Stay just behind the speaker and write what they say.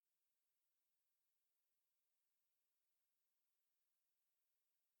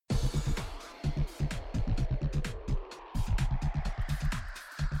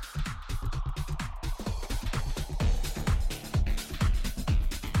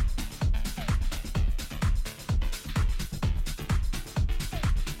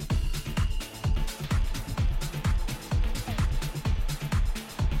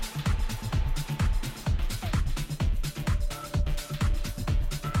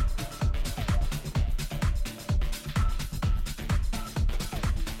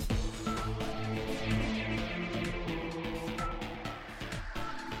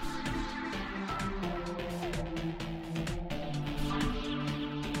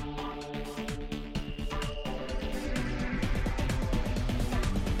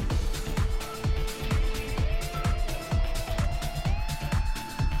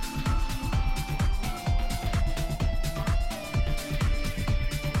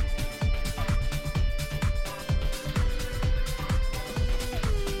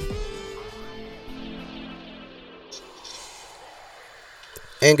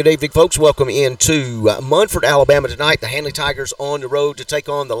And good evening, folks. Welcome into Munford, Alabama tonight. The Handley Tigers on the road to take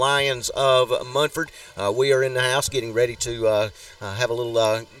on the Lions of Munford. We are in the house getting ready to have a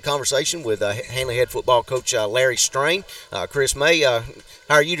little conversation with Handley head football coach Larry Strain. Chris May, how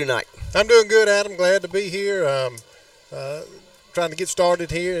are you tonight? I'm doing good, Adam. Glad to be here. Trying to get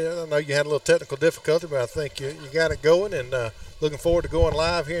started here. I know you had a little technical difficulty, but I think you got it going, and looking forward to going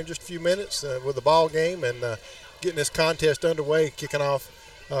live here in just a few minutes with the ball game and getting this contest underway, kicking off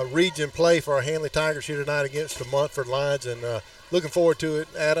region play for our Handley Tigers here tonight against the Munford Lions, and looking forward to it,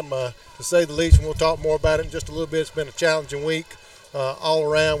 Adam, to say the least, and we'll talk more about it in just a little bit. It's been a challenging week all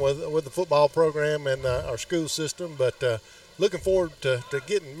around with the football program and our school system, but looking forward to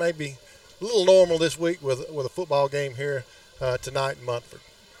getting maybe a little normal this week with a football game here tonight in Munford.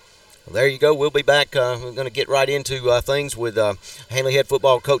 Well, there you go. We'll be back. We're going to get right into things with Handley head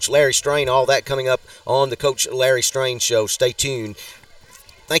football coach Larry Strain. All that coming up on the Coach Larry Strain Show. Stay tuned.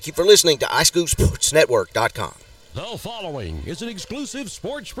 Thank you for listening to iSchoolSportsNetwork.com. The following is an exclusive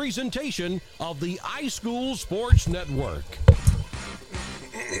sports presentation of the iSchool Sports Network.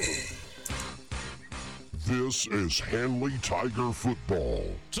 This is Handley Tiger Football.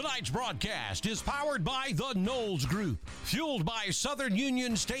 Tonight's broadcast is powered by the Knowles Group, fueled by Southern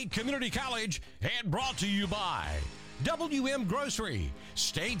Union State Community College, and brought to you by WM Grocery,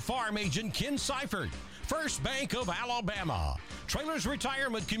 State Farm Agent Ken Seifert, First Bank of Alabama, Trailers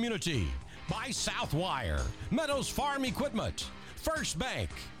Retirement Community, by Southwire, Meadows Farm Equipment, First Bank,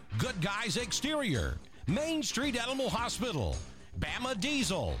 Good Guys Exterior, Main Street Animal Hospital, Bama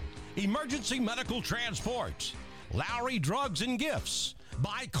Diesel, Emergency Medical Transport, Lowry Drugs and Gifts,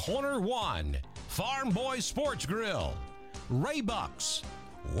 by Corner One, Farm Boy Sports Grill, Ray Bucks,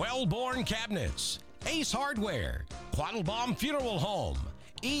 Wellborn Cabinets, Ace Hardware, Quattlebaum Funeral Home,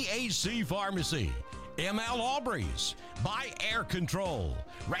 EHC Pharmacy, ML Aubreys, by Air Control,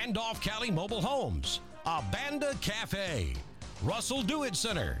 Randolph County Mobile Homes, Abanda Cafe, Russell Dewitt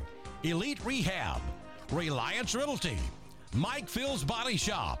Center, Elite Rehab, Reliance Realty, Mike Phil's Body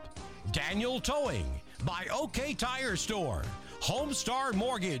Shop, Daniel Towing, by OK Tire Store, Homestar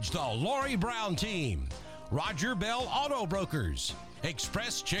Mortgage, the Lori Brown Team, Roger Bell Auto Brokers,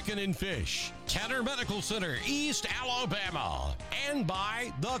 Express Chicken and Fish, Tanner Medical Center, East Alabama, and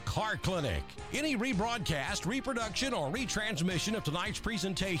by the Car Clinic. Any rebroadcast, reproduction, or retransmission of tonight's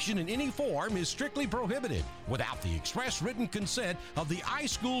presentation in any form is strictly prohibited without the express written consent of the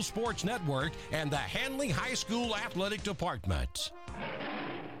iSchool Sports Network and the Handley High School Athletic Department.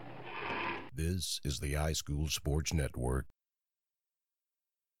 This is the iSchool Sports Network.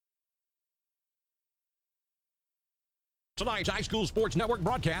 Tonight's iSchool Sports Network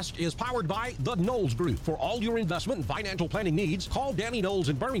broadcast is powered by the Knowles Group. For all your investment and financial planning needs, call Danny Knowles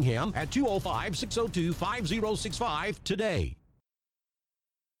in Birmingham at 205-602-5065 today.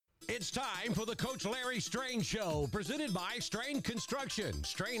 It's time for the Coach Larry Strain Show, presented by Strain Construction,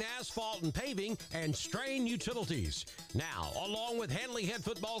 Strain Asphalt and Paving, and Strain Utilities. Now, along with Handley head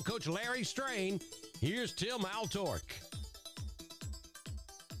football coach Larry Strain, here's Tim Altork.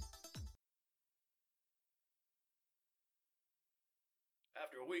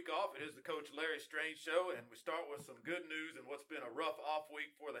 After a week off, it is the Coach Larry Strain Show, and we start with some good news in what's been a rough off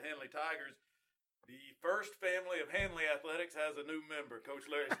week for the Handley Tigers. The first family of Handley Athletics has a new member. Coach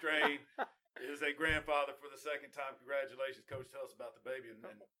Larry Strain is a grandfather for the second time. Congratulations, Coach. Tell us about the baby and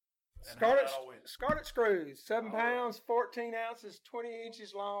Scarlet Screws, 7 pounds, 14 ounces, 20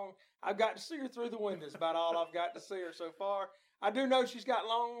 inches long. I've got to see her through the windows, about all I've got to see her so far. I do know she's got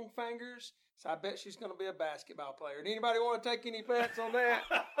long fingers, so I bet she's going to be a basketball player. Anybody want to take any bets on that?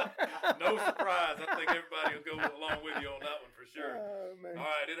 No surprise. I think everybody will go along with you on that one for sure. Oh, man. All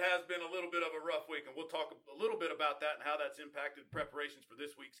right, it has been a little bit of a rough week, and we'll talk a little bit about that and how that's impacted preparations for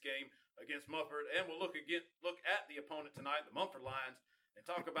this week's game against Munford. And we'll look at the opponent tonight, the Munford Lions, and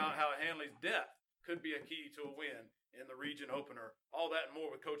talk about how Handley's depth could be a key to a win in the region opener. All that and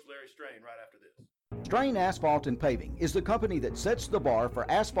more with Coach Larry Strain right after this. Strain Asphalt and Paving is the company that sets the bar for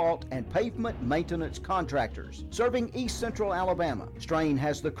asphalt and pavement maintenance contractors. Serving East Central Alabama, Strain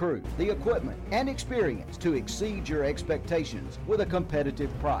has the crew, the equipment, and experience to exceed your expectations with a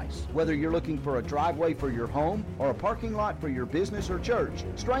competitive price. Whether you're looking for a driveway for your home or a parking lot for your business or church,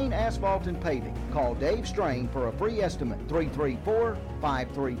 Strain Asphalt and Paving. Call Dave Strain for a free estimate,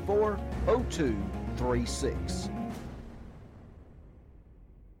 334-534-0236.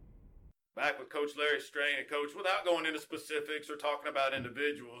 Back with Coach Larry Strain. And Coach, without going into specifics or talking about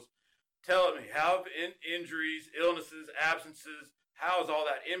individuals, tell me, how have injuries, illnesses, absences, how has all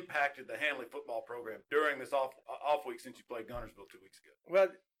that impacted the Handley football program during this off week since you played Guntersville 2 weeks ago? Well,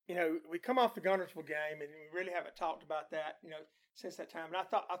 we come off the Guntersville game, and we really haven't talked about that, since that time. And I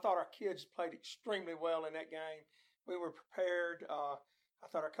thought our kids played extremely well in that game. We were prepared. I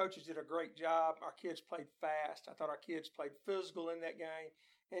thought our coaches did a great job. Our kids played fast. I thought our kids played physical in that game.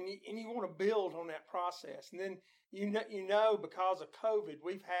 And you want to build on that process. And then, because of COVID,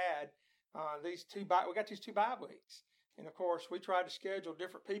 we've had we got these 2 bye weeks. And, of course, we tried to schedule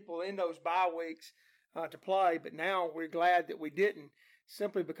different people in those bye weeks to play. But now we're glad that we didn't,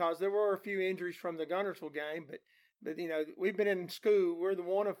 simply because there were a few injuries from the Guntersville game. But we've been in school. We're the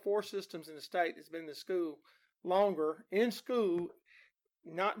one of 4 systems in the state that's been in the school longer, in school,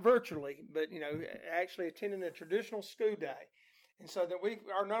 not virtually, but, actually attending a traditional school day. And so that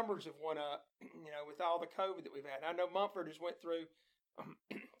our numbers have went up, with all the COVID that we've had. I know Munford has went through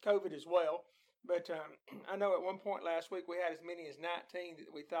COVID as well, but I know at one point last week we had as many as 19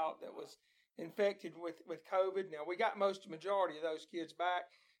 that we thought that was infected with COVID. Now, we got majority of those kids back,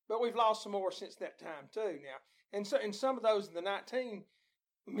 but we've lost some more since that time too now. And some of those in the 19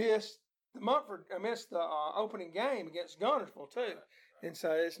 missed the opening game against Guntersville too. And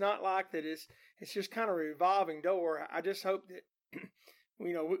so it's not like that. It's just kind of a revolving door. I just hope that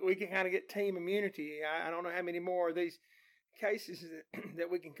we can kind of get team immunity. I don't know how many more of these cases that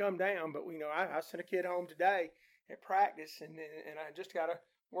we can come down, but I sent a kid home today at practice, and I just got a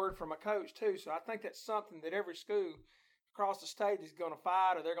word from a coach too. So I think that's something that every school across the state is going to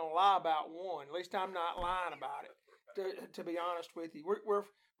fight, or they're going to lie about one. At least I'm not lying about it. To be honest with you, we're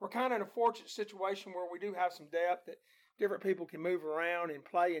kind of in a fortunate situation where we do have some depth that different people can move around and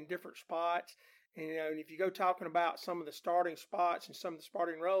play in different spots. And if you go talking about some of the starting spots and some of the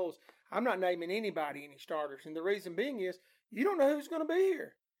starting roles, I'm not naming anybody any starters. And the reason being is you don't know who's going to be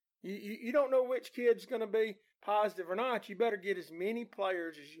here. You don't know which kid's going to be positive or not. You better get as many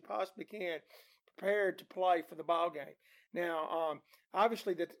players as you possibly can prepared to play for the ball game. Now,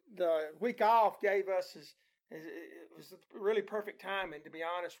 obviously, the week off gave us it was really perfect timing, to be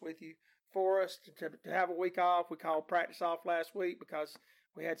honest with you, for us to have a week off. We called practice off last week because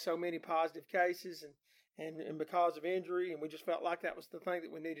we had so many positive cases and because of injury, and we just felt like that was the thing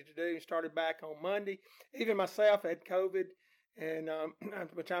that we needed to do, and started back on Monday. Even myself had COVID, and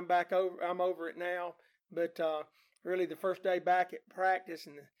which I'm over it now. But really the first day back at practice,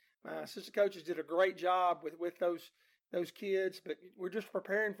 and my assistant coaches did a great job with those kids, but we're just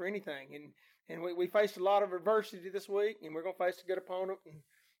preparing for anything. And we faced a lot of adversity this week, and we're going to face a good opponent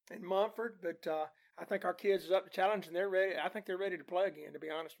in Munford, but I think our kids are up to challenge, and they're ready. I think they're ready to play again, to be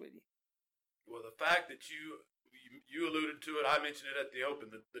honest with you. Well, the fact that you alluded to it, I mentioned it at the open,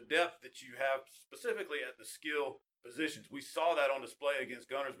 the depth that you have specifically at the skill positions. We saw that on display against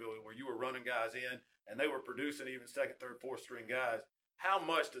Guntersville, where you were running guys in, and they were producing even second, third, fourth string guys. How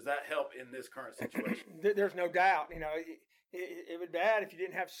much does that help in this current situation? There's no doubt. It would be bad if you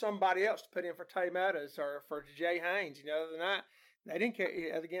didn't have somebody else to put in for Tay Meadows or for Jay Haynes. The night they didn't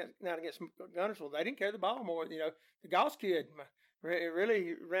carry not against Guntersville. They didn't carry the ball more. The Goss kid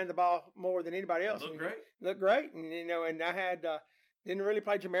really ran the ball more than anybody else. Looked great, and I had didn't really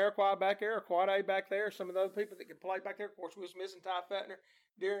play Jamiroquai back there or Quade back there. Some of those people that could play back there. Of course, we was missing Ty Fettner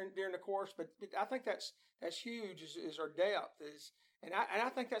during the course, but I think that's huge. Is our depth and I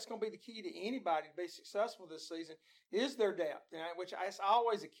think that's going to be the key to anybody to be successful this season is their depth, which is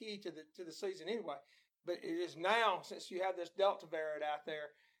always a key to the season anyway. But it is now, since you have this Delta variant out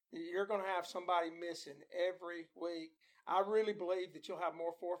there, you're going to have somebody missing every week. I really believe that you'll have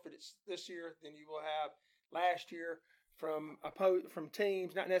more forfeits this year than you will have last year from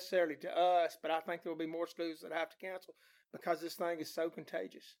teams, not necessarily to us, but I think there will be more schools that have to cancel because this thing is so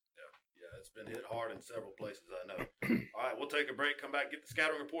contagious. Yeah, it's been hit hard in several places, I know. All right, we'll take a break, come back, get the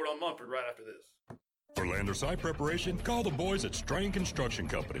scouting report on Munford right after this. For land or site preparation, call the boys at Strain Construction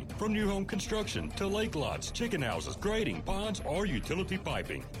Company. From new home construction to lake lots, chicken houses, grading, ponds, or utility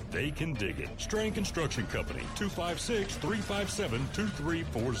piping, they can dig it. Strain Construction Company,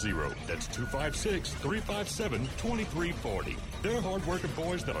 256-357-2340. That's 256-357-2340. They're hard-working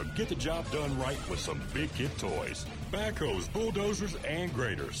boys that'll get the job done right with some big kid toys. Backhoes, bulldozers, and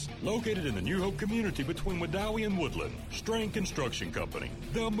graders. Located in the New Hope community between Wedowee and Woodland. Strain Construction Company.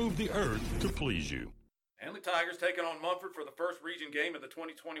 They'll move the earth to please you. Handley Tigers taking on Munford for the first region game of the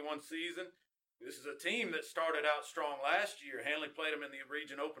 2021 season. This is a team that started out strong last year. Handley played them in the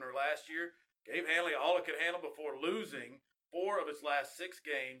region opener last year. Gave Handley all it could handle before losing 4 of its last 6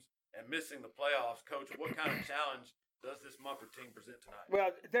 games and missing the playoffs. Coach, what kind of challenge does this Munford team present tonight? Well,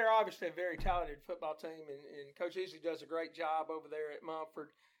 they're obviously a very talented football team, and Coach Easley does a great job over there at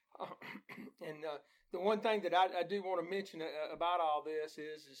Munford. And the one thing that I do want to mention about all this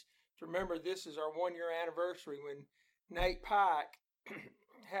is to remember this is our 1 year anniversary when Nate Pike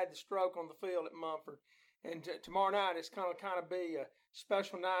had the stroke on the field at Munford. And tomorrow night it's going to kind of be a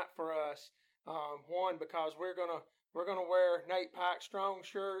special night for us. One, because we're gonna wear Nate Pike Strong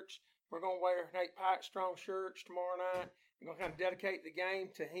shirts. We're gonna wear Nate Pike Strong shirts tomorrow night. We're gonna kind of dedicate the game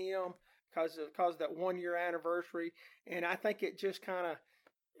to him because of that 1 year anniversary. And I think it just kind of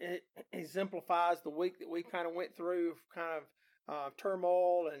it exemplifies the week that we kind of went through, kind of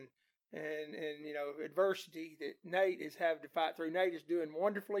turmoil and adversity that Nate is having to fight through. Nate is doing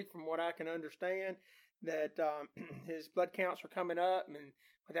wonderfully, from what I can understand. That his blood counts are coming up, and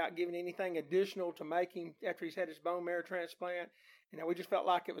without giving anything additional to make him after he's had his bone marrow transplant, we just felt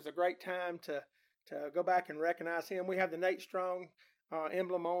like it was a great time to go back and recognize him. We have the Nate Strong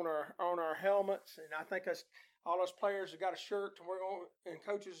emblem on our helmets, and I think all those players have got a shirt, and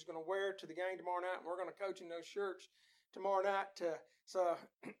coaches is going to wear it to the game tomorrow night, and we're going to coach in those shirts tomorrow night. So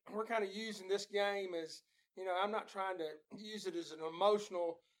we're kind of using this game as, I'm not trying to use it as an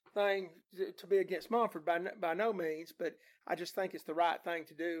emotional thing to be against Munford by no means, but I just think it's the right thing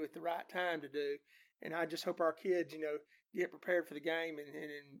to do at the right time to do. And I just hope our kids, get prepared for the game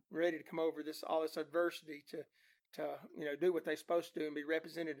and ready to come over all this adversity to do what they're supposed to do and be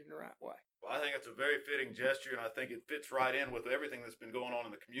represented in the right way. Well, I think it's a very fitting gesture, and I think it fits right in with everything that's been going on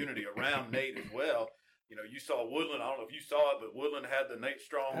in the community around Nate as well. You saw Woodland. I don't know if you saw it, but Woodland had the Nate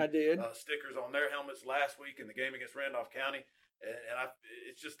Strong stickers on their helmets last week in the game against Randolph County. And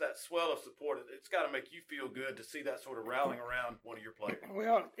it's just that swell of support. It's got to make you feel good to see that sort of rallying around one of your players.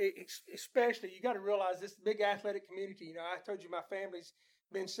 Well, especially, you got to realize this big athletic community. I told you my family's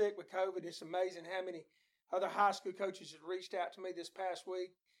been sick with COVID. It's amazing how many other high school coaches have reached out to me this past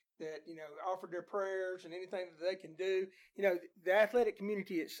week that, offered their prayers and anything that they can do. The athletic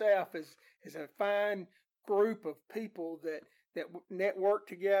community itself is a fine group of people that network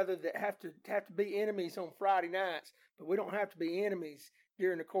together, that have to be enemies on Friday nights, but we don't have to be enemies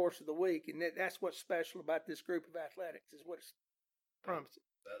during the course of the week. And that's what's special about this group of athletics, is what it's promising.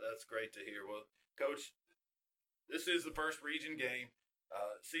 That's great to hear. Well, Coach, this is the first region game.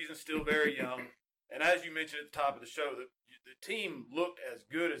 Season's still very young. And as you mentioned at the top of the show, the team looked as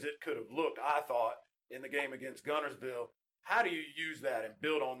good as it could have looked, I thought, in the game against Gunnersville. How do you use that and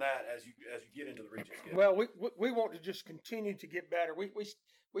build on that as you get into the region schedule? Well, we want to just continue to get better. We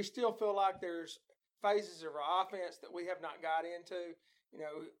still feel like there's phases of our offense that we have not got into.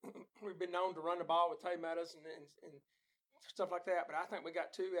 We've been known to run the ball with Tay Meadows and stuff like that, but I think we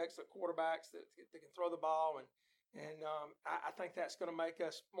got two excellent quarterbacks that can throw the ball, and I think that's going to make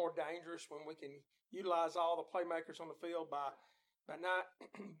us more dangerous when we can utilize all the playmakers on the field by not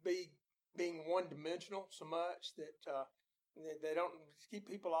being one-dimensional so much that they don't keep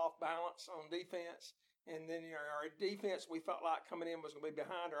people off balance on defense. And then our defense, we felt like coming in was going to be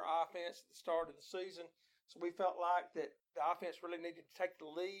behind our offense at the start of the season. So we felt like that the offense really needed to take the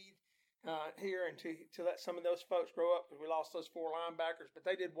lead here and to let some of those folks grow up, because we lost those four linebackers. But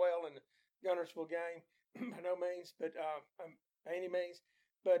they did well in the Gunnersville game, by no means, but by any means.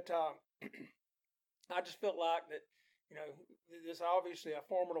 But I just felt like that, this is obviously a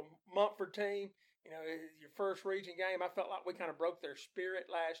formidable Munford team. Your first region game, I felt like we kind of broke their spirit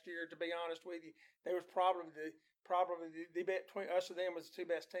last year, to be honest with you. They was probably the bet between us and them was the two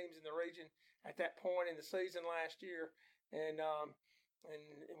best teams in the region at that point in the season last year. And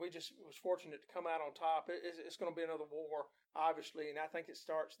we just was fortunate to come out on top. It's going to be another war, obviously, and I think it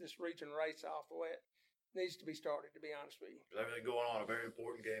starts this region race off the way it needs to be started, to be honest with you. With everything going on, a very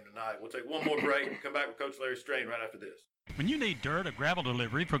important game tonight. We'll take one more break and come back with Coach Larry Strain right after this. When you need dirt or gravel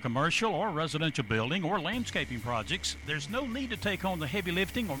delivery for commercial or residential building or landscaping projects, there's no need to take on the heavy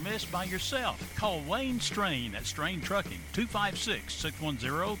lifting or mess by yourself. Call Wayne Strain at Strain Trucking,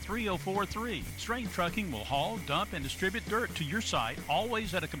 256-610-3043. Strain Trucking will haul, dump, and distribute dirt to your site,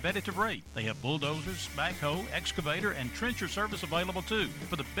 always at a competitive rate. They have bulldozers, backhoe, excavator, and trencher service available too.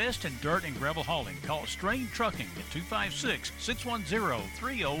 For the best in dirt and gravel hauling, call Strain Trucking at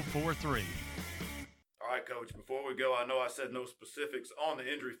 256-610-3043. All right, Coach, before we go, I know I said no specifics on the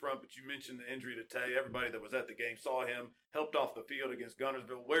injury front, but you mentioned the injury to Tay. Everybody that was at the game saw him, helped off the field against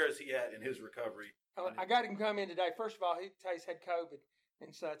Gunnersville. Where is he at in his recovery? I got him come in today. First of all, Tay's had COVID.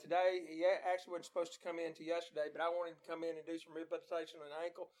 And so today, he actually wasn't supposed to come in until yesterday, but I wanted him to come in and do some rehabilitation on an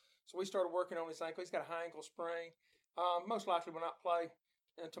ankle. So we started working on his ankle. He's got a high ankle sprain. Most likely will not play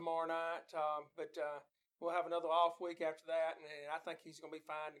tomorrow night, but we'll have another off week after that, and I think he's going to be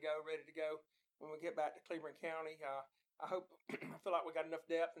fine to go, ready to go when we get back to Cleveland County. I feel like we got enough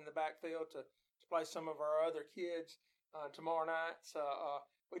depth in the backfield to play some of our other kids tomorrow night. So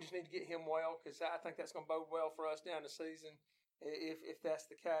We just need to get him well, because I think that's going to bode well for us down the season if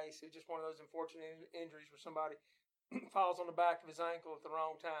that's the case. It's just one of those unfortunate injuries where somebody falls on the back of his ankle at the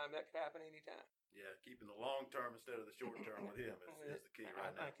wrong time. That could happen anytime. Yeah, keeping the long term instead of the short term with him is the key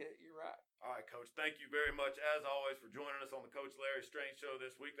right now. I think you're right. All right, Coach, thank you very much, as always, for joining us on the Coach Larry Strange Show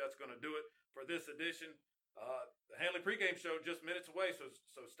this week. That's going to do it for this edition. The Handley pregame show just minutes away, so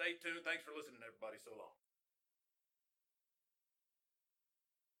stay tuned. Thanks for listening, everybody. So long.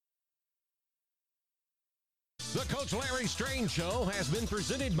 The Coach Larry Strain Show has been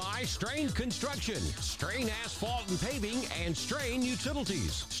presented by Strain Construction, Strain Asphalt and Paving, and Strain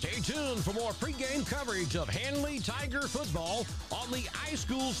Utilities. Stay tuned for more pregame coverage of Handley Tiger football on the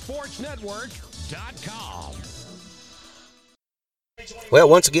iSchoolSportsNetwork.com. Well,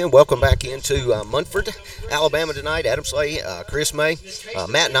 once again, welcome back into Munford, Alabama tonight. Adam Slay, Chris May,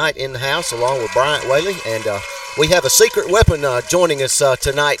 Matt Knight in the house along with Bryant Whaley. And we have a secret weapon joining us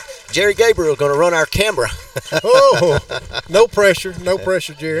tonight. Jerry Gabriel going to run our camera. Oh, no pressure,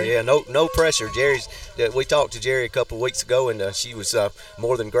 Jerry. Yeah, no pressure. We talked to Jerry a couple of weeks ago, and she was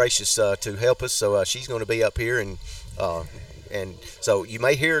more than gracious to help us. So she's going to be up here, and so you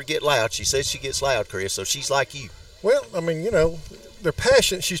may hear her get loud. She says she gets loud, Chris, so she's like you. Well, I mean, they're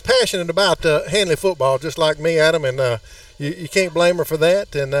passionate. She's passionate about Handley football, just like me, Adam, and you can't blame her for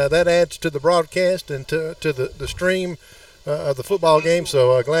that. And that adds to the broadcast and to the stream of the football game.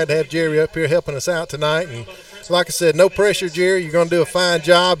 So glad to have Jerry up here helping us out tonight. And like I said, no pressure, Jerry. You're going to do a fine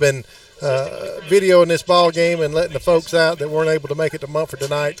job and videoing this ball game and letting the folks out that weren't able to make it to Munford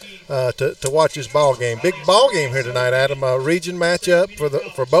tonight to watch this ball game. Big ball game here tonight, Adam. Region matchup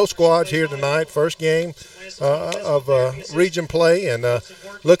for both squads here tonight. First game of region play, and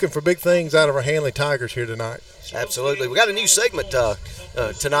looking for big things out of our Handley Tigers here tonight. Absolutely. We got a new segment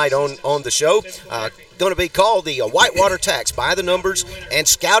tonight on the show. Going to be called the Whitewater Tax by the Numbers and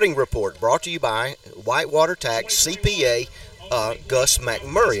Scouting Report, brought to you by Whitewater Tax CPA Gus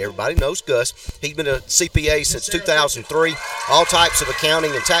McMurray. Everybody knows Gus. He's been a CPA since 2003. All types of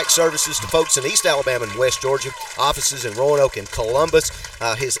accounting and tax services to folks in East Alabama and West Georgia. Offices in Roanoke and Columbus.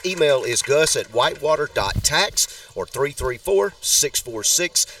 His email is gus@whitewater.tax or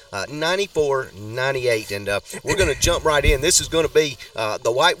 334-646-9498. And we're going to jump right in. This is going to be the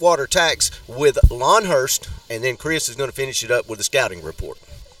Whitewater Tax with Lonhurst, and then Chris is going to finish it up with the Scouting Report.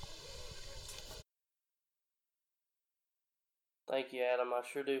 Thank you, Adam. I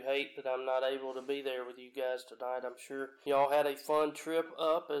sure do hate that I'm not able to be there with you guys tonight. I'm sure y'all had a fun trip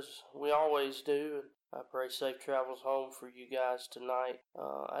up, as we always do. I pray safe travels home for you guys tonight.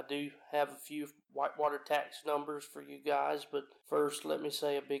 I do have a few Whitewater Tax numbers for you guys, but first let me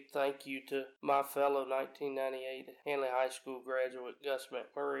say a big thank you to my fellow 1998 Handley High School graduate Gus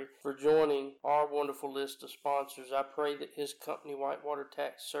McMurray for joining our wonderful list of sponsors. I pray that his company, Whitewater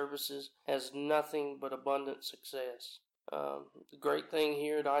Tax Services, has nothing but abundant success. The great thing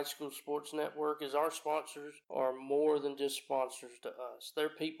here at iSchool Sports Network is our sponsors are more than just sponsors to us. They're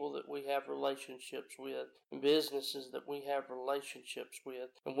people that we have relationships with, and businesses that we have relationships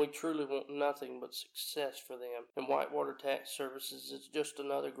with, and we truly want nothing but success for them. And Whitewater Tax Services is just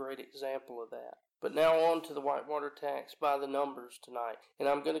another great example of that. But now on to the Whitewater Tax by the Numbers tonight. And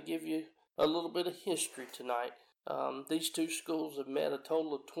I'm going to give you a little bit of history tonight. These two schools have met a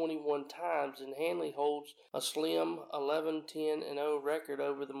total of 21 times, and Handley holds a slim 11-10-0 record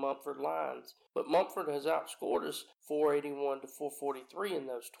over the Munford Lions. But Munford has outscored us 481 to 443 in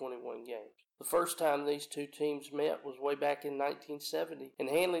those 21 games. The first time these two teams met was way back in 1970, and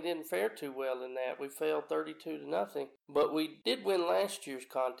Handley didn't fare too well in that. We fell 32-0, but we did win last year's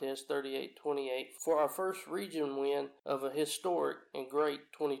contest 38-28 for our first region win of a historic and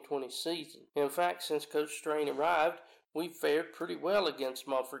great 2020 season. In fact, since Coach Strain arrived, we've fared pretty well against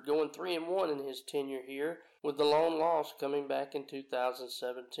Munford, going 3-1 in his tenure here, with the lone loss coming back in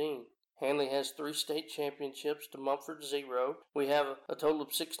 2017. Handley has 3 state championships to Munford's 0. We have a total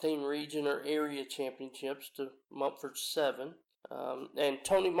of 16 region or area championships to Munford's 7. And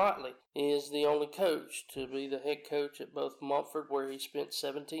Tony Motley is the only coach to be the head coach at both Munford, where he spent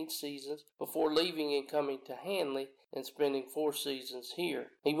 17 seasons before leaving and coming to Handley and spending 4 seasons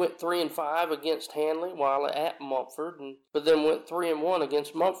here. He went 3-5 against Handley while at Munford, but then went 3-1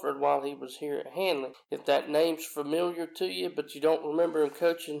 against Munford while he was here at Handley. If that name's familiar to you, but you don't remember him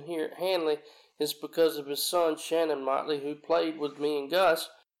coaching here at Handley, it's because of his son Shannon Motley, who played with me and Gus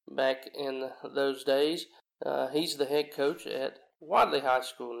back in those days. He's the head coach at Wadley High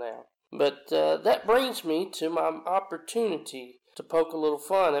School now. But that brings me to my opportunity to poke a little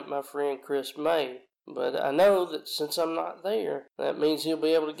fun at my friend Chris May. But I know that since I'm not there, that means he'll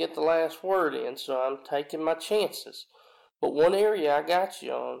be able to get the last word in, so I'm taking my chances. But one area I got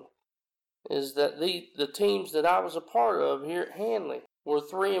you on is that the teams that I was a part of here at Handley were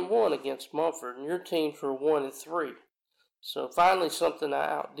 3-1 against Munford, and your teams were 1-3. So finally something I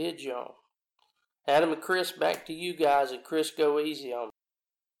outdid you on. Adam and Chris, back to you guys, and Chris, go easy on me.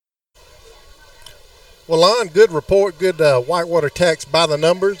 Well, Lon, good report, good Whitewater Tax by the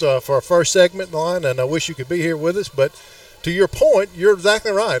numbers for our first segment, Lon, and I wish you could be here with us. But to your point, you're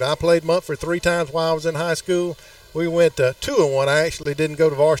exactly right. I played Munford 3 times while I was in high school. We went 2-1. I actually didn't go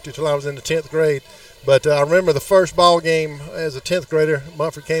to varsity until I was in the 10th grade. But I remember the first ball game as a 10th grader.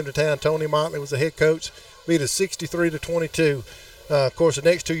 Munford came to town. Tony Motley was the head coach. Beat us 63-22. Of course, the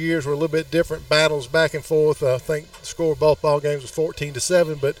next 2 years were a little bit different, battles back and forth. I think the score of both ball games was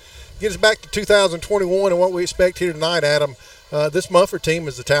 14-7. But get us back to 2021 and what we expect here tonight, Adam. This Munford team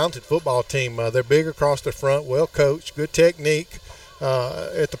is a talented football team. They're big across the front, well coached, good technique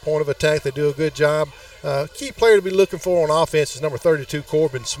at the point of attack. They do a good job. Key player to be looking for on offense is number 32,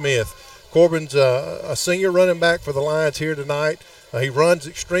 Corbin Smith. Corbin's a senior running back for the Lions here tonight. He runs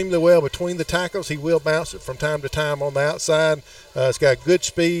extremely well between the tackles. He will bounce it from time to time on the outside. He's got good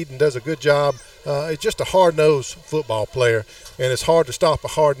speed and does a good job. It's just a hard-nosed football player, and it's hard to stop a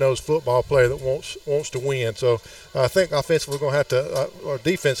hard-nosed football player that wants to win. So I think offensively we're going to have to, or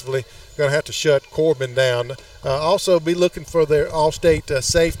defensively, going to have to shut Corbin down. Also be looking for their all-state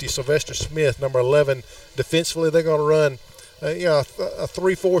safety, Sylvester Smith, number 11. Defensively, they're going to run a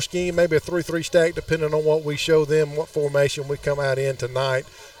 3-4 scheme, maybe a 3-3 stack, depending on what we show them, what formation we come out in tonight.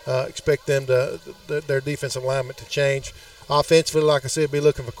 Expect them their defensive alignment to change. Offensively, like I said, be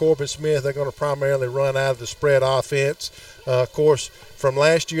looking for Corbin Smith. They're going to primarily run out of the spread offense. Of course, from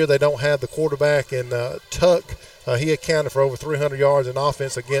last year, they don't have the quarterback in Tuck. He accounted for over 300 yards in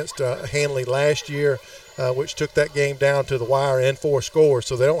offense against Handley last year, which took that game down to the wire and 4 scores.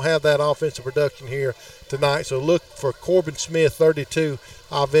 So they don't have that offensive production here tonight. So look for Corbin Smith, 32,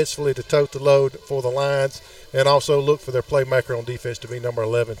 offensively to tote the load for the Lions. And also look for their playmaker on defense to be number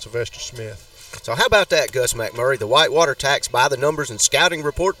 11, Sylvester Smith. So how about that, Gus McMurray? The Whitewater Tax by the numbers and scouting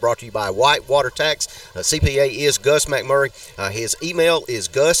report brought to you by Whitewater Tax. CPA is Gus McMurray. His email is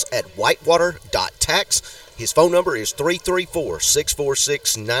gus@whitewater.tax. His phone number is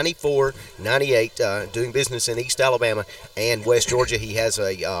 334-646-9498. Doing business in East Alabama and West Georgia. He has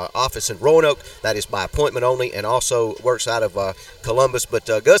a office in Roanoke. That is by appointment only, and also works out of Columbus. But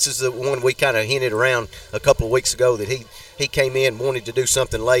Gus is the one we kind of hinted around a couple of weeks ago that he came in, wanted to do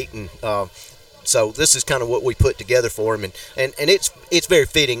something late, and so this is kind of what we put together for him, and it's very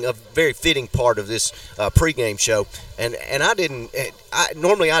fitting, a very fitting part of this pregame show. And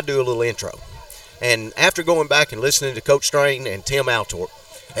normally I do a little intro, and after going back and listening to Coach Strain and Tim Altorp,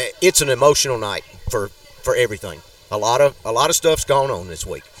 it's an emotional night for everything. A lot of stuff's gone on this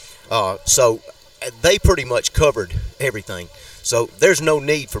week, so they pretty much covered everything. So there's no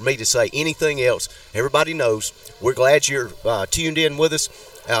need for me to say anything else. Everybody knows. We're glad you're tuned in with us.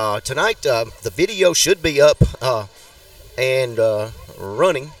 Tonight, the video should be up and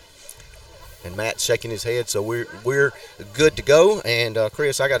running. And Matt's shaking his head, so we're good to go. And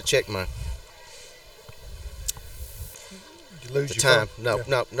Chris, I got to check my the time. No,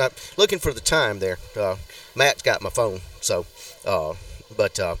 looking for the time there. Matt's got my phone. So,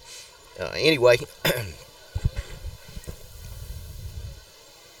 anyway.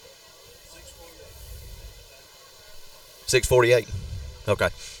 6:48. Okay.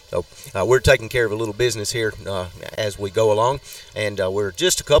 So we're taking care of a little business here as we go along, and we're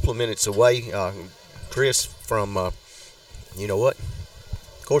just a couple of minutes away, Chris, from you know what?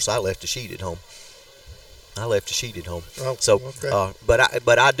 Of course, I left a sheet at home. Oh, so, okay.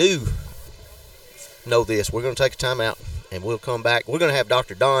 But I do know this. We're going to take a time out, and we'll come back. We're going to have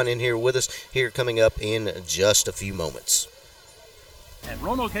Dr. Don in here with us here coming up in just a few moments. At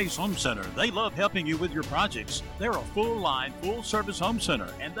Roanoke Ace Home Center, they love helping you with your projects. They're a full-line, full-service home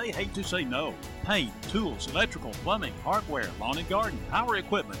center, and they hate to say no. Paint, tools, electrical, plumbing, hardware, lawn and garden, power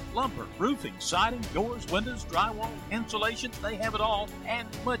equipment, lumber, roofing, siding, doors, windows, drywall, insulation, they have it all, and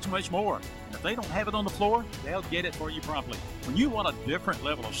much, much more. And if they don't have it on the floor, they'll get it for you promptly. When you want a different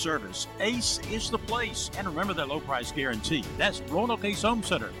level of service, Ace is the place. And remember their low price guarantee. That's Roanoke Ace Home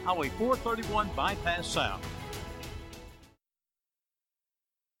Center, Highway 431 Bypass South.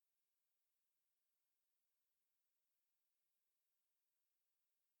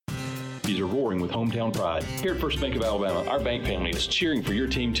 These are roaring with hometown pride. Here at First Bank of Alabama, our bank family is cheering for your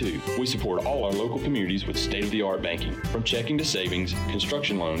team too. We support all our local communities with state-of-the-art banking. From checking to savings,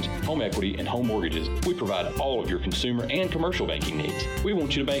 construction loans, home equity, and home mortgages, we provide all of your consumer and commercial banking needs. We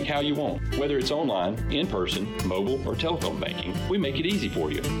want you to bank how you want. Whether it's online, in person, mobile, or telephone banking, we make it easy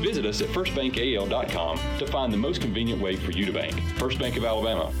for you. Visit us at firstbankal.com to find the most convenient way for you to bank. First Bank of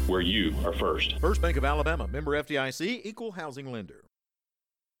Alabama, where you are first. First Bank of Alabama, member FDIC, equal housing lender.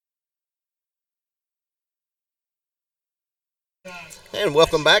 And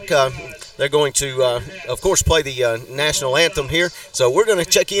welcome back. They're going to, of course, play the national anthem here. So we're going to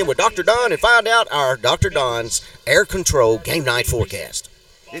check in with Dr. Don and find out our Dr. Don's air control game night forecast.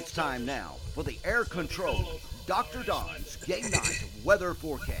 It's time now for the air control Dr. Don's game night weather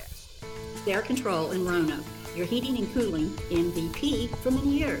forecast. Air Control in Roanoke, your heating and cooling MVP for many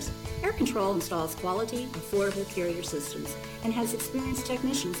years. Air Control installs quality, affordable carrier systems and has experienced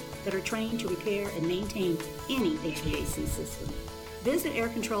technicians that are trained to repair and maintain any HVAC system. Visit Air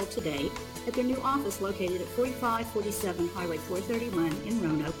Control today at their new office located at 4547 Highway 431 in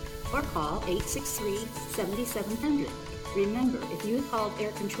Roanoke or call 863-7700. Remember, if you had called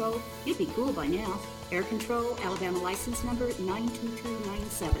Air Control, you'd be cool by now. Air Control, Alabama license number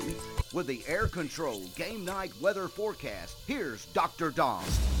 92297. With the Air Control game night weather forecast, here's Dr. Don.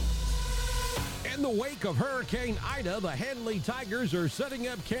 In the wake of Hurricane Ida, the Handley Tigers are setting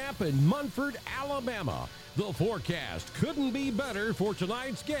up camp in Munford, Alabama. The forecast couldn't be better for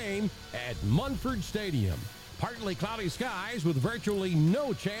tonight's game at Munford Stadium. Partly cloudy skies with virtually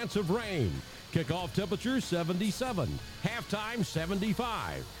no chance of rain. Kickoff temperature 77, halftime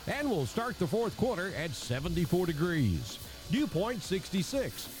 75, and we'll start the fourth quarter at 74 degrees. Dew point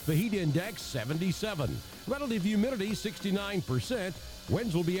 66, the heat index 77, relative humidity 69%.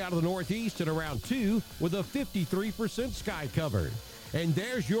 Winds will be out of the northeast at around 2 with a 53% sky cover. And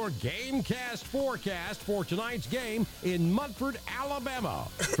there's your GameCast forecast for tonight's game in Munford, Alabama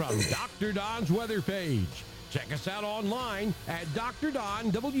from Dr. Don's weather page. Check us out online at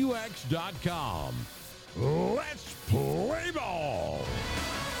drdonwx.com. Let's play ball!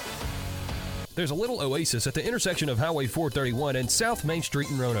 There's a little oasis at the intersection of Highway 431 and South Main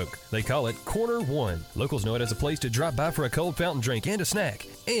Street in Roanoke. They call it Corner One. Locals know it as a place to drop by for a cold fountain drink and a snack,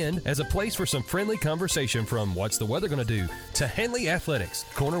 and as a place for some friendly conversation from what's the weather going to do to Handley Athletics.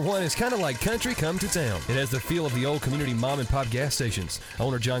 Corner One is kind of like country come to town. It has the feel of the old community mom and pop gas stations.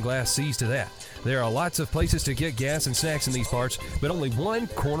 Owner John Glass sees to that. There are lots of places to get gas and snacks in these parts, but only one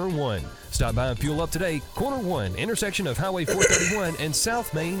Corner One. Stop by and fuel up today. Corner One, intersection of Highway 431 and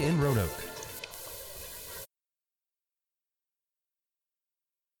South Main in Roanoke.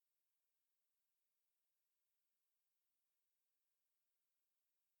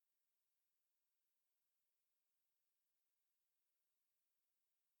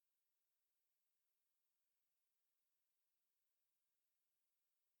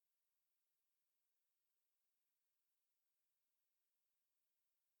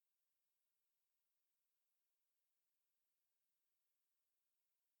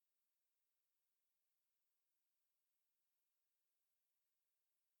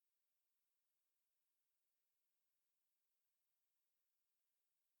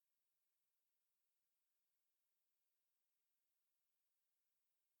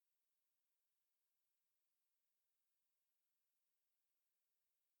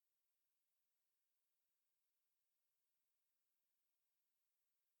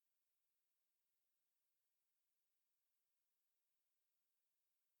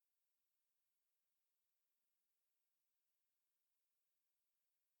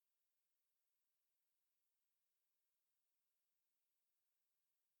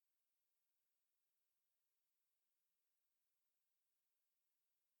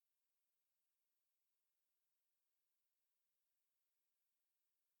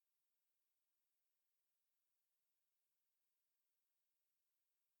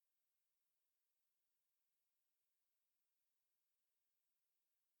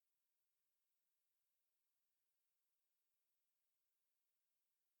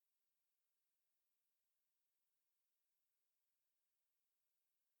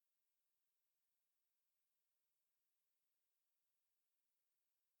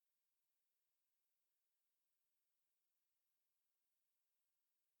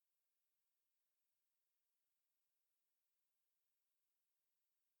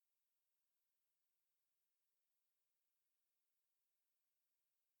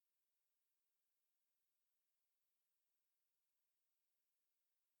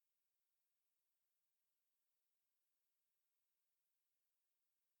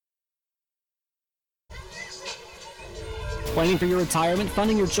 Planning for your retirement,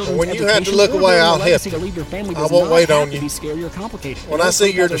 funding your children's when you education, have to look or away, building a I'll help legacy you. to leave your family I does won't not wait have on to you. be scary or complicated. When I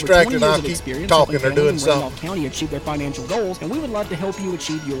see you're distracted, I'll keep talking or doing something. Randolph County achieve their financial goals, and we would love to help you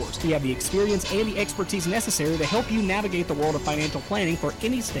achieve yours. We have the experience and the expertise necessary to help you navigate the world of financial planning for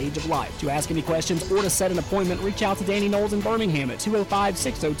any stage of life. To ask any questions or to set an appointment, reach out to Danny Knowles in Birmingham at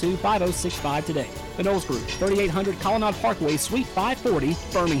 205-602-5065 today. The Knowles Group, 3800 Colonnade Parkway, Suite 540,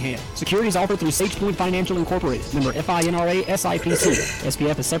 Birmingham. Securities offered through SagePoint Financial Incorporated, member FINRA SIPC.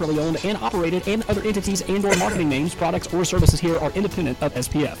 SPF is separately owned and operated, and other entities and/or marketing names, products, or services here are independent of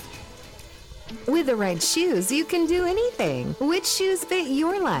SPF. With the right shoes, you can do anything. Which shoes fit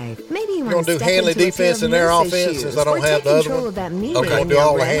your life? Maybe you want to do step Handley into defense a and pair their of offense Melissa's since I don't shoes, have or the take other control one? of that knee Okay. in We'll do your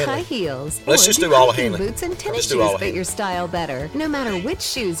all the red Handley. high heels. Let's Or just do do all the hiking Handley. boots and tennis Just do all shoes the fit Handley. your style better. No matter which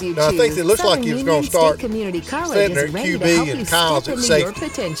shoes you No, I choose, think it looks like Southern he was gonna Union start State Community College setting is their ready to QB help and you Kyle's step at into your safety.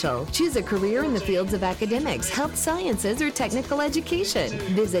 potential. Choose a career in the fields of academics, health sciences, or technical education.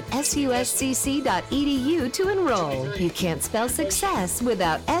 Visit suscc.edu to enroll. You can't spell success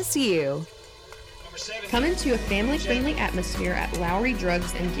without SU. Come into a family-friendly atmosphere at Lowry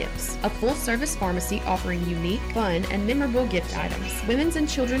Drugs and Gifts, a full-service pharmacy offering unique, fun, and memorable gift items, women's and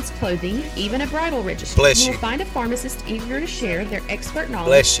children's clothing, even a bridal registry. Bless You you. will find a pharmacist eager to share their expert knowledge,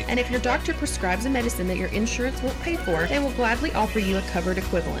 Bless you. and if your doctor prescribes a medicine that your insurance won't pay for, they will gladly offer you a covered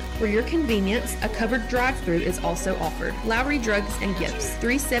equivalent. For your convenience, a covered drive-through is also offered. Lowry Drugs and Gifts,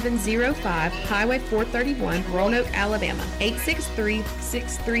 3705 Highway 431, Roanoke, Alabama,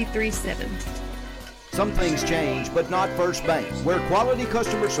 863-6337. Some things change, but not First Bank, where quality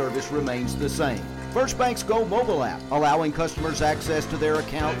customer service remains the same. First Bank's Go mobile app, allowing customers access to their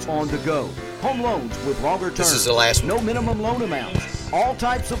accounts on the go. Home loans with longer terms. This is the last one. No minimum loan amounts. All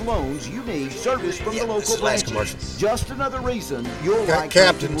types of loans you need, service from the local this is the last branches. commercial. Just another reason you'll Got like banking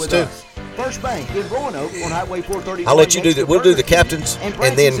captains, with too. us. First Bank in Roanoke on Highway 431. I'll let you do next that. to We'll do the Burger King, captains, and and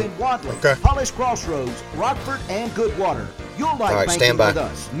branches then- in Wadley, Okay. Hollis Crossroads, Rockford, and Goodwater. You'll like All right, banking stand by. with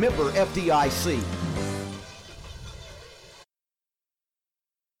us. Member FDIC.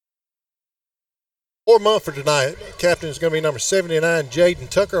 For Munford tonight, captain is going to be number 79, Jaden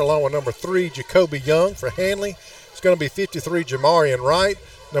Tucker, along with number 3, Jacoby Young. For Handley, it's going to be 53, Jamarian Wright,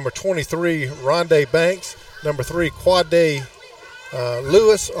 number 23, Rondé Banks, number 3, Quade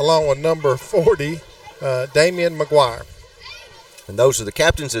Lewis, along with number 40, Damian McGuire. And those are the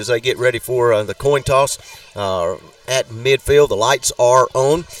captains as they get ready for the coin toss at midfield. The lights are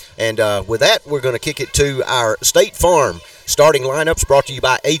on. And with that, we're going to kick it to our State Farm starting lineups, brought to you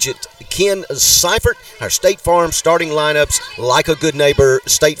by Agent Ken Seifert. Our State Farm starting lineups, like a good neighbor,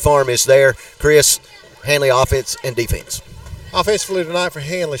 State Farm is there. Chris, Handley offense and defense. Offensively tonight for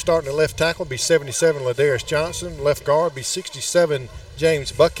Handley, starting at left tackle, be 77, Ladarius Johnson. Left guard, be 67,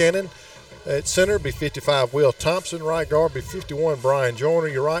 James Buchanan. At center, be 55, Will Thompson. Right guard, be 51, Brian Joyner.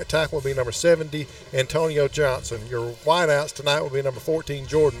 Your right tackle will be number 70, Antonio Johnson. Your wideouts tonight will be number 14,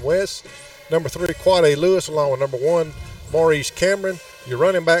 Jordan West. Number 3, Quade Lewis, along with number 1, Maurice Cameron. Your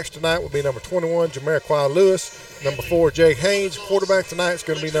running backs tonight will be number 21, Jamariquai Lewis. Number 4, Jake Haynes. Quarterback tonight is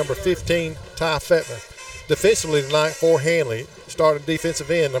going to be number 15, Ty Fettner. Defensively tonight for Handley, starting defensive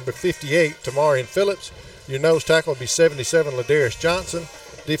end, number 58, Tamarian Phillips. Your nose tackle will be 77, Ladarius Johnson.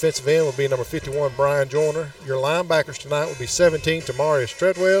 Defensive end will be number 51, Brian Joyner. Your linebackers tonight will be 17, Tamarius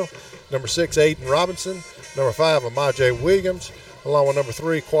Treadwell. Number 6, Aiden Robinson. Number 5, Amaje Williams. Along with number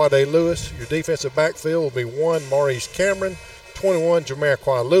 3, Quade Lewis. Your defensive backfield will be 1, Maurice Cameron. 21,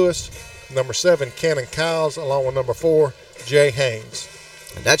 Jamariquai Lewis. Number 7, Cannon Kyles. Along with number 4, Jay Haynes.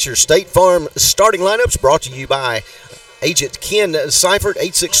 And that's your State Farm starting lineups, brought to you by Agent Ken Seifert,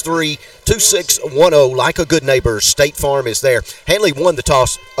 863-2610. Like a good neighbor, State Farm is there. Handley won the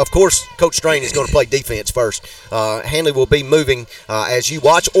toss. Of course, Coach Strain is going to play defense first. Handley will be moving as you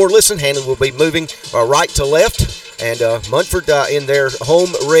watch or listen. Handley will be moving right to left. And Munford in their home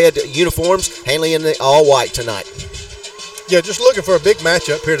red uniforms. Handley in the all-white tonight. Yeah, just looking for a big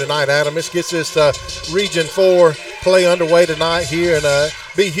matchup here tonight, Adam. This gets this Region 4 play underway tonight here, and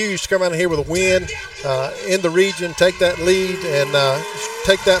be huge to come out of here with a win in the region, take that lead, and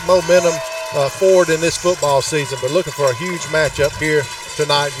take that momentum forward in this football season. But looking for a huge matchup here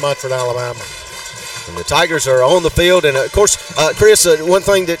tonight in Munford, Alabama. And the Tigers are on the field, and of course, Chris, one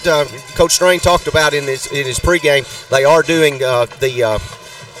thing that Coach Strain talked about in his pregame, they are doing the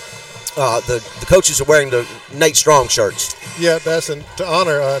coaches are wearing the Nate Strong shirts. Yeah, that's to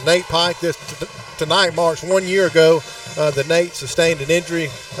honor Nate Pike. Tonight marks 1 year ago that Nate sustained an injury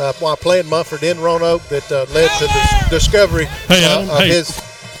while playing Munford in Roanoke that led to the discovery of his.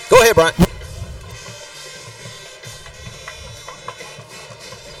 Go ahead, Brian.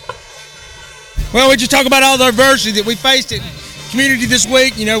 Well, we just talk about all the adversity that we faced in community this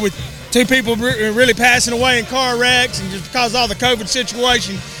week, with 2 people really passing away in car wrecks and just because of all the COVID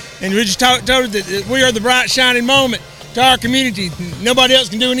situation. And we just told that we are the bright, shining moment to our community. Nobody else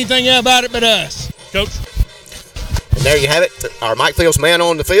can do anything about it but us. Coach. And there you have it, our Mike Fields Man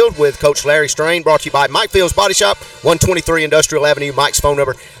on the Field with Coach Larry Strain, brought to you by Mike Fields Body Shop, 123 Industrial Avenue. Mike's phone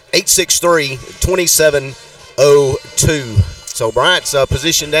number, 863-2702. So Bryant's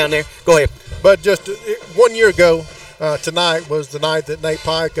position down there. Go ahead. But just 1 year ago, tonight was the night that Nate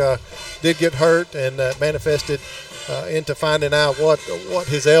Pike did get hurt and manifested into finding out what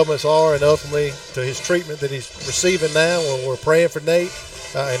his ailments are and ultimately to his treatment that he's receiving now. And we're praying for Nate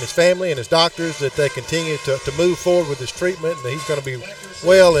and his family and his doctors that they continue to move forward with his treatment, and he's going to be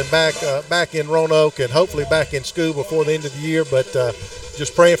well and back in Roanoke and hopefully back in school before the end of the year. But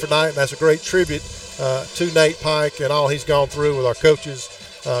just praying for Nate, and that's a great tribute to Nate Pike and all he's gone through with our coaches,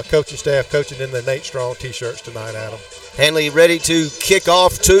 coaching staff, coaching in the Nate Strong T-shirts tonight, Adam. Handley ready to kick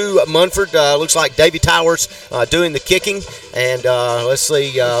off to Munford. Looks like Davey Towers doing the kicking. And let's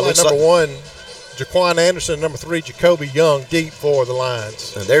see. Looks like number 1, Jaquan Anderson, number 3, Jacoby Young, deep for the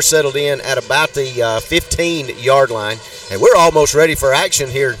Lions. And they're settled in at about the 15-yard line. And we're almost ready for action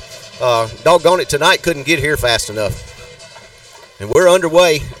here. Doggone it, tonight couldn't get here fast enough. And we're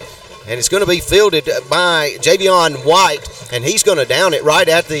underway. And it's going to be fielded by Javion White. And he's going to down it right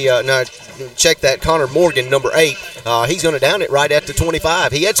at the check that, Connor Morgan, number 8. He's going to down it right at the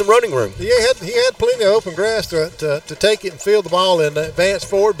 25. He had some running room. He had plenty of open grass to take it and field the ball and advance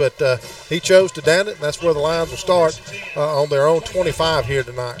forward, but he chose to down it, and that's where the Lions will start on their own 25 here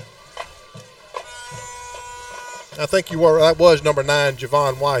tonight. I think that was number 9,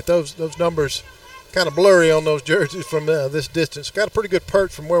 Javon White. Those numbers kind of blurry on those jerseys from this distance. Got a pretty good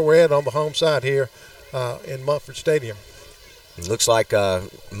perch from where we're at on the home side here in Munford Stadium. It looks like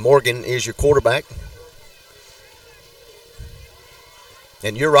Morgan is your quarterback.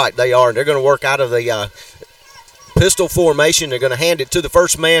 And you're right, they are. They're going to work out of the pistol formation. They're going to hand it to the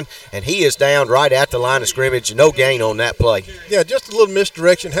first man, and he is down right at the line of scrimmage. No gain on that play. Yeah, just a little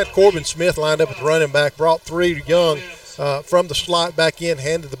misdirection. Had Corbin Smith lined up at the running back, brought 3 Young from the slot back in,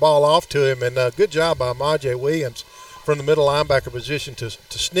 handed the ball off to him, and good job by Majay Williams from the middle linebacker position to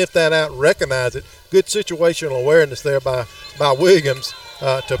sniff that out, recognize it. Good situational awareness there by Williams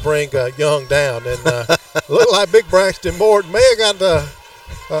to bring Young down. And looked like Big Braxton Morton may have got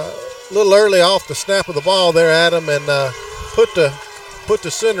a little early off the snap of the ball there, Adam, and put the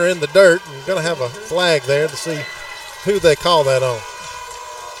center in the dirt. And going to have a flag there to see who they call that on.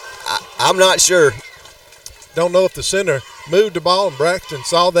 I'm not sure. Don't know if the center moved the ball and Braxton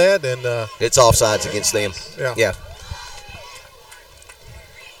saw that. And it's offsides against them. Yeah.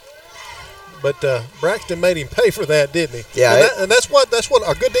 But Braxton made him pay for that, didn't he? Yeah. And that's what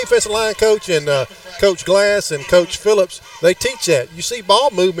our good defensive line coach and Coach Glass and Coach Phillips, they teach that. You see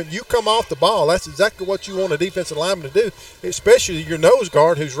ball movement, you come off the ball. That's exactly what you want a defensive lineman to do, especially your nose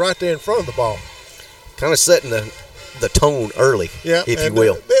guard who's right there in front of the ball. Kind of setting the tone early, if you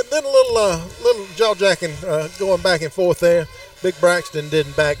will. Then a little jaw-jacking going back and forth there. Big Braxton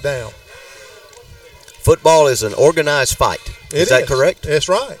didn't back down. Football is an organized fight. Is that correct? That's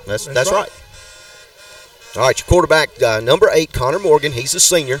right. That's right. All right, your quarterback, number 8, Connor Morgan. He's a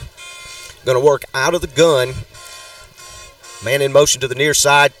senior. Going to work out of the gun. Man in motion to the near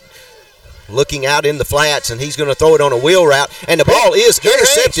side, looking out in the flats, and he's going to throw it on a wheel route. And the ball is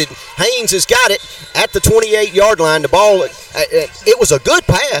intercepted. Haynes has got it at the 28-yard line. The ball, it was a good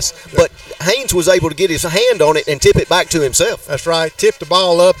pass, but Haynes was able to get his hand on it and tip it back to himself. That's right. Tipped the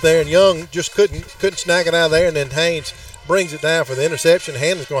ball up there, and Young just couldn't snag it out of there, and then Haynes brings it down for the interception.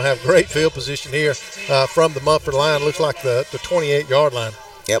 Handley's going to have great field position here from the Munford line. Looks like the 28-yard line.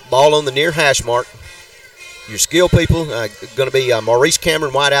 Yep, ball on the near hash mark. Your skill people going to be Maurice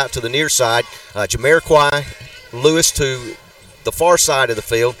Cameron White out to the near side, Jamiroquai Lewis to the far side of the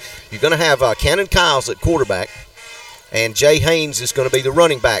field. You're going to have Cannon Kyles at quarterback, and Jay Haynes is going to be the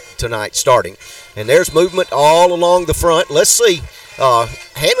running back tonight starting. And there's movement all along the front. Let's see.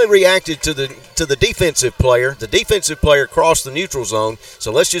 Handley reacted to the defensive player. The defensive player crossed the neutral zone.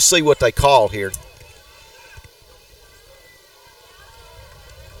 So let's just see what they call here.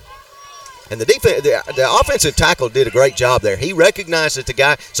 And the offensive tackle did a great job there. He recognized that the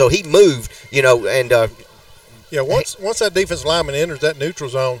guy, so he moved, and once that defensive lineman enters that neutral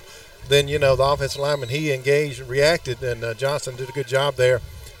zone, then the offensive lineman, he engaged, reacted, and Johnson did a good job there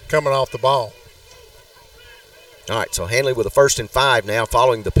coming off the ball. All right, so Handley with a 1st and 5 now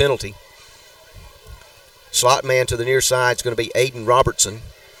following the penalty. Slot man to the near side is going to be Aiden Robertson.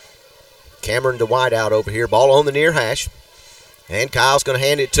 Cameron to wide out over here. Ball on the near hash. And Kyle's going to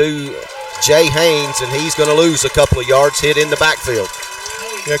hand it to Jay Haynes, and he's going to lose a couple of yards, hit in the backfield.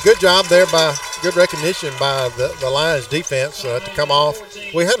 Yeah, good job there good recognition by the Lions defense to come off.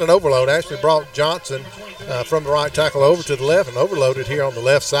 We had an overload, actually brought Johnson from the right tackle over to the left and overloaded here on the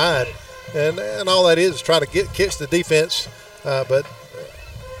left side. And all that is try to catch the defense, but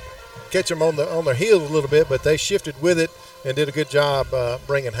catch them on their heels a little bit, but they shifted with it and did a good job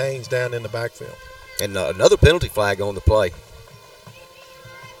bringing Haynes down in the backfield. And another penalty flag on the play.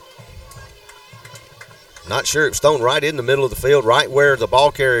 Not sure, it was thrown right in the middle of the field, right where the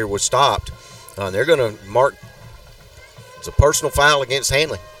ball carrier was stopped. They're going to mark it's a personal foul against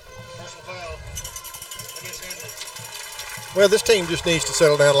Handley. Well, this team just needs to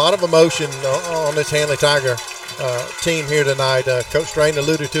settle down. A lot of emotion on this Handley Tiger team here tonight. Coach Strain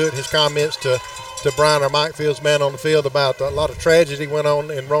alluded to it in his comments to Brian, our Mike Fields man on the field, about a lot of tragedy went on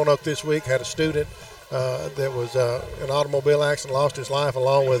in Roanoke this week. Had a student that was in an automobile accident, lost his life,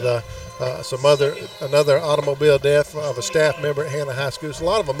 along with another automobile death of a staff member at Handley High School. So a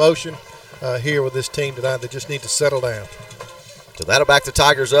lot of emotion here with this team tonight. They just need to settle down. So that'll back the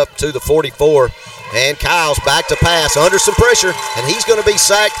Tigers up to the 44. And Kyle's back to pass under some pressure, and he's going to be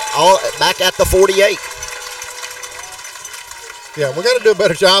sacked back at the 48. Yeah, we got to do a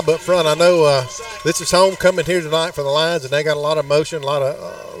better job up front. I know this is homecoming here tonight for the Lions, and they got a lot of motion, a lot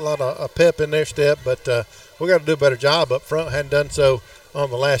of pep in their step. But we got to do a better job up front. Hadn't done so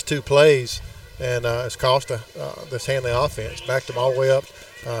on the last two plays, and it's cost this Handley offense. Backed them all the way up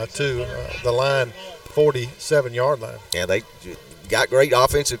to the line, 47-yard line. Yeah, they got great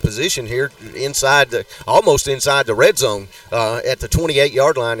offensive position here almost inside the red zone at the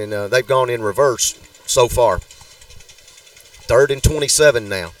 28-yard line, and they've gone in reverse so far. 3rd and 27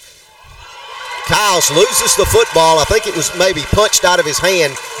 now. Kyles loses the football. I think it was maybe punched out of his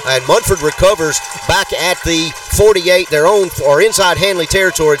hand, and Munford recovers back at the 48, their own or inside Handley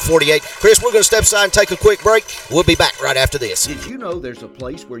territory at 48. Chris, we're going to step aside and take a quick break. We'll be back right after this. Did you know there's a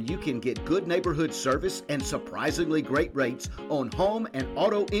place where you can get good neighborhood service and surprisingly great rates on home and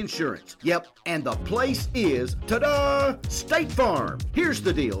auto insurance? Yep, and the place is, ta-da, State Farm. Here's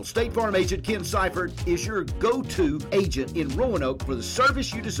the deal. State Farm agent Ken Seifert is your go-to agent in Roanoke for the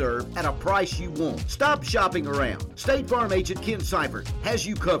service you deserve at a price you want. Stop shopping around. State Farm agent Ken Seifert has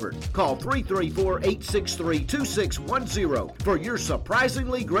you covered. Call 334-863-2610 for your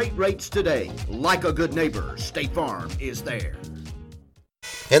surprisingly great rates today. Like a good neighbor, State Farm is there.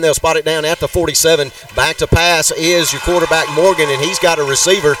 And they'll spot it down at the 47. Back to pass is your quarterback, Morgan, and he's got a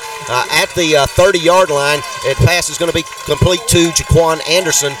receiver at the 30-yard line. And pass is going to be complete to Jaquan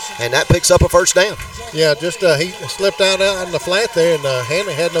Anderson, and that picks up a first down. Yeah, just he slipped out in the flat there, and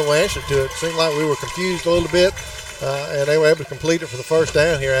Handley had no answer to it. Seemed like we were confused a little bit, and they were able to complete it for the first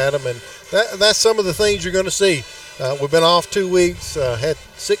down here, Adam. And that's some of the things you're going to see. We've been off 2 weeks, had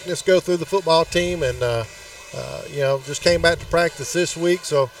sickness go through the football team, and just came back to practice this week.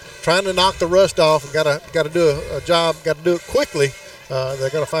 So trying to knock the rust off, and got to do a job, got to do it quickly. They're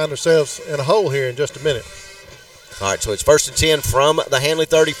going to find themselves in a hole here in just a minute. All right, so it's 1st and 10 from the Handley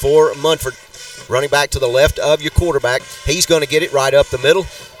 34. Munford running back to the left of your quarterback. He's going to get it right up the middle.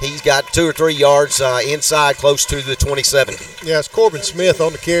 He's got 2 or 3 yards inside, close to the 27. Yeah, it's Corbin Smith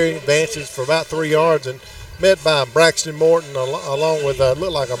on the carry, advances for about 3 yards, and met by Braxton Morton along with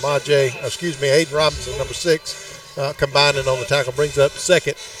looked like Aiden Robinson, number 6, combining on the tackle, brings up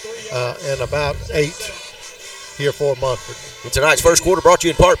second and about 8 here for Munford. And tonight's first quarter brought to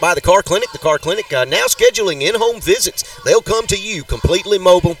you in part by the Car Clinic. The Car Clinic now scheduling in-home visits. They'll come to you completely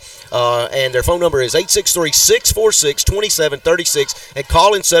mobile, and their phone number is 863-646-2736, and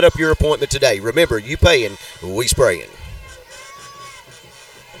call and set up your appointment today. Remember, you paying, we spraying.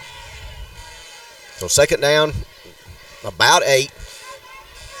 So second down, about 8.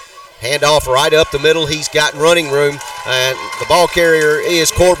 Handoff right up the middle. He's got running room, and the ball carrier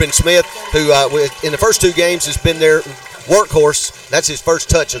is Corbin Smith, who in the first 2 games has been their workhorse. That's his first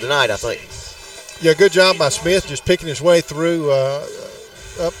touch of the night, I think. Yeah, good job by Smith, just picking his way through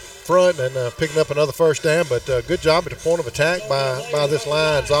up front and picking up another first down. But good job at the point of attack by this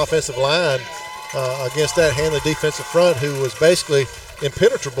Lions offensive line against that Handley defensive front, who was basically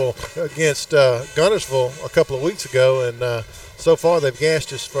impenetrable against Gunnersville a couple of weeks ago, and so far they've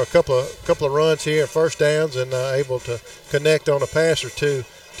gassed us for a couple of runs here, first downs, and able to connect on a pass or two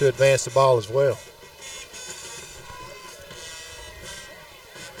to advance the ball as well.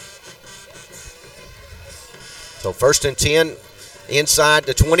 So 1st and 10 inside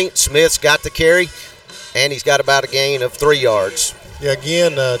the 20. Smith's got the carry, and he's got about a gain of 3 yards. Yeah,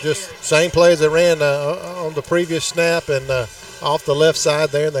 again, just same plays they ran on the previous snap, and off the left side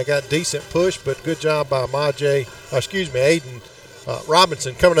there, and they got decent push, but good job by Aiden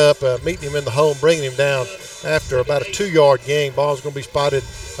Robinson coming up, meeting him in the hole, bringing him down after about a 2-yard gain. Ball's going to be spotted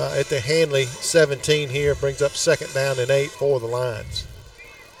at the Handley 17 here. Brings up 2nd down and 8 for the Lions.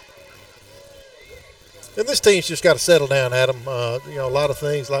 And this team's just got to settle down, Adam. A lot of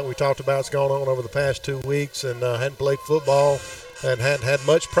things like we talked about is going on over the past 2 weeks, and hadn't played football and hadn't had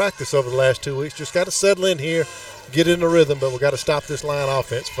much practice over the last 2 weeks. Just got to settle in here, get in the rhythm, but we got to stop this line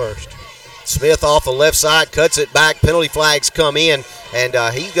offense first. Smith off the left side, cuts it back. Penalty flags come in, and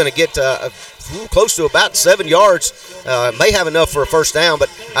he's going to get close to about 7 yards. May have enough for a first down, but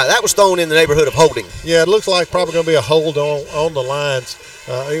that was thrown in the neighborhood of holding. Yeah, it looks like probably going to be a hold on the lines.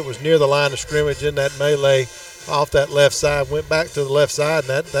 It was near the line of scrimmage in that melee off that left side. Went back to the left side,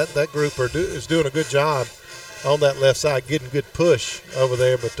 and that group is doing a good job on that left side, getting good push over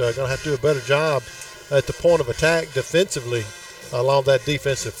there, but going to have to do a better job at the point of attack defensively along that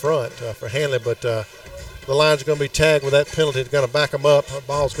defensive front for Handley. But the Lions are going to be tagged with that penalty. It's going to back them up. The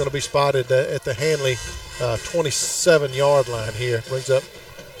ball's going to be spotted at the Handley 27-yard line here. Brings up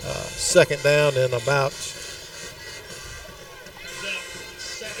 2nd down and about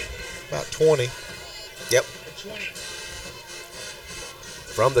 20. Yep.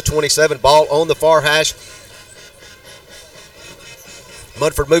 From the 27, ball on the far hash.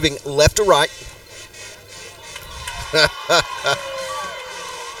 Munford moving left to right.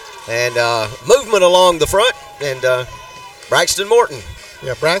 And movement along the front, and Braxton Morton.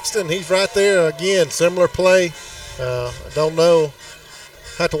 Yeah, Braxton, he's right there again. Similar play. I don't know.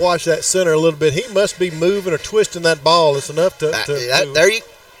 Have to watch that center a little bit. He must be moving or twisting that ball. It's enough to there you.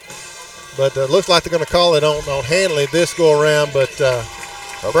 But looks like they're going to call it on Handley this go around. But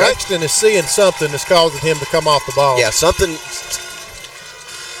okay. Braxton is seeing something that's causing him to come off the ball. Yeah, something.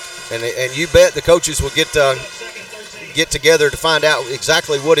 And you bet the coaches will get together to find out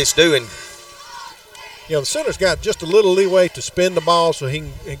exactly what it's doing. The center's got just a little leeway to spin the ball so he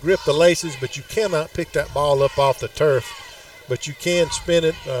can grip the laces, but you cannot pick that ball up off the turf. But you can spin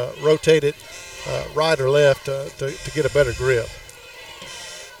it, rotate it right or left to get a better grip.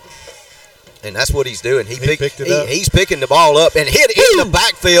 And that's what he's doing. He picked it up. He's picking the ball up and hit in the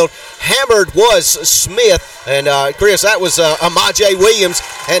backfield. Hammered was Smith. And, Chris, that was Amaje Williams.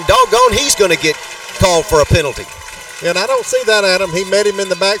 And doggone, he's going to get called for a penalty. Yeah, and I don't see that, Adam. He met him in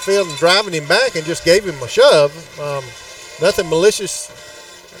the backfield and driving him back and just gave him a shove. Nothing malicious.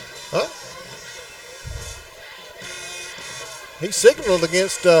 Huh? He signaled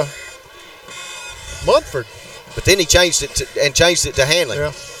against Munford. But then he changed it to Handley.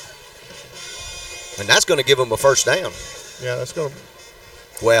 Yeah. And that's going to give him a first down. Yeah, that's going to.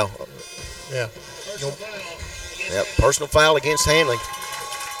 Well. Yeah. Yep, personal foul against Handley.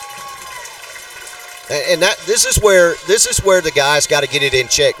 And this is where the guys got to get it in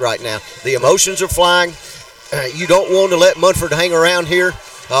check right now. The emotions are flying. You don't want to let Munford hang around here.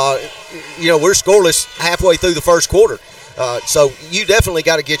 We're scoreless halfway through the first quarter. So you definitely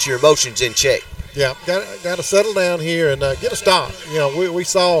got to get your emotions in check. Yeah, got to settle down here and get a stop. We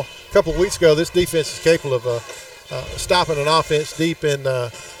saw a couple of weeks ago this defense is capable of stopping an offense deep in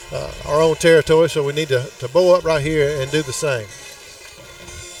our own territory, so we need to bow up right here and do the same.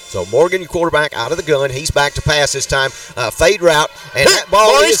 So Morgan, your quarterback, out of the gun. He's back to pass this time. Fade route, and that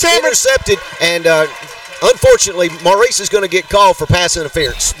ball is intercepted. And unfortunately, Maurice is going to get called for pass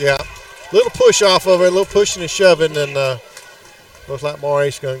interference. Yeah, little push off of it, a little pushing and shoving, and looks like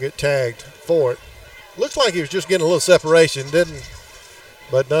Maurice is going to get tagged for it. Looks like he was just getting a little separation, didn't?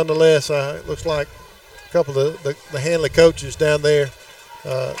 But nonetheless, it looks like a couple of the Handley coaches down there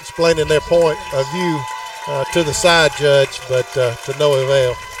explaining their point of view to the side judge, but to no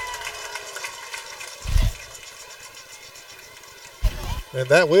avail. And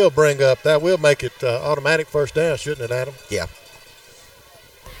that will make it automatic first down, shouldn't it, Adam? Yeah.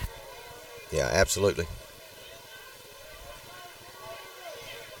 Yeah, absolutely.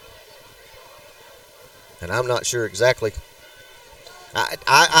 And I'm not sure exactly.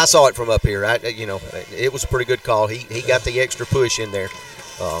 I saw it from up here. It was a pretty good call. He got the extra push in there.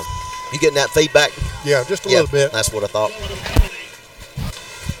 You getting that feedback? Yeah, just a little bit. That's what I thought.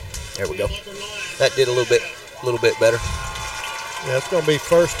 There we go. That did a little bit better. Yeah, it's going to be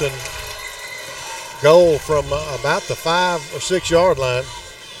first and goal from about the 5 or 6 yard line.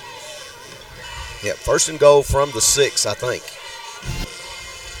 Yeah, first and goal from the 6, I think.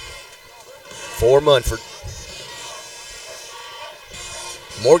 For Munford.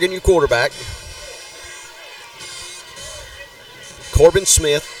 Morgan, your quarterback. Corbin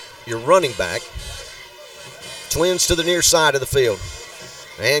Smith, your running back. Twins to the near side of the field.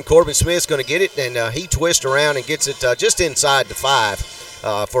 And Corbin Smith's going to get it, and he twists around and gets it just inside the 5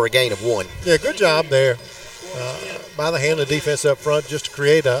 for a gain of 1. Yeah, good job there. by the Handley defense up front just to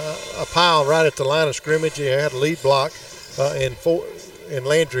create a pile right at the line of scrimmage. He had a lead block in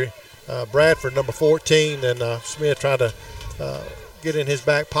Landry. Bradford, number 14, and Smith trying to get in his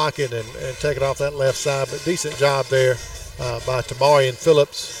back pocket and take it off that left side. But decent job there by Tamarian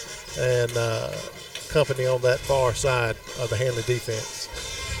Phillips and company on that far side of the Handley defense.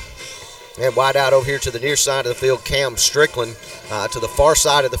 And wide out over here to the near side of the field, Cam Strickland. To the far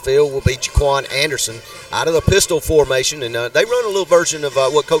side of the field will be Jaquan Anderson out of the pistol formation. And they run a little version of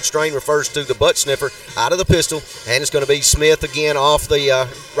what Coach Strain refers to, the butt sniffer, out of the pistol. And it's going to be Smith again off the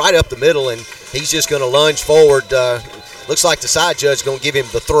right up the middle, and he's just going to lunge forward. Looks like the side judge is going to give him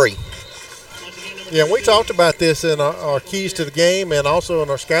the 3. Yeah, we talked about this in our keys to the game and also in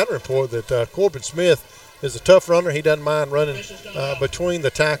our scouting report that Corbin Smith is a tough runner. He doesn't mind running between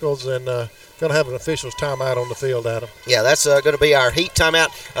the tackles, and going to have an official's timeout on the field, Adam. Yeah, that's going to be our heat timeout.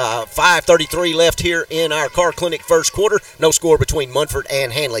 5:33 left here in our Car Clinic first quarter. No score between Munford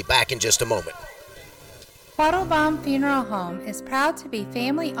and Handley. Back in just a moment. Quattlebaum Funeral Home is proud to be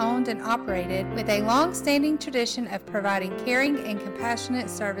family-owned and operated with a long-standing tradition of providing caring and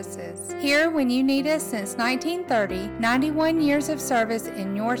compassionate services. Here when you need us since 1930, 91 years of service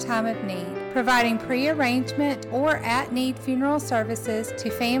in your time of need, providing pre-arrangement or at-need funeral services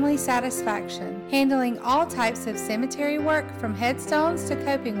to family satisfaction, handling all types of cemetery work from headstones to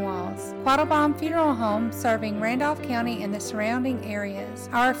coping walls. Quattlebaum Funeral Home serving Randolph County and the surrounding areas.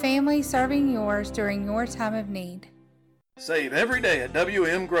 Our family serving yours during your time of need. Save every day at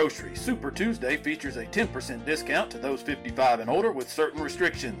WM Grocery. Super Tuesday features a 10% discount to those 55 and older with certain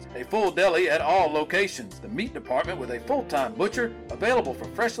restrictions. A full deli at all locations. The meat department with a full-time butcher available for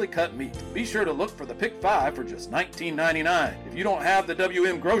freshly cut meat. Be sure to look for the Pick 5 for just $19.99. If you don't have the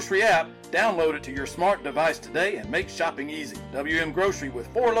WM Grocery app, download it to your smart device today and make shopping easy. WM Grocery with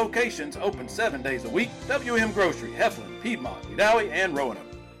 4 locations open 7 days a week. WM Grocery, Heflin, Piedmont, Wedowee, and Roanoke.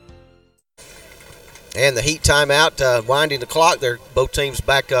 And the heat timeout, winding the clock. They're both teams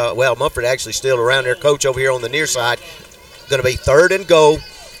back. Munford actually still around their coach over here on the near side. Going to be 3rd and goal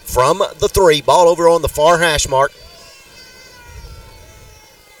from the 3. Ball over on the far hash mark.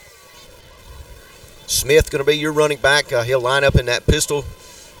 Smith going to be your running back. He'll line up in that pistol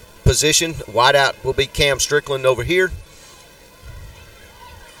position. Wide out will be Cam Strickland over here.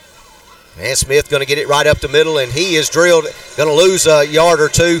 And Smith going to get it right up the middle, and he is drilled. Going to lose a yard or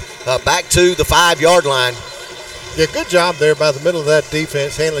two back to the 5-yard line. Yeah, good job there by the middle of that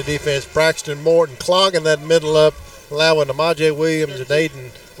defense, Handley defense. Braxton Morton clogging that middle up, allowing Amaje Williams and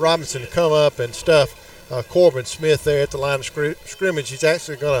Aiden Robinson to come up and stuff Corbin Smith there at the line of scrimmage. He's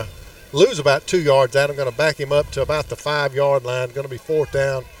actually going to lose about 2 yards out. I'm going to back him up to about the 5-yard line. Going to be 4th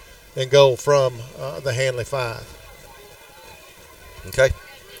down and goal from the Handley 5. Okay.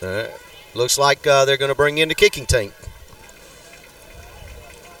 Looks like they're going to bring in the kicking team.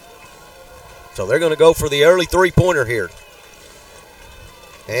 So they're going to go for the early 3-pointer here.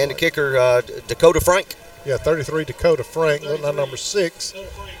 And the kicker, Dakota Frank. Yeah, 33 Dakota Frank, looking at number 6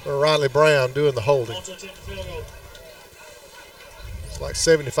 for Riley Brown doing the holding. It's like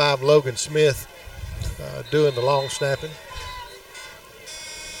 75 Logan Smith doing the long snapping.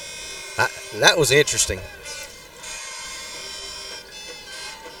 That was interesting.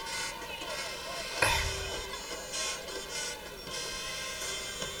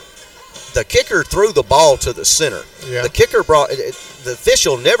 The kicker threw the ball to the center. Yeah. The kicker the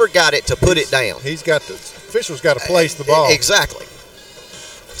official never got it to put it down. The official's got to place the ball. Exactly.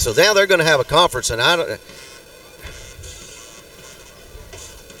 So now they're going to have a conference, and I don't.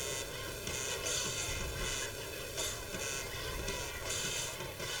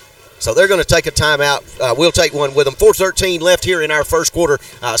 So they're going to take a timeout. We'll take one with them. 4:13 left here in our first quarter.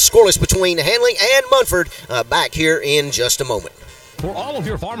 Scoreless between Handley and Munford. Back here in just a moment. For all of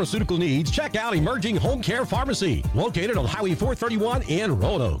your pharmaceutical needs, check out Emerging Home Care Pharmacy, located on Highway 431 in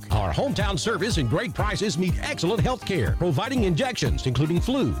Roanoke. Our hometown service and great prices meet excellent health care, providing injections including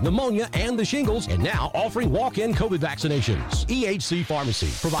flu, pneumonia, and the shingles, and now offering walk-in COVID vaccinations. EHC Pharmacy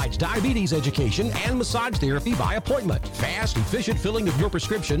provides diabetes education and massage therapy by appointment, fast, efficient filling of your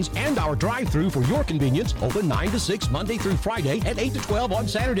prescriptions, and our drive-thru for your convenience, open 9 to 6 Monday through Friday and 8 to 12 on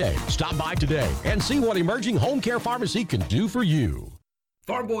Saturday. Stop by today and see what Emerging Home Care Pharmacy can do for you.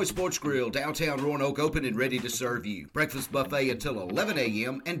 Farm Boy Sports Grill, downtown Roanoke, open and ready to serve you. Breakfast buffet until 11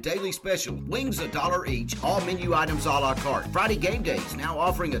 a.m. and daily special. Wings $1 each. All menu items a la carte. Friday game days now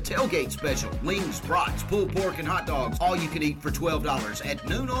offering a tailgate special. Wings, brats, pulled pork, and hot dogs. All you can eat for $12 at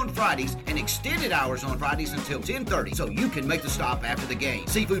noon on Fridays and extended hours on Fridays until 10:30 so you can make the stop after the game.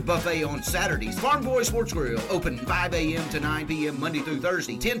 Seafood buffet on Saturdays. Farm Boy Sports Grill open 5 a.m. to 9 p.m. Monday through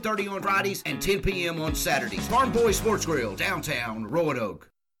Thursday. 10:30 on Fridays and 10 p.m. on Saturdays. Farm Boy Sports Grill, downtown Roanoke.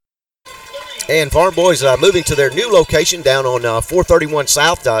 And Farm Boys moving to their new location down on 431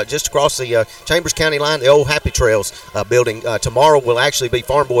 South, just across the Chambers County line, the old Happy Trails building. Tomorrow will actually be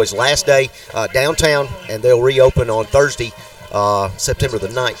Farm Boys' last day downtown, and they'll reopen on Thursday, September the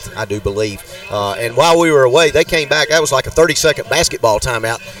 9th, I do believe. And while we were away, they came back. That was like a 30-second basketball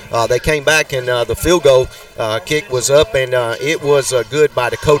timeout. They came back, and the field goal kick was up, and it was good by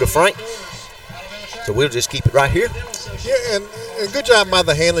Dakota Frank. So we'll just keep it right here. Yeah, and good job by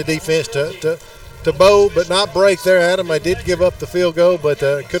the Handley defense to bowl but not break there, Adam. They did give up the field goal, but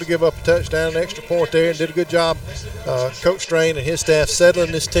could have given up a touchdown, an extra point there, and did a good job. Coach Strain and his staff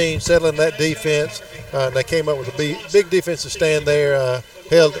settling this team, settling that defense. And they came up with a big defensive stand there,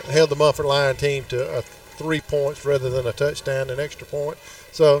 held the Munford Lion team to 3 points rather than a touchdown, an extra point.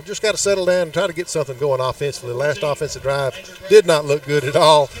 So just got to settle down and try to get something going offensively. The last offensive drive did not look good at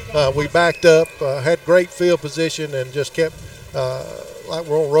all. We backed up, had great field position, and just kept like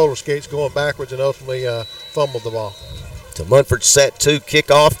we're on roller skates going backwards and ultimately fumbled the ball. So Munford set to kick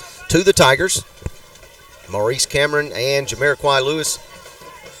off to the Tigers. Maurice Cameron and Jamiroquai Lewis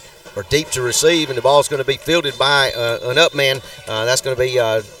are deep to receive, and the ball is going to be fielded by an up man. That's going to be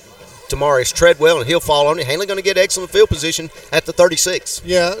Tamarius Treadwell, and he'll fall on it. Handley going to get excellent field position at the 36.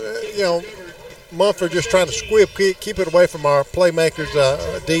 Yeah, Munford just trying to squib, keep it away from our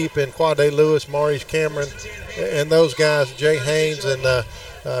playmakers deep in Quade Lewis, Maurice Cameron, and those guys, Jay Haynes, and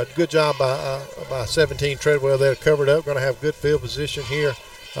good job by 17 Treadwell there, covered up. Going to have good field position here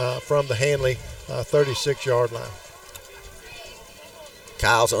from the Handley 36-yard line.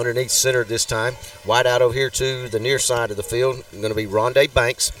 Kyle's underneath center this time. Wide out over here to the near side of the field. Going to be Rondé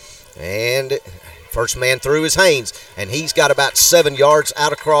Banks. And first man through is Haynes, and he's got about 7 yards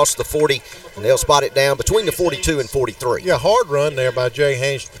out across the 40, and they'll spot it down between the 42 and 43. Yeah, hard run there by Jay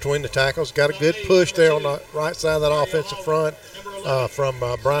Haynes between the tackles. Got a good push there on the right side of that offensive front from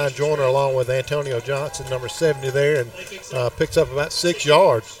Brian Joyner along with Antonio Johnson, number 70 there, and picks up about 6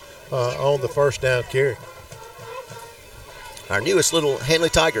 yards on the first down carry. Our newest little Handley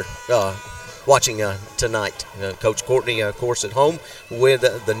Tiger watching tonight. Coach Courtney, of course, at home with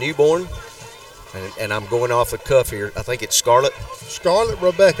the newborn. And I'm going off the cuff here. I think it's Scarlett. Scarlett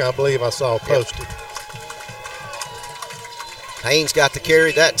Rebecca, I believe I saw posted. Yep. Haynes got the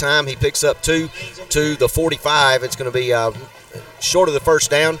carry that time. He picks up 2 to the 45. It's going to be short of the first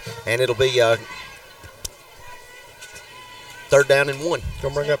down, and it'll be third down and 1. Going to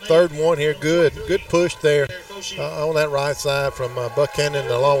bring up 3rd and 1 here. Good push there on that right side from Buchanan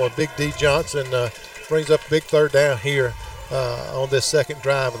along with Big D Johnson. Brings up a big 3rd down here on this second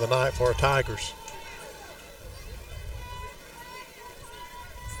drive of the night for our Tigers.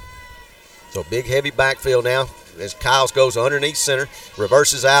 So big, heavy backfield now as Kyles goes underneath center,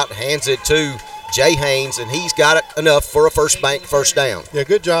 reverses out, hands it to Jay Haynes, and he's got it enough for a first down. Yeah,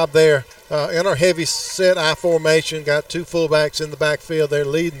 good job there. In our heavy set I formation, got 2 fullbacks in the backfield there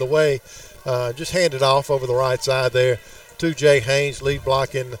leading the way. Just hand it off over the right side there to Jay Haynes, lead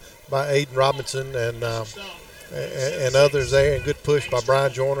blocking by Aiden Robinson and others there, and good push by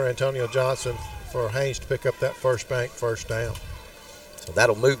Brian Joyner, Antonio Johnson for Haynes to pick up that first down. So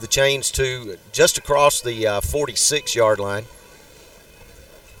that'll move the chains to just across the 46-yard line.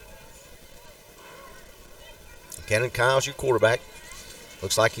 Cannon Kyle's your quarterback.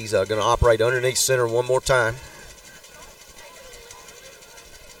 Looks like he's going to operate underneath center one more time.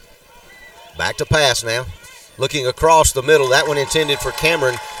 Back to pass now. Looking across the middle. That one intended for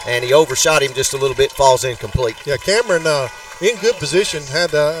Cameron, and he overshot him just a little bit, falls incomplete. Yeah, Cameron in good position,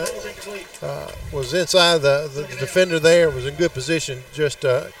 was inside the defender there, was in good position. Just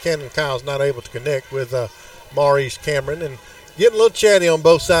Cannon Kyle's not able to connect with Maurice Cameron. And getting a little chatty on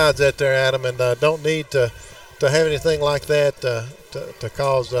both sides out there, Adam, and don't need to have anything like that to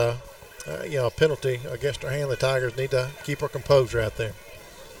cause a penalty against our Handley Tigers. Need to keep our composure out there.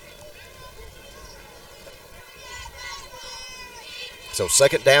 So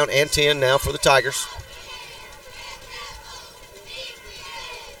 2nd down and 10 now for the Tigers.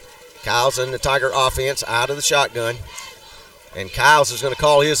 Kyle's in the Tiger offense out of the shotgun. And Kyle's is going to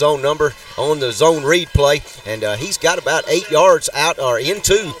call his own number on the zone read play. And he's got about 8 yards out or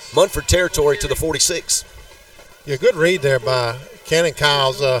into Munford territory to the 46. Yeah, good read there by Cannon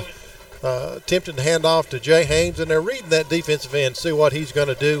Kyles attempting to hand off to Jay Haynes, and they're reading that defensive end, see what he's going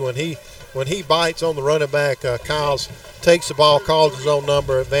to do when he bites on the running back. Kyles takes the ball, calls his own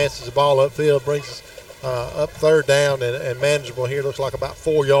number, advances the ball upfield, brings us up third down and manageable here. Looks like about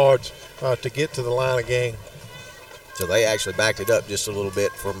 4 yards to get to the line of game. So they actually backed it up just a little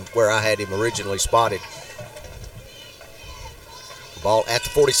bit from where I had him originally spotted. The ball at the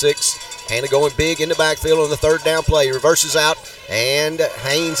 46. Handley going big in the backfield on the third down play. He reverses out, and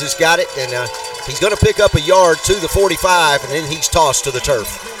Haynes has got it, and he's going to pick up a yard to the 45, and then he's tossed to the turf.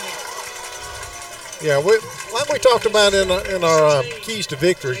 Yeah, like we talked about in our keys to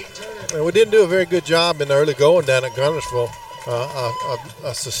victory, we didn't do a very good job in the early going down at Gunnersville,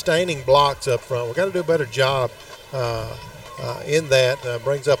 sustaining blocks up front. We've got to do a better job in that.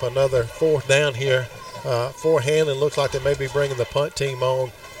 Brings up another fourth down here for Handley. Looks like they may be bringing the punt team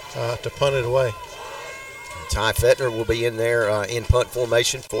on to punt it away. Ty Fettner will be in there in punt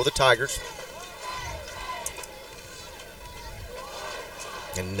formation for the Tigers.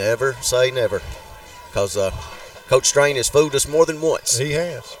 And never say never, because Coach Strain has fooled us more than once. He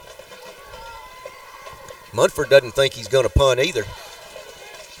has. Munford doesn't think he's going to punt either,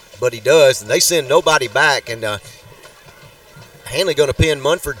 but he does, and they send nobody back, and Handley going to pin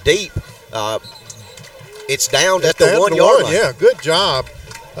Munford deep. It's down at the 1 yard line. Yeah, good job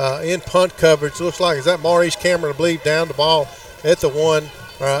in punt coverage. Looks like, is that Maurice Cameron, I believe, down the ball at the 1.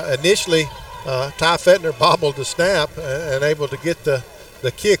 Initially, Ty Fettner bobbled the snap and able to get the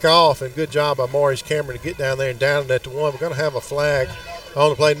kick off, and good job by Maurice Cameron to get down there and down it at the 1. We're going to have a flag on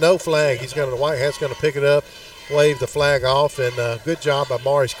the play. No flag. The White Hat's going to pick it up, wave the flag off, and good job by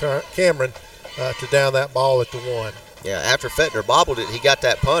Maurice Cameron to down that ball at the 1. Yeah, after Fettner bobbled it, he got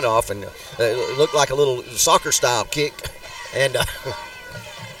that punt off, and it looked like a little soccer-style kick, and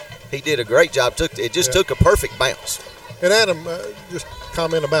he did a great job. It just took a perfect bounce. And Adam, just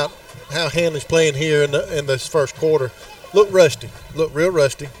comment about how Handley's playing here in this first quarter. Look rusty. Look real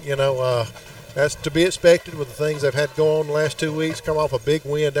rusty. That's to be expected with the things they've had going on the last 2 weeks. Come off a big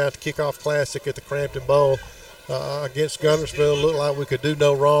win down at the Kickoff Classic at the Crampton Bowl against Gunnersville. Looked like we could do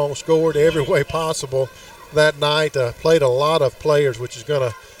no wrong. Scored every way possible that night. Played a lot of players, which is going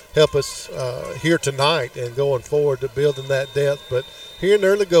to help us here tonight and going forward to building that depth. But here in the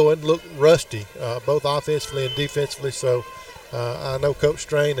early going, look rusty, both offensively and defensively. So I know Coach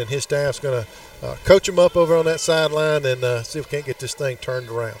Strain and his staff's going to coach them up over on that sideline and see if we can't get this thing turned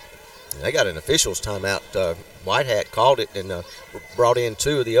around. They got an officials timeout. White Hat called it and brought in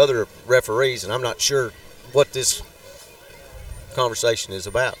 2 of the other referees, and I'm not sure what this conversation is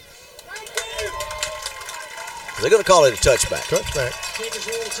about. They're going to call it a touchback.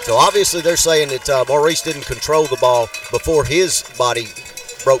 So obviously they're saying that Maurice didn't control the ball before his body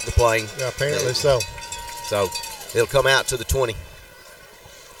broke the plane. Yeah, apparently so. So it'll come out to the 20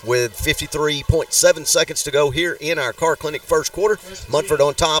 with 53.7 seconds to go here in our Car Clinic first quarter. Munford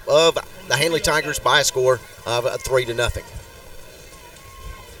on top of the Handley Tigers by a score of 3-0.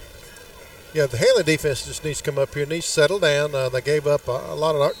 Yeah, the Handley defense just needs to come up here, needs to settle down. They gave up a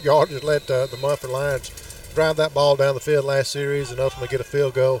lot of yardage, let the Munford Lions drive that ball down the field last series and ultimately get a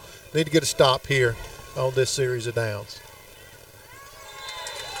field goal. Need to get a stop here on this series of downs.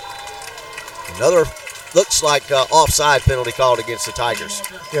 Another looks like offside penalty called against the Tigers.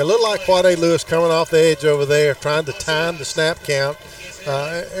 Yeah, it looked like Quade Lewis coming off the edge over there, trying to time the snap count.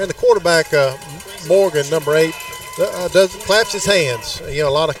 And the quarterback, Morgan, number 8, claps his hands. A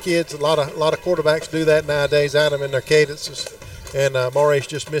lot of kids, a lot of quarterbacks do that nowadays, out them in their cadences. And Maurice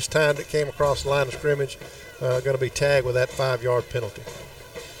just mistimed it, came across the line of scrimmage. Going to be tagged with that 5-yard penalty.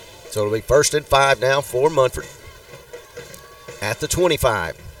 So it'll be 1st and 5 now for Munford at the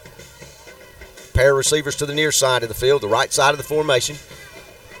 25. Pair of receivers to the near side of the field, the right side of the formation.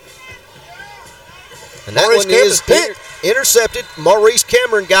 And that Maurice one is intercepted. Maurice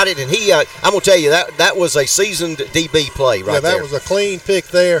Cameron got it, and he, I'm going to tell you, that was a seasoned DB play right there. Yeah, that was a clean pick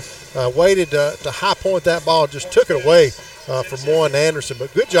there. Waited to high point that ball, just took it away from Warren Anderson.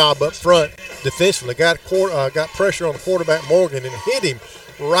 But good job up front defensively. Got pressure on the quarterback, Morgan, and hit him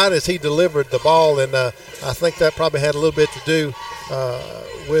right as he delivered the ball. And I think that probably had a little bit to do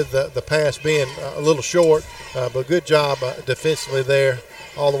with the pass being a little short. But good job defensively there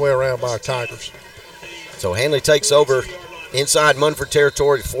all the way around by our Tigers. So Handley takes over inside Munford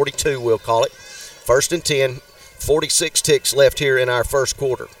territory, 42 we'll call it. 1st and 10, 46 ticks left here in our first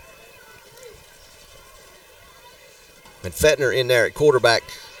quarter. And Fettner in there at quarterback.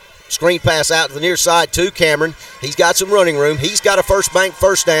 Screen pass out to the near side to Cameron. He's got some running room. He's got a first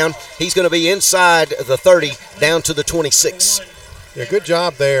down. He's going to be inside the 30 down to the 26. Yeah, good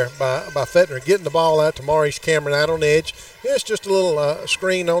job there by Fettner getting the ball out to Maurice Cameron out on the edge. Yeah, it's just a little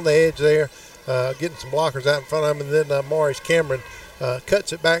screen on the edge there, getting some blockers out in front of him, and then Maurice Cameron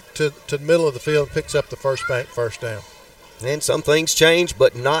cuts it back to the middle of the field and picks up the first down. And some things change,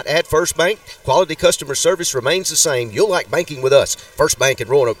 but not at First Bank. Quality customer service remains the same. You'll like banking with us. First Bank in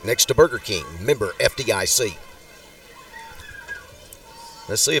Roanoke, next to Burger King. Member FDIC.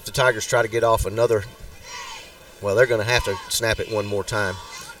 Let's see if the Tigers try to get off another. Well, they're going to have to snap it one more time.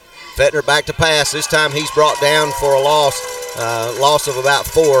 Fettner back to pass. This time he's brought down for a loss of about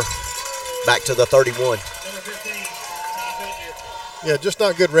 4, back to the 31. Yeah, just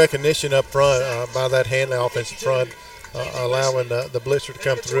not good recognition up front by that Handley offensive front, allowing the blitzer to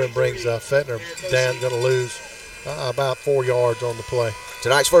come through and brings Fettner down, going to lose about 4 yards on the play.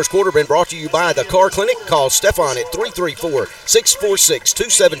 Tonight's first quarter been brought to you by the Car Clinic. Call Stefan at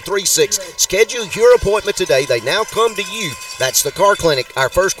 334-646-2736. Schedule your appointment today. They now come to you. That's the Car Clinic, our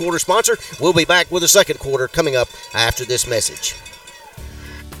first quarter sponsor. We'll be back with the second quarter coming up after this message.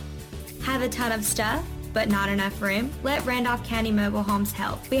 Have a ton of stuff, but not enough room? Let Randolph County Mobile Homes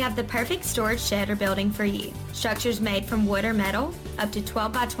help. We have the perfect storage shed or building for you. Structures made from wood or metal, up to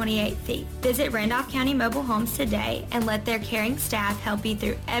 12 by 28 feet. Visit Randolph County Mobile Homes today and let their caring staff help you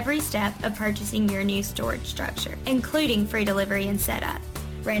through every step of purchasing your new storage structure, including free delivery and setup.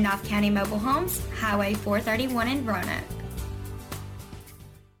 Randolph County Mobile Homes, Highway 431 in Roanoke.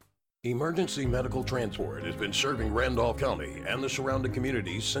 Emergency Medical Transport has been serving Randolph County and the surrounding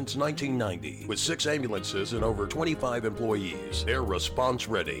communities since 1990. With 6 ambulances and over 25 employees, they're response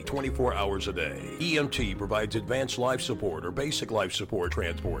ready 24 hours a day. EMT provides advanced life support or basic life support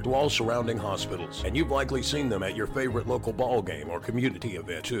transport to all surrounding hospitals, and you've likely seen them at your favorite local ball game or community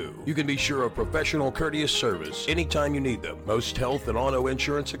event too. You can be sure of professional, courteous service anytime you need them. Most health and auto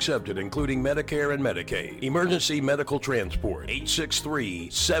insurance accepted, including Medicare and Medicaid. Emergency Medical Transport,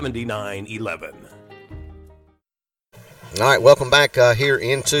 863-7911. All right, welcome back here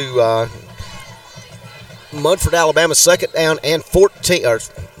into Munford, Alabama. Second down and 14.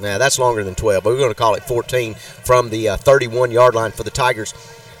 That's longer than 12, but we're going to call it 14 from the 31-yard line for the Tigers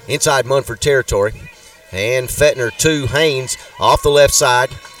inside Munford territory. And Fettner to Haynes off the left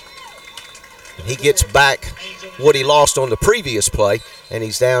side. And he gets back what he lost on the previous play, and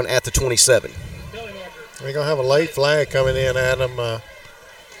he's down at the 27. We're going to have a late flag coming in at him.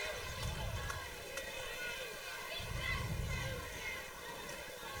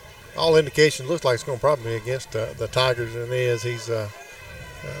 All indications looks like it's going to probably be against the Tigers, and he's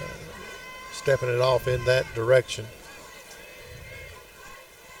stepping it off in that direction.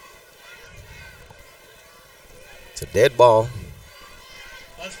 It's a dead ball.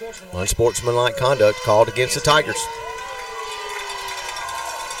 Unsportsmanlike conduct called against the Tigers.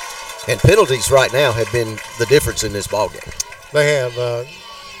 And penalties right now have been the difference in this ballgame. They have,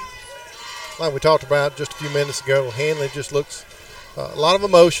 like we talked about just a few minutes ago, Handley just looks a lot of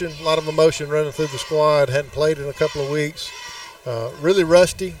emotion running through the squad. Hadn't played in a couple of weeks. Really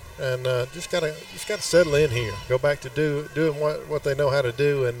rusty, and just gotta settle in here. Go back to doing what they know how to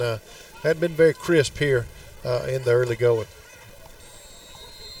do, and hadn't been very crisp here in the early going.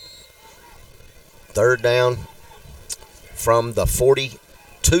 Third down from the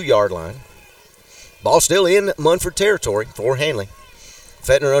 42-yard line. Ball still in Munford territory for Handley.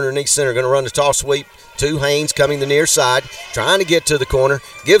 Fettner underneath center, going to run the toss sweep to Haynes, coming the near side, trying to get to the corner,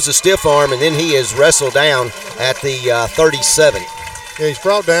 gives a stiff arm, and then he is wrestled down at the 37. Yeah, he's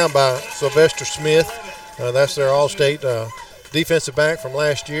brought down by Sylvester Smith. That's their All-State defensive back from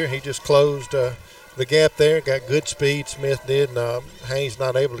last year. He just closed the gap there, got good speed, Smith did, and Haynes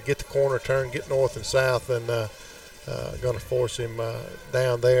not able to get the corner turn, get north and south, and going to force him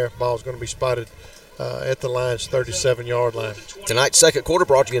down there. Ball's going to be spotted at the line's 37-yard line. Tonight's second quarter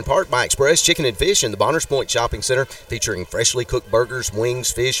brought to you in part by Express Chicken and Fish in the Bonners Point Shopping Center, featuring freshly cooked burgers,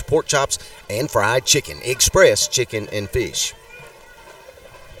 wings, fish, pork chops, and fried chicken. Express Chicken and Fish.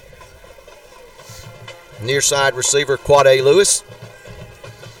 Near side receiver, Quade Lewis.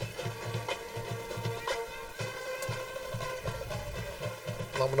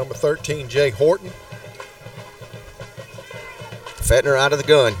 Number 13, Jay Horton. Fettner out of the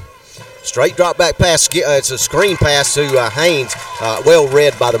gun. Straight drop back pass. It's a screen pass to Haynes. Well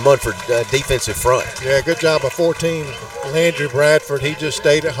read by the Munford defensive front. Yeah, good job by 14, Landry Bradford. He just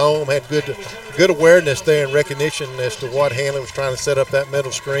stayed at home, had good awareness there and recognition as to what Handley was trying to set up that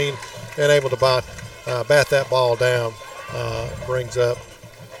middle screen, and able to bat that ball down. Brings up,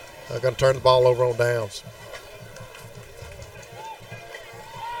 going to turn the ball over on downs.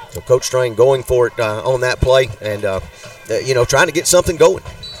 So Coach Strain going for it on that play and, trying to get something going.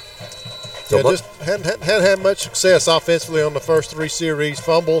 So just hadn't had much success offensively on the first 3 series.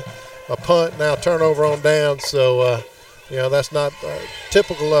 Fumble, a punt, now turnover on downs. So, that's not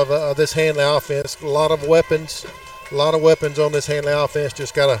typical of this Handley offense. A lot of weapons on this Handley offense.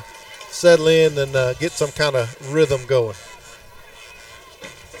 Just got to settle in and get some kind of rhythm going.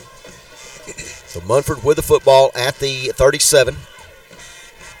 So Munford with the football at the 37.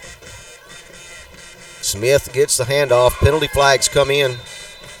 Smith gets the handoff. Penalty flags come in.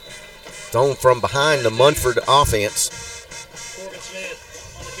 Thrown from behind the Munford offense.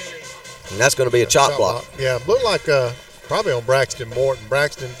 And that's going to be a chop block. Yeah, looked like probably on Braxton Morton.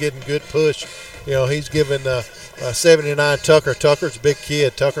 Braxton getting good push. He's given 79 Tucker. Tucker's a big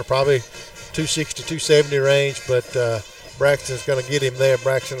kid. Tucker probably 260, 270 range, but Braxton's going to get him there.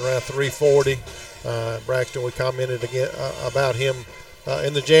 Braxton around 340. Braxton, we commented again about him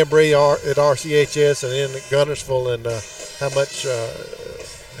in the Jamboree at RCHS and in Gunnersville, and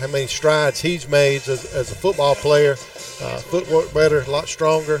how many strides he's made as a football player. Footwork better, a lot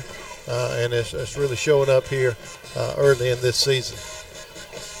stronger, and it's really showing up here early in this season.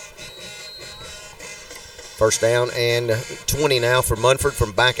 First down and 20 now for Munford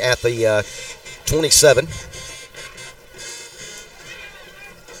from back at the 27.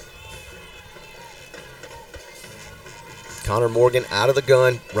 Connor Morgan out of the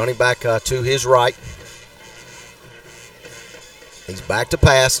gun, running back to his right. He's back to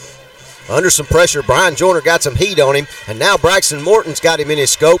pass. Under some pressure, Brian Joyner got some heat on him, and now Braxton Morton's got him in his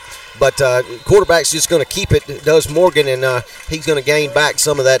scope, but quarterback's just going to keep it, does Morgan, and he's going to gain back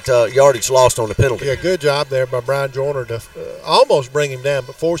some of that yardage lost on the penalty. Yeah, good job there by Brian Joyner to almost bring him down,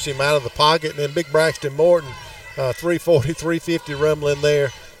 but force him out of the pocket, and then big Braxton Morton, 340, 350 rumbling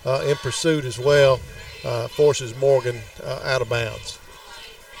there in pursuit as well, forces Morgan out of bounds.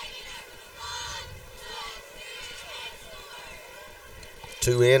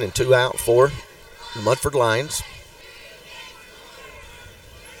 Two in and two out for the Munford Lions.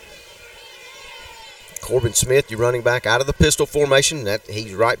 Corbin Smith, your running back, out of the pistol formation.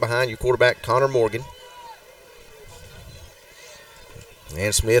 He's right behind your quarterback, Connor Morgan.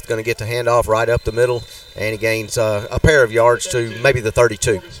 And Smith going to get the handoff right up the middle, and he gains a pair of yards to maybe the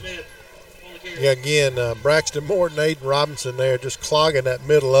 32. Yeah, again, Braxton Morton, Aiden Robinson there just clogging that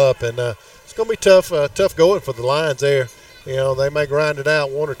middle up, and it's going to be tough going for the Lions there. They may grind it out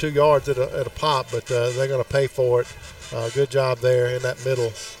 1 or 2 yards at a pop, but they're going to pay for it. Good job there in that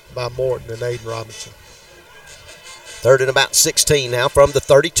middle by Morton and Aiden Robinson. Third and about 16 now from the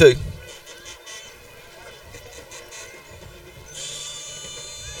 32.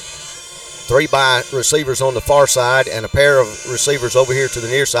 Three by receivers on the far side and a pair of receivers over here to the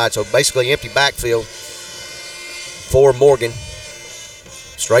near side, so basically empty backfield for Morgan.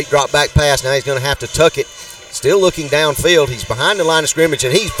 Straight drop back pass. Now he's going to have to tuck it. Still looking downfield. He's behind the line of scrimmage,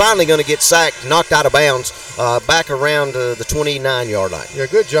 and he's finally going to get sacked, knocked out of bounds, back around the 29-yard line. Yeah,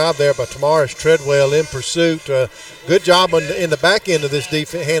 good job there by Tamaris Treadwell in pursuit. Good job in the back end of this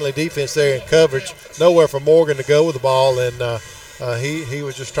Handley defense there in coverage. Nowhere for Morgan to go with the ball, and he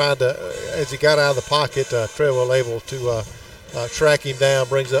was just trying to, as he got out of the pocket, Treadwell able to track him down,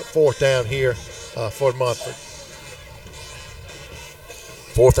 brings up fourth down here for Munford.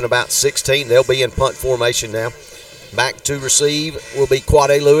 Fourth and about 16. They'll be in punt formation now. Back to receive will be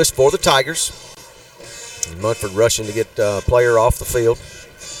Quade Lewis for the Tigers. And Munford rushing to get a player off the field.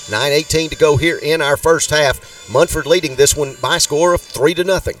 9:18 to go here in our first half. Munford leading this one by a score of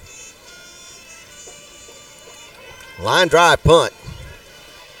 3-0. Line drive punt.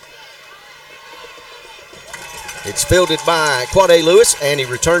 It's fielded by Quade Lewis, and he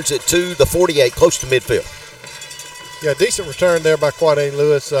returns it to the 48, close to midfield. Yeah, decent return there by Quade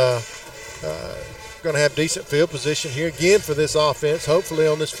Lewis. Going to have decent field position here again for this offense. Hopefully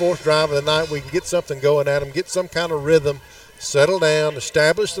on this fourth drive of the night we can get something going at them, get some kind of rhythm, settle down,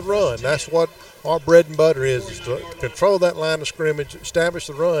 establish the run. That's what our bread and butter is to control that line of scrimmage, establish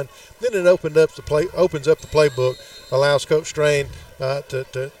the run. Then it opens up the playbook, allows Coach Strain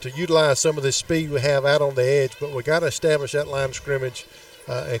to utilize some of this speed we have out on the edge. But we got to establish that line of scrimmage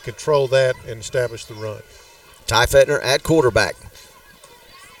and control that and establish the run. Ty Fettner at quarterback.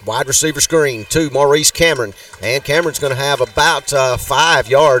 Wide receiver screen to Maurice Cameron. And Cameron's going to have about 5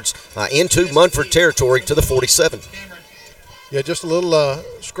 yards into Munford territory to the 47. Yeah, just a little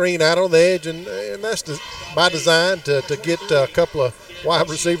screen out on the edge, and that's by design to get a couple of wide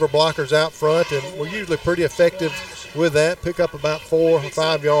receiver blockers out front, and we're usually pretty effective with that. Pick up about 4 or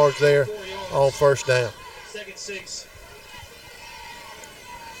 5 yards there on first down.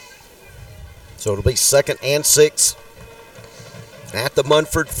 So it'll be 2nd and 6 at the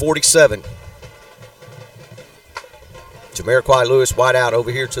Munford 47. Jamiroquai Lewis wide out over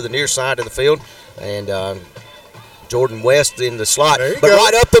here to the near side of the field. And Jordan West in the slot. But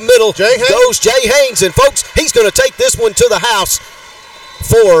right up the middle goes Jay Haynes. And, folks, he's going to take this one to the house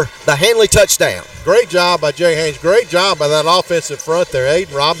for the Handley touchdown. Great job by Jay Haynes. Great job by that offensive front there.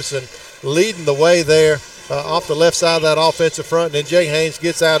 Aiden Robinson leading the way there off the left side of that offensive front. And then Jay Haynes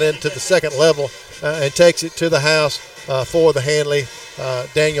gets out into the second level and takes it to the house for the Handley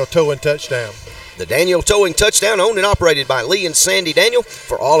Daniel Towing touchdown. The Daniel Towing touchdown, owned and operated by Lee and Sandy Daniel.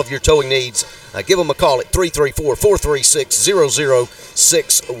 For all of your towing needs, give them a call at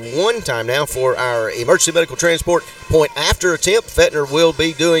 334-436-0061. Time now for our emergency medical transport point after attempt. Fettner will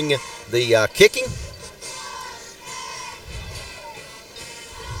be doing the kicking.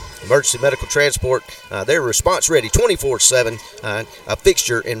 Emergency medical transport, they're response ready 24/7, a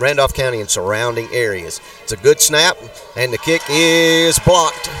fixture in Randolph County and surrounding areas. It's a good snap, and the kick is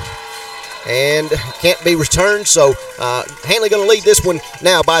blocked and can't be returned. So Handley going to lead this one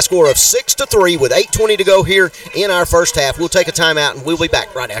now by a score of 6-3 with 8:20 to go here in our first half. We'll take a timeout, and we'll be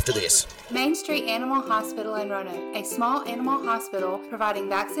back right after this. Main Street Animal Hospital in Roanoke, a small animal hospital providing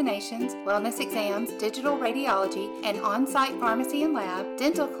vaccinations, wellness exams, digital radiology, and on-site pharmacy and lab,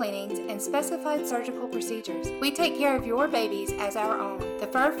 dental cleanings, and specified surgical procedures. We take care of your babies as our own. The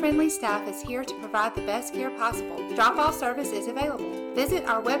fur-friendly staff is here to provide the best care possible. Drop-off service is available. Visit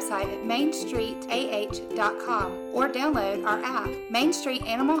our website at mainstreetah.com or download our app, Main Street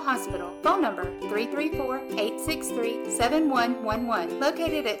Animal Hospital. Phone number 334-863-7111,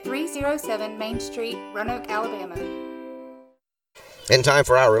 located at 307 Main Street, Roanoke, Alabama. And time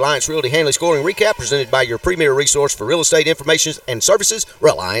for our Reliance Realty Handley scoring recap, presented by your premier resource for real estate information and services,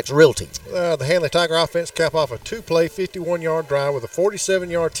 Reliance Realty. The Handley Tiger offense cap off a two-play 51-yard drive with a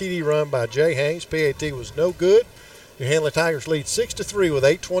 47-yard TD run by Jay Haynes. PAT was no good. Your Handley Tigers lead 6-3 with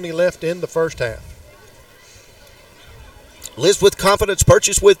 8:20 left in the first half. Live with confidence,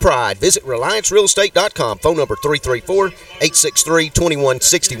 purchase with pride. Visit RelianceRealEstate.com. Phone number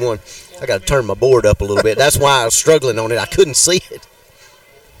 334-863-2161. I got to turn my board up a little bit. That's why I was struggling on it. I couldn't see it.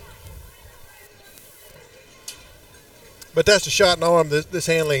 But that's the shot in arm this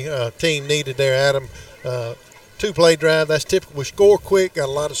Handley team needed there, Adam. Two-play drive, that's typical. We score quick, got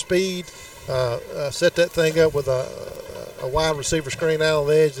a lot of speed. Set that thing up with a wide receiver screen out on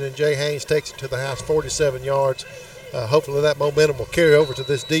the edge, and then Jay Haynes takes it to the house, 47 yards. Hopefully that momentum will carry over to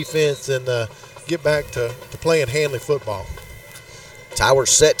this defense and get back to playing Handley football.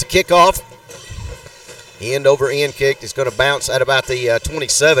 Towers set to kick off. End over end kick is going to bounce at about the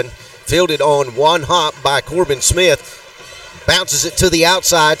 27. Fielded on one hop by Corbin Smith. Bounces it to the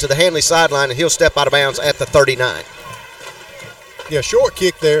outside to the Handley sideline, and he'll step out of bounds at the 39. Yeah, short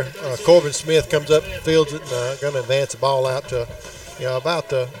kick there. Corbin Smith comes up, fields it, and going to advance the ball out to about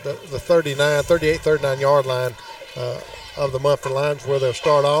the 38, 39-yard line of the Munford Lions, where they'll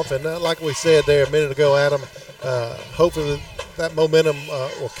start off. And like we said there a minute ago, Adam, hopefully that momentum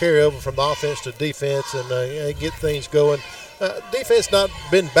will carry over from the offense to defense and get things going. Defense not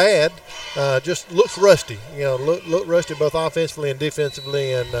been bad, just looks rusty. Look rusty both offensively and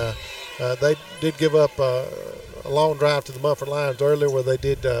defensively, and they did give up a long drive to the Munford Lions earlier where they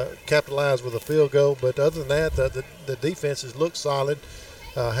did capitalize with a field goal. But other than that, the defenses look solid.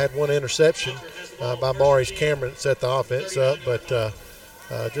 Had one interception by Maurice Cameron that set the offense up, but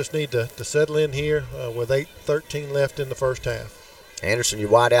just need to settle in here with 8:13 left in the first half. Anderson, you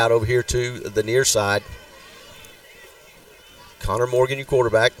wide out over here to the near side. Connor Morgan, your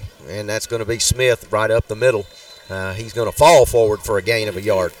quarterback, and that's going to be Smith right up the middle. He's going to fall forward for a gain of a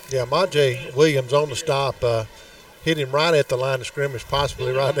yard. Yeah, Majay Williams on the stop hit him right at the line of scrimmage,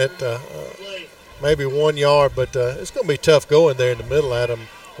 possibly right at maybe 1 yard, but it's going to be tough going there in the middle at him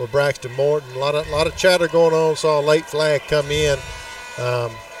with Braxton Morton. A lot of chatter going on. Saw a late flag come in,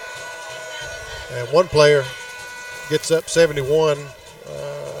 and one player gets up 71.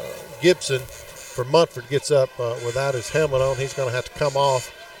 Gibson for Munford gets up without his helmet on. He's going to have to come off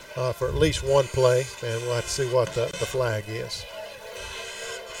for at least one play, and we'll have to see what the flag is.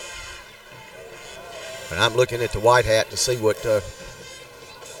 And I'm looking at the white hat to see what they're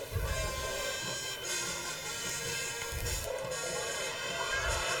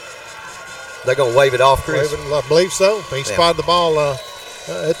going to wave it off, Chris. I believe so. He spotted the ball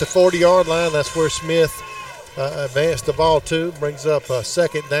at the 40-yard line. That's where Smith advanced the ball to. Brings up a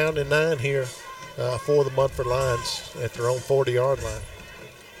second down and 9 here for the Munford Lions at their own 40-yard line.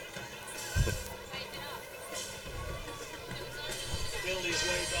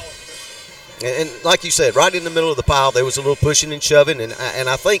 And like you said, right in the middle of the pile, there was a little pushing and shoving, and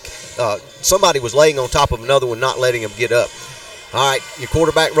I think somebody was laying on top of another one, not letting him get up. All right, your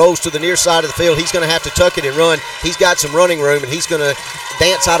quarterback rolls to the near side of the field. He's going to have to tuck it and run. He's got some running room, and he's going to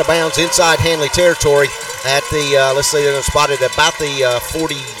dance out of bounds inside Handley territory at the, let's see, they're going to spot it at about the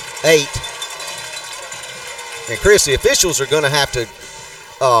 48. And, Chris, the officials are going to have to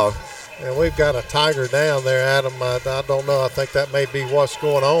and we've got a Tiger down there, Adam. I don't know. I think that may be what's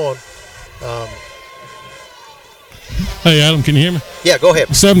going on. Hey, Adam, can you hear me? Yeah, go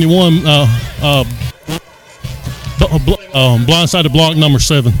ahead. 71, blindsided block number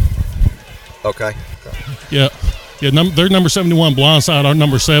 7. Okay. Yeah. They're number 71, blindside our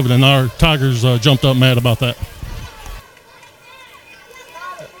number 7, and our Tigers jumped up mad about that.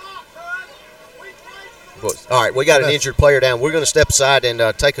 All right, we got an injured player down. We're going to step aside and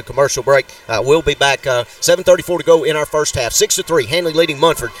take a commercial break. We'll be back. 7:34 to go in our first half. 6-3, Handley leading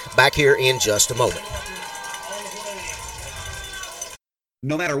Munford. Back here in just a moment.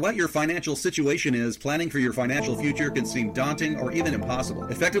 No matter what your financial situation is, planning for your financial future can seem daunting or even impossible.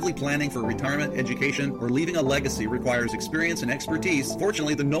 Effectively planning for retirement, education, or leaving a legacy requires experience and expertise.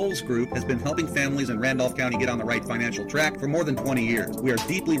 Fortunately, the Knowles Group has been helping families in Randolph County get on the right financial track for more than 20 years. We are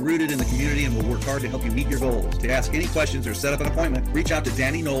deeply rooted in the community and will work hard to help you meet your goals. To ask any questions or set up an appointment, reach out to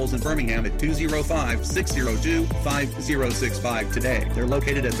Danny Knowles in Birmingham at 205-602-5065 today. They're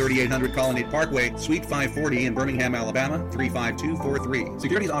located at 3800 Colonnade Parkway, Suite 540 in Birmingham, Alabama, 35243.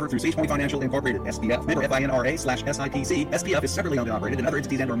 Securities offered through Sage Point Financial Incorporated, SPF, member FINRA/SIPC. SPF is separately owned and operated, and other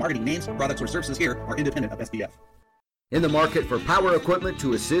entities and/or marketing names, products, or services here are independent of SPF. In the market for power equipment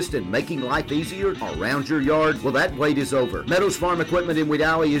to assist in making life easier around your yard? Well, that wait is over. Meadows Farm Equipment in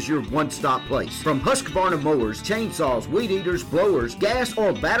Wedowee is your one-stop place. From Husqvarna mowers, chainsaws, weed eaters, blowers, gas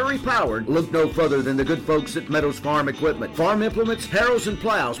or battery powered, look no further than the good folks at Meadows Farm Equipment. Farm implements, harrows and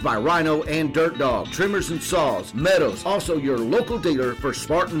plows by Rhino and Dirt Dog, trimmers and saws. Meadows, also your local dealer for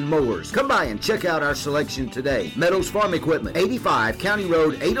Spartan mowers. Come by and check out our selection today. Meadows Farm Equipment, 85 County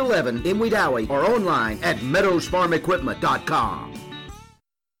Road 811 in Wedowee, or online at meadowsfarmequipment.com. All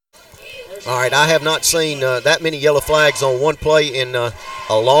right, I have not seen that many yellow flags on one play in a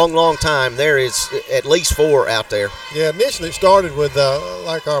long, long time. There is at least 4 out there. Yeah, initially it started with,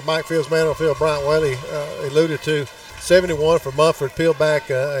 like our Mike Fields man on field, Bryant Whaley alluded to, 71 for Munford, peeled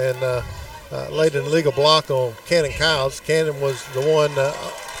back and laid an illegal block on Cannon Kyles. Cannon was the one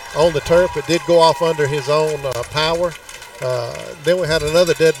on the turf. It did go off under his own power. Then we had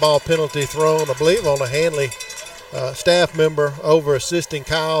another dead ball penalty thrown, I believe, on a Handley staff member over assisting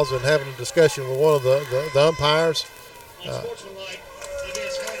Kyles and having a discussion with one of the umpires.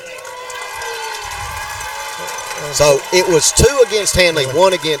 So it was 2 against Handley,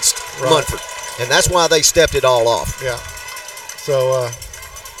 1 against Munford, and that's why they stepped it all off. Yeah. So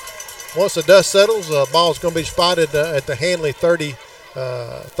once the dust settles, the ball's going to be spotted at the Handley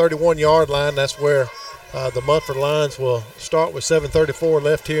 31-yard line. That's where the Munford Lions will start with 7:34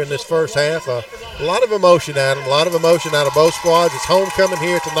 left here in this first half. A lot of emotion, Adam. A lot of emotion out of both squads. It's homecoming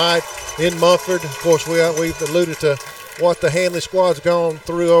here tonight in Munford. Of course, we've alluded to what the Handley squad's gone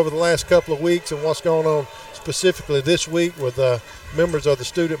through over the last couple of weeks and what's going on specifically this week with members of the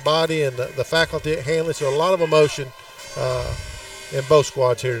student body and the faculty at Handley. So a lot of emotion in both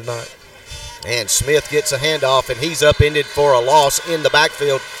squads here tonight. And Smith gets a handoff, and he's upended for a loss in the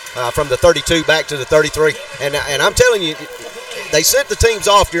backfield from the 32 back to the 33. And I'm telling you, they sent the teams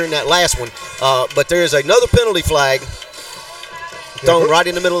off during that last one, but there is another penalty flag thrown right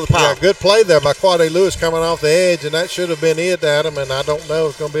in the middle of the pile. Yeah, good play there by Quade Lewis coming off the edge, and that should have been it, Adam. And I don't know,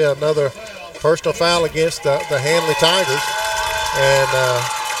 it's going to be another personal foul against the Handley Tigers. And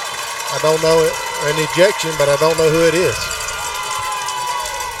I don't know an ejection, but I don't know who it is.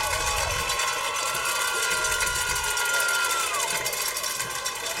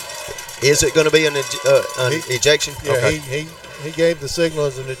 Is it going to be an ejection? Yeah, okay. he gave the signal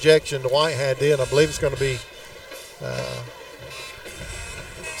as an ejection. The Whitehead did. I believe it's going to be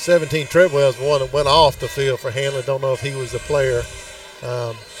 17 Treadwell's the one that went off the field for Handley. Don't know if he was the player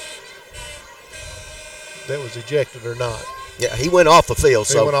that was ejected or not. Yeah, he went off the field.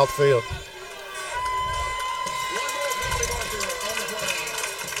 He went off the field.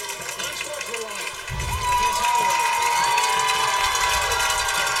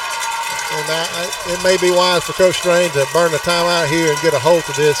 It may be wise for Coach Strain to burn a timeout here and get a hold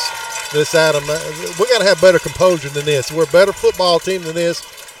of this Adam. We got to have better composure than this. We're a better football team than this.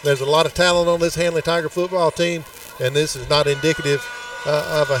 There's a lot of talent on this Handley Tiger football team, and this is not indicative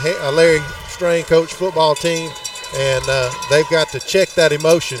of a Larry Strain coach football team. And they've got to check that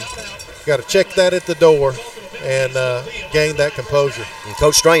emotion. Got to check that at the door and gain that composure. And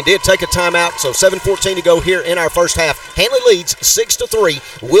Coach Strain did take a timeout, so 7:14 to go here in our first half. Handley leads 6-3.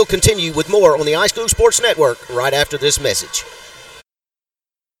 We'll continue with more on the iSchool Sports Network right after this message.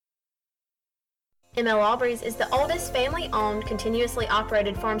 ML Aubrey's is the oldest family-owned, continuously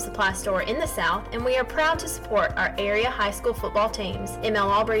operated farm supply store in the South, and we are proud to support our area high school football teams. ML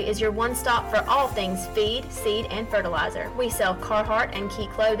Aubrey is your one-stop for all things feed, seed, and fertilizer. We sell Carhartt and Key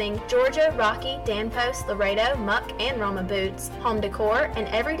clothing, Georgia, Rocky, Danpost, Laredo, Muck, and Roma boots, home decor, and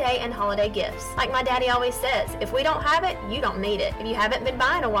everyday and holiday gifts. Like my daddy always says, if we don't have it, you don't need it. If you haven't been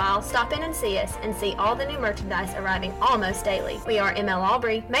by in a while, stop in and see us and see all the new merchandise arriving almost daily. We are ML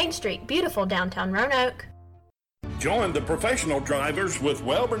Aubrey, Main Street, beautiful downtown Roanoke. Join the professional drivers with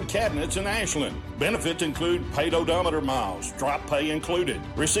Welborn Cabinets in Ashland. Benefits include paid odometer miles, drop pay included,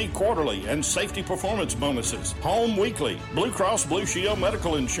 receive quarterly and safety performance bonuses, home weekly, Blue Cross Blue Shield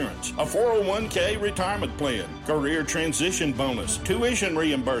medical insurance, a 401k retirement plan, career transition bonus, tuition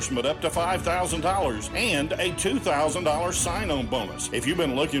reimbursement up to $5,000, and a $2,000 sign-on bonus. If you've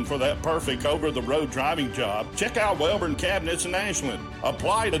been looking for that perfect over-the-road driving job, check out Welborn Cabinets in Ashland.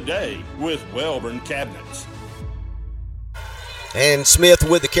 Apply today with Welborn Cabinets. And Smith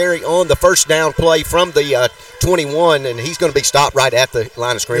with the carry on the first down play from the 21, and he's going to be stopped right at the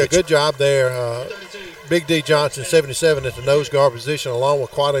line of scrimmage. Yeah, good job there. Big D Johnson, 77 at the nose guard position, along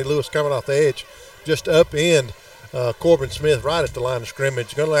with Quade Lewis coming off the edge, just upend Corbin Smith right at the line of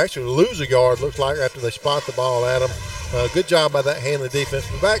scrimmage. Going to actually lose a yard, looks like, after they spot the ball at him. Good job by that Handley defense.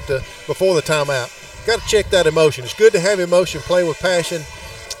 But back to before the timeout, got to check that emotion. It's good to have emotion, play with passion,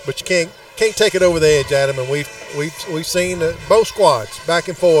 but you can't take it over the edge, Adam, and we've seen both squads back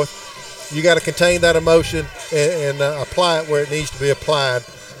and forth. You got to contain that emotion and apply it where it needs to be applied,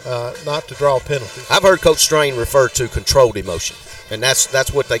 not to draw penalties. I've heard Coach Strain refer to controlled emotion, and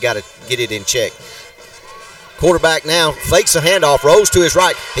that's what they got to get it in check. Quarterback now fakes a handoff, rolls to his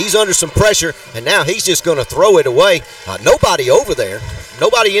right. He's under some pressure, and now he's just going to throw it away. Nobody over there,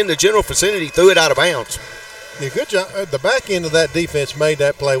 nobody in the general vicinity threw it out of bounds. Yeah, good job. The back end of that defense made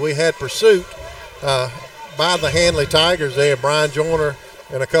that play. We had pursuit by the Handley Tigers there, Brian Joyner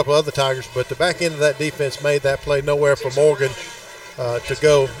and a couple other Tigers, but the back end of that defense made that play. Nowhere for Morgan to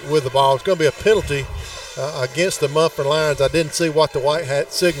go with the ball. It's going to be a penalty against the Munford Lions. I didn't see what the white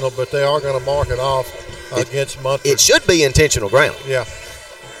hat signaled, but they are going to mark it off against Munford. It should be intentional ground. Yeah.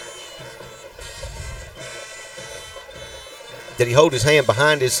 Did he hold his hand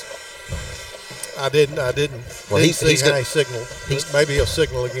behind his? I didn't. Well, he's how he signaled. Maybe he'll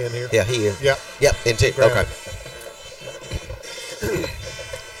signal again here. Yeah, he is. Yep. Okay.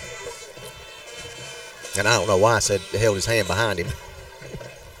 And I don't know why I said held his hand behind him.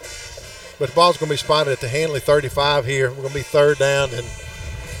 But the ball's going to be spotted at the Handley 35 here. We're going to be third down, and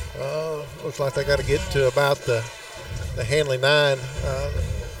looks like they got to get to about the Handley 9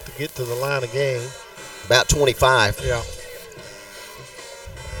 to get to the line of game. About 25. Yeah.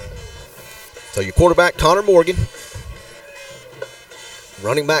 So your quarterback, Connor Morgan.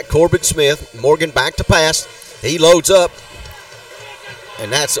 Running back, Corbin Smith. Morgan back to pass. He loads up.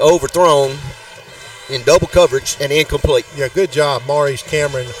 And that's overthrown in double coverage and incomplete. Yeah, good job, Maurice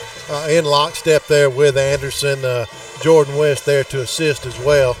Cameron, in lockstep there with Anderson. Jordan West there to assist as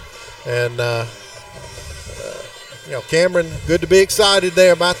well. And, Cameron, good to be excited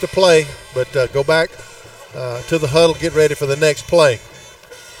there about the play. But go back to the huddle, get ready for the next play.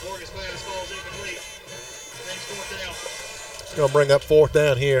 Going to bring up fourth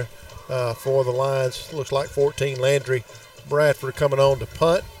down here for the Lions. Looks like 14 Landry. Bradford coming on to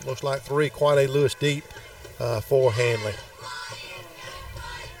punt. Looks like 3 Quade Lewis deep for Handley.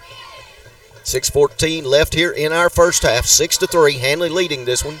 6:14 left here in our first half. 6-3. Handley leading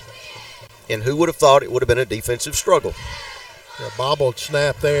this one. And who would have thought it would have been a defensive struggle? Yeah, bobbled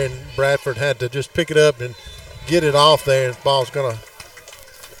snap there, and Bradford had to just pick it up and get it off there. And the ball's going to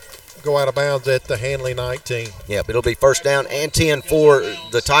go out of bounds at the Handley 19. Yeah, but it'll be first down and 10 for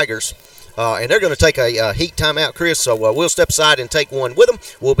the Tigers. And they're going to take a heat timeout, Chris, so we'll step aside and take one with them.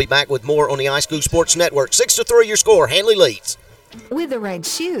 We'll be back with more on the iSchool Sports Network. 6-3 your score. Handley leads. With the right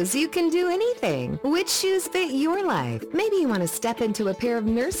shoes, you can do anything. Which shoes fit your life? Maybe you want to step into a pair of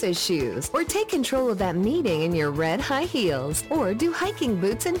nurse's shoes, or take control of that meeting in your red high heels, or do hiking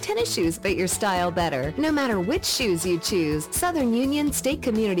boots and tennis shoes fit your style better? No matter which shoes you choose, Southern Union State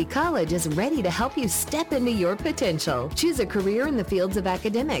Community College is ready to help you step into your potential. Choose a career in the fields of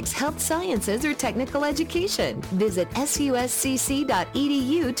academics, health sciences, or technical education. Visit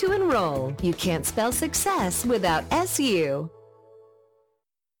suscc.edu to enroll. You can't spell success without SU.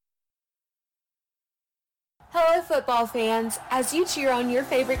 Hello football fans. As you cheer on your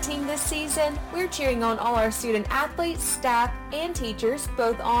favorite team this season, we're cheering on all our student athletes, staff, and teachers,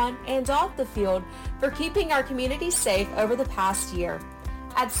 both on and off the field, for keeping our community safe over the past year.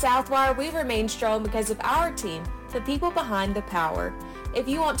 At Southwire, we've remained strong because of our team, the people behind the power. If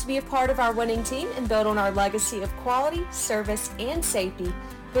you want to be a part of our winning team and build on our legacy of quality, service, and safety,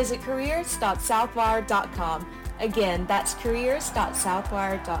 visit careers.southwire.com. Again, that's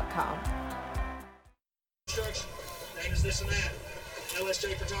careers.southwire.com.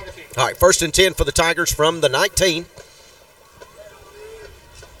 All right, 1st and 10 for the Tigers from the 19.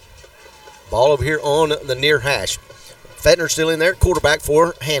 Ball over here on the near hash. Fettner still in there, quarterback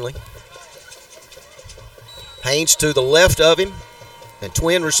for Handley. Haynes to the left of him, and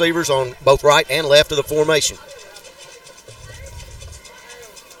twin receivers on both right and left of the formation.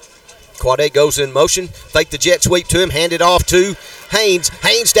 Quade goes in motion, fake the jet sweep to him, hand it off to Haynes.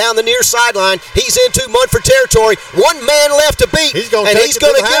 Haynes down the near sideline. He's into Munford territory. One man left to beat, he's going to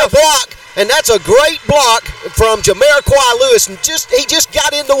get a block. And that's a great block from Jamiroquai Lewis, and he just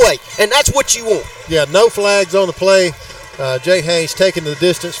got in the way, and that's what you want. Yeah, no flags on the play. Jay Haynes taking the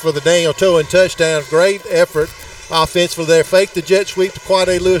distance for the Daniel Towing touchdown. Great effort offensively there. Faked the jet sweep to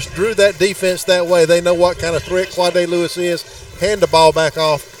Quade Lewis, drew that defense that way. They know what kind of threat Quade Lewis is. Hand the ball back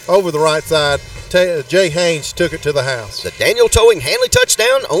off over the right side. Jay Haynes took it to the house. The Daniel Towing Handley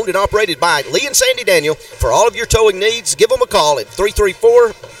touchdown, owned and operated by Lee and Sandy Daniel. For all of your towing needs, give them a call at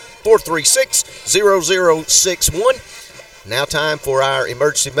 334-436-0061. Now time for our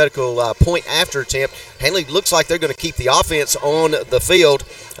emergency medical point after attempt. Handley looks like they're going to keep the offense on the field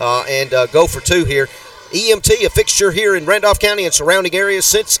and go for two here. EMT, a fixture here in Randolph County and surrounding areas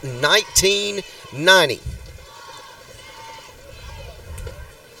since 1990.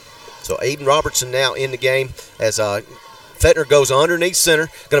 So Aiden Robertson now in the game as Fettner goes underneath center.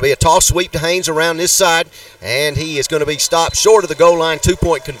 Going to be a toss sweep to Haynes around this side, and he is going to be stopped short of the goal line.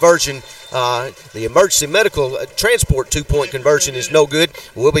 2-point conversion. The emergency medical transport 2-point conversion is no good.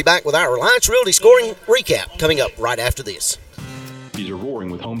 We'll be back with our Reliance Realty scoring recap coming up right after this. Are roaring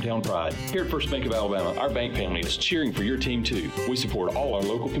with hometown pride. Here at First Bank of Alabama, our bank family is cheering for your team too. We support all our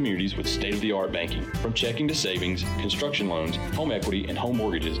local communities with state-of-the-art banking. From checking to savings, construction loans, home equity, and home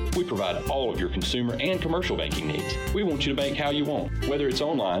mortgages, we provide all of your consumer and commercial banking needs. We want you to bank how you want. Whether it's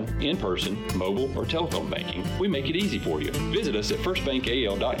online, in person, mobile, or telephone banking, we make it easy for you. Visit us at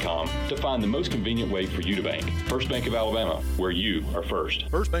firstbankal.com to find the most convenient way for you to bank. First Bank of Alabama, where you are first.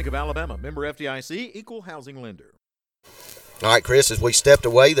 First Bank of Alabama, member FDIC, equal housing lender. All right, Chris, as we stepped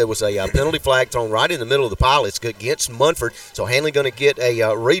away, there was a penalty flag thrown right in the middle of the pile. It's against Munford, so Handley going to get a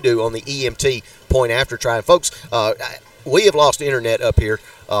redo on the EMT point after try. And folks, we have lost internet up here.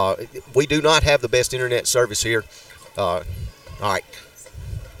 We do not have the best internet service here. All right,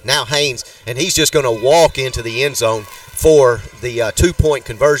 now Haynes, and he's just going to walk into the end zone for the 2-point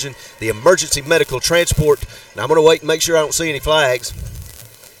conversion, the emergency medical transport. Now I'm going to wait and make sure I don't see any flags.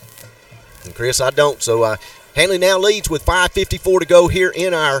 And Chris, I don't, so Handley now leads with 5:54 to go here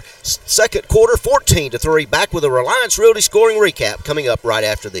in our second quarter, 14-3. Back with a Reliance Realty scoring recap coming up right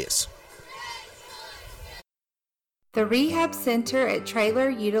after this. The Rehab Center at Traylor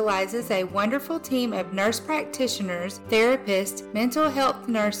utilizes a wonderful team of nurse practitioners, therapists, mental health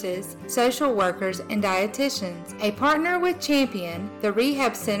nurses, social workers, and dietitians. A partner with Champion, the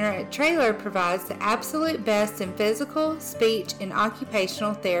Rehab Center at Traylor provides the absolute best in physical, speech, and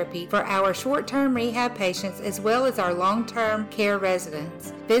occupational therapy for our short-term rehab patients as well as our long-term care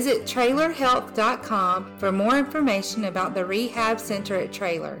residents. Visit trailerhealth.com for more information about the Rehab Center at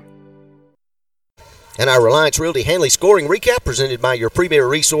Traylor. And our Reliance Realty Handley scoring recap presented by your premier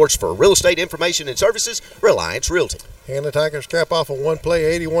resource for real estate information and services, Reliance Realty. Handley Tigers cap off a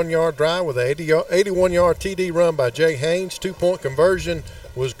one-play 81-yard drive with an 81-yard TD run by Jay Haynes. 2-point conversion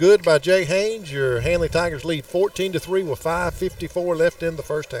was good by Jay Haynes. Your Handley Tigers lead 14-3 with 5:54 left in the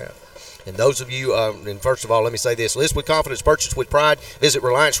first half. And those of you, and first of all, let me say this. List with confidence, purchase with pride. Visit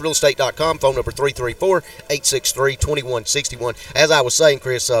RelianceRealEstate.com, phone number 334-863-2161. As I was saying,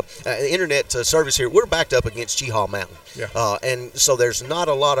 Chris, the internet service here, we're backed up against Cheehaw Mountain. Yeah. And so there's not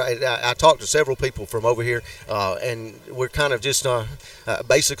a lot of, I talked to several people from over here, and we're kind of just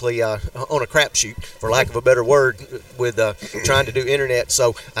basically on a crapshoot, for lack of a better word, with trying to do internet.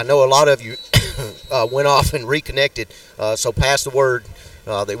 So I know a lot of you went off and reconnected, so pass the word.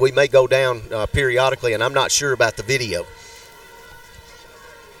 That we may go down periodically, and I'm not sure about the video.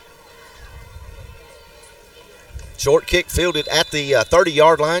 Short kick fielded at the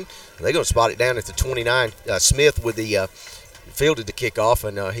 30-yard line. They're going to spot it down at the 29. Smith with the fielded the kickoff,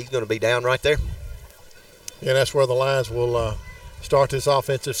 and he's going to be down right there. Yeah, that's where the Lions will start this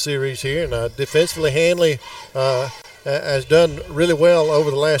offensive series here. And defensively, Handley has done really well over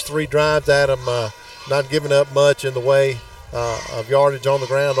the last 3 drives. Adam not giving up much in the way of yardage on the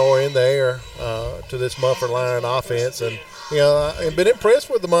ground or in the air to this Munford Lion offense. And, you know, I've been impressed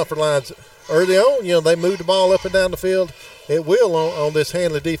with the Munford Lions early on, they moved the ball up and down the field. It will on this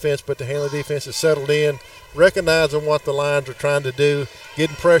Handley defense, but the Handley defense has settled in, recognizing what the Lions are trying to do,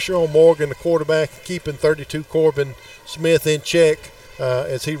 getting pressure on Morgan, the quarterback, keeping 32 Corbin Smith in check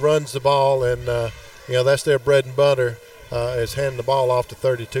as he runs the ball, and that's their bread and butter, is handing the ball off to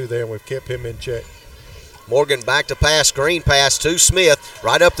 32 there, and we've kept him in check. Morgan back to pass, screen pass to Smith,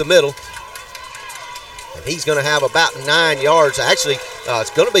 right up the middle. And he's going to have about 9 yards. Actually, it's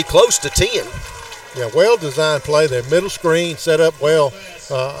going to be close to 10. Yeah, well-designed play there. Middle screen set up well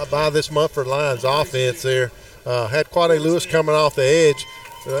by this Munford Lions offense there. Had Quade Lewis coming off the edge,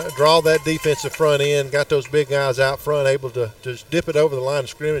 draw that defensive front end, got those big guys out front, able to just dip it over the line of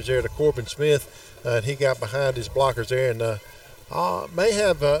scrimmage there to Corbin Smith, and he got behind his blockers there and may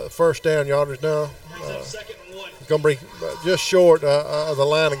have first down yardage now. It's going to be just short of the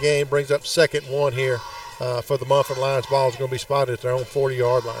line of game, brings up 2nd and 1 here for the Munford Lions. Ball is going to be spotted at their own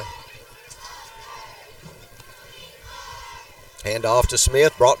 40-yard line. Hand off to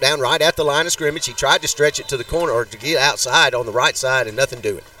Smith, brought down right at the line of scrimmage. He tried to stretch it to the corner or to get outside on the right side and nothing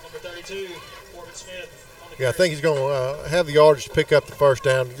doing. Number 32, Corbin Smith. Yeah, I think he's going to have the yardage to pick up the first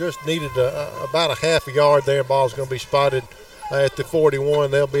down. Just needed about a half a yard there. Ball's going to be spotted at the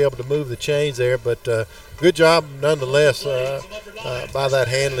 41. They'll be able to move the chains there, but good job nonetheless by that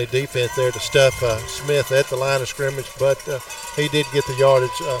Handley defense there to stuff Smith at the line of scrimmage, but he did get the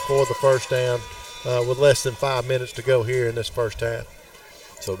yardage for the first down with less than 5 minutes to go here in this first half.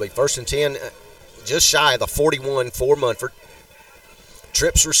 So it'll be 1st and 10, just shy of the 41 for Munford.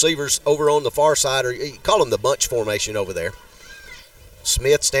 Trips receivers over on the far side, or you call them the bunch formation over there.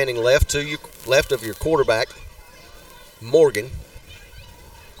 Smith standing left of your quarterback, Morgan.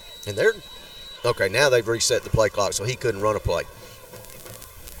 And okay, now they've reset the play clock, so he couldn't run a play.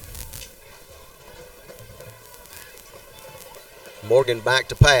 Morgan back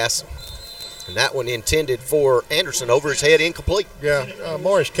to pass. And that one intended for Anderson, over his head, incomplete. Yeah,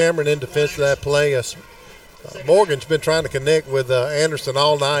 Maurice Cameron in defense of that play. Morgan's been trying to connect with Anderson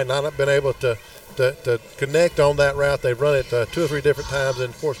all night, not been able to connect on that route. They've run it 2 or 3 different times, and,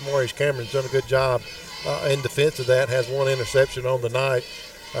 of course, Maurice Cameron's done a good job in defense of that, has 1 interception on the night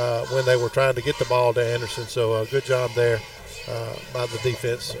when they were trying to get the ball to Anderson. So good job there by the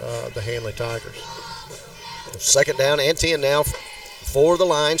defense, the Handley Tigers. 2nd down and 10 now for the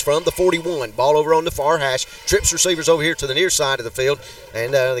Lions from the 41. Ball over on the far hash. Trips receivers over here to the near side of the field,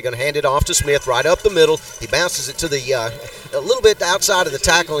 and they're going to hand it off to Smith right up the middle. He bounces it to the a little bit outside of the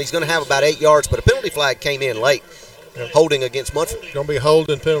tackle. He's going to have about 8 yards, but a penalty flag came in late. Holding against Munford. Going to be a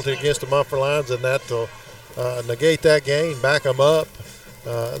holding penalty against the Munford Lions, and that will negate that gain, back them up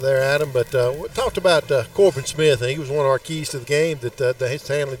there at him. But we talked about Corbin Smith, and he was one of our keys to the game that his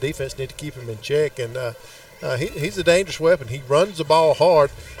Handley defense need to keep him in check. And he's a dangerous weapon. He runs the ball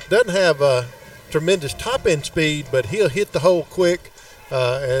hard, doesn't have tremendous top-end speed, but he'll hit the hole quick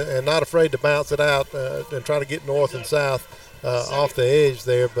and not afraid to bounce it out and try to get north and south off the edge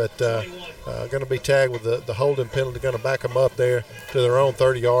there. But going to be tagged with the holding penalty, going to back them up there to their own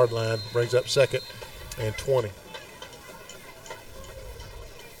 30-yard line. Brings up 2nd and 20.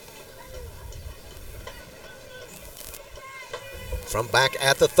 From back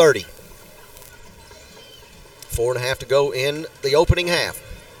at the 30. 4.5 to go in the opening half.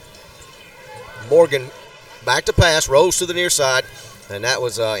 Morgan back to pass, rolls to the near side, and that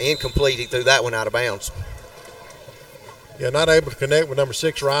was incomplete. He threw that one out of bounds. Yeah, not able to connect with number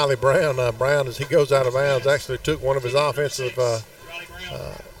 6, Riley Brown. Brown, as he goes out of bounds, actually took one of his offensive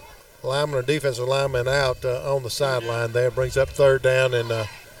linemen or defensive linemen out on the sideline there. Brings up 3rd down and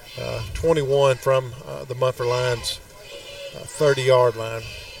 21 from the Munford Lions 30-yard line.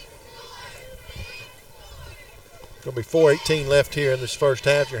 Going to be 4:18 left here in this first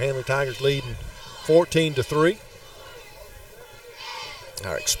half. Your Handley Tigers leading 14-3.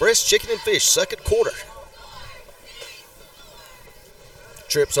 Our Express Chicken and Fish 2nd quarter.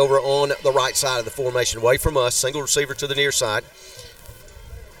 Trips over on the right side of the formation, away from us. Single receiver to the near side.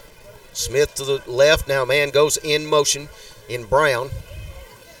 Smith to the left. Now man goes in motion in Brown.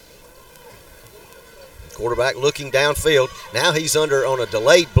 Quarterback looking downfield. Now he's under on a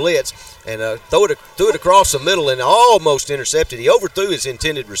delayed blitz and threw it across the middle and almost intercepted. He overthrew his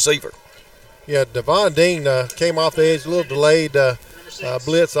intended receiver. Yeah, Devon Dean came off the edge, a little delayed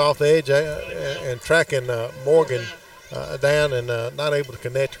blitz off the edge and tracking Morgan down and not able to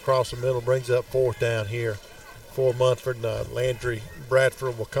connect across the middle. Brings up 4th down here for Munford. Landry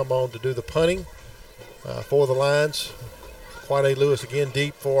Bradford will come on to do the punting for the Lions. Quade Lewis again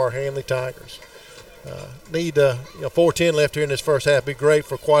deep for our Handley Tigers. Need 4:10 left here in this first half. Be great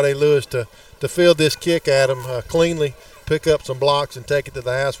for Quade Lewis to field this kick at him cleanly pick up some blocks and take it to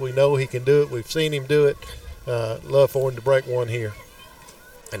the house. We know he can do it. We've seen him do it. Love for him to break one here.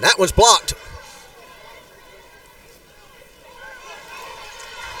 And that one's blocked.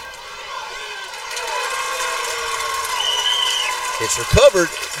 It's recovered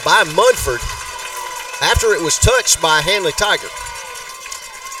by Munford after it was touched by a Handley Tiger.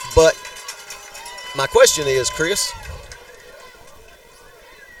 But my question is, Chris,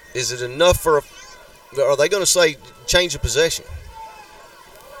 is it enough are they going to say change of possession?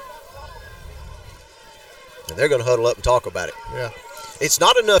 And they're going to huddle up and talk about it. Yeah. It's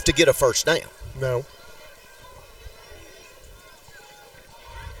not enough to get a first down. No.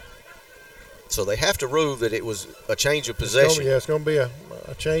 So they have to rule that it was a change of possession. It's going to be a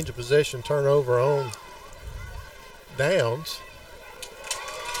change of possession, turnover on downs.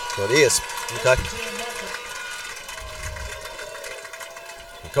 So it is. Okay.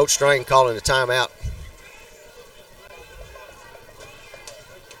 And Coach Strain calling a timeout.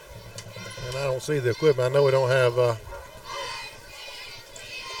 And I don't see the equipment. I know we don't have the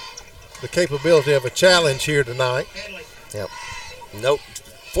capability of a challenge here tonight. Yep. Nope.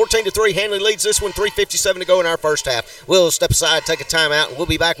 14-3, Handley leads this one, 3:57 to go in our first half. We'll step aside, take a timeout, and we'll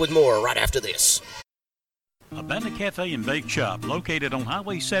be back with more right after this. Abanda Cafe and Bake Shop, located on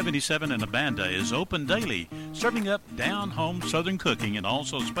Highway 77 in Abanda, is open daily, serving up down-home Southern cooking and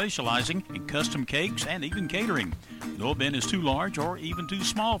also specializing in custom cakes and even catering. No event is too large or even too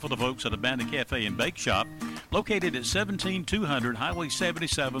small for the folks at Abanda Cafe and Bake Shop, located at 17200 Highway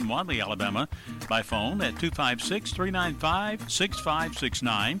 77, Wadley, Alabama, by phone at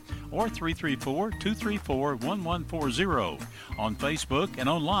 256-395-6569 or 334-234-1140, on Facebook and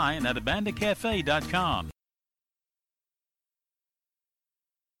online at abandacafe.com.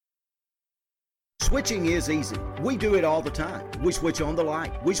 Switching is easy. We do it all the time. We switch on the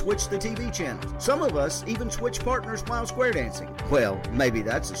light. We switch the TV channels. Some of us even switch partners while square dancing. Well, maybe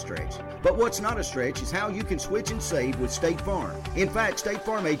that's a stretch. But what's not a stretch is how you can switch and save with State Farm. In fact, State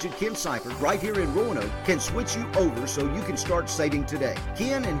Farm agent Ken Seifert, right here in Roanoke, can switch you over so you can start saving today.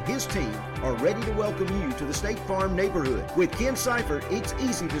 Ken and his team are ready to welcome you to the State Farm neighborhood. With Ken Seifert, it's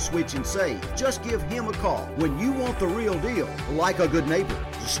easy to switch and save. Just give him a call. When you want the real deal, like a good neighbor,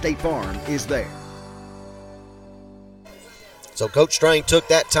 State Farm is there. So Coach Strain took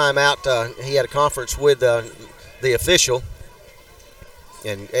that timeout. He had a conference with the official.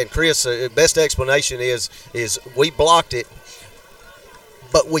 And Chris, best explanation is we blocked it,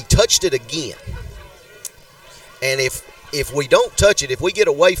 but we touched it again. And if we don't touch it, if we get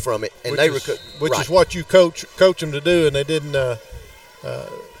away from it, and which is what you coach them to do, and they didn't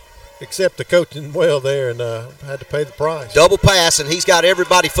accept the coaching well there, and had to pay the price. Double pass, and he's got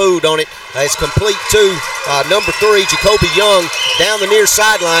everybody fooled on it. It's complete to number 3, Jacoby Young, down the near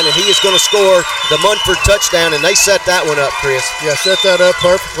sideline, and he is going to score the Munford touchdown, and they set that one up, Chris. Yeah, set that up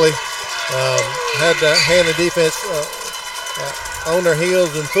perfectly. Had the Handley defense on their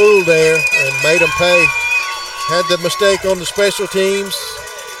heels and fooled there and made them pay. Had the mistake on the special teams.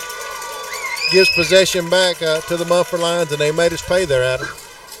 Gives possession back to the Munford Lions, and they made us pay there, Adam.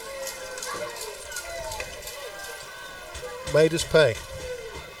 Made us pay.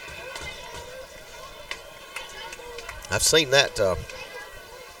 I've seen that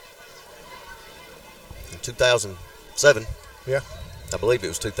in 2007. Yeah. I believe it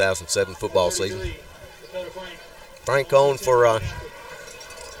was 2007 football season. Frank on for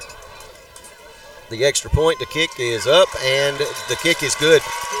the extra point. The kick is up, and the kick is good.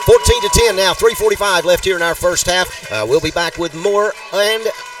 14-10 now, 3:45 left here in our first half. We'll be back with more and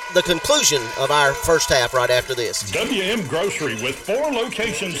the conclusion of our first half right after this. WM Grocery with 4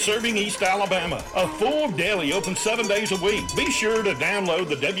 locations serving East Alabama. A full deli open 7 days a week. Be sure to download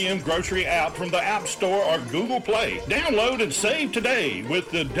the WM Grocery app from the App Store or Google Play. Download and save today with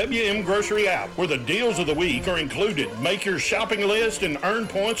the WM Grocery app, where the deals of the week are included. Make your shopping list and earn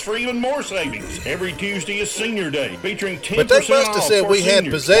points for even more savings. Every Tuesday is Senior Day, featuring 10% but they must have off said for we had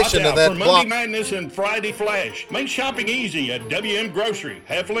seniors. possession Watch of out that for block. Monday Madness and Friday Flash. Make shopping easy at WM Grocery,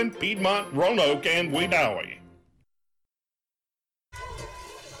 Heflin, Piedmont, Roanoke, and Wedowee.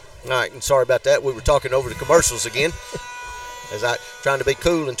 All right, and sorry about that. We were talking over the commercials again. As I trying to be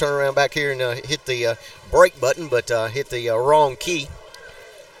cool and turn around back here and hit the brake button, but hit the wrong key.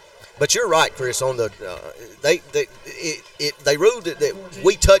 But you're right, Chris. On the they ruled it that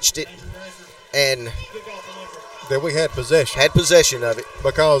we touched it and that we had possession. Had possession of it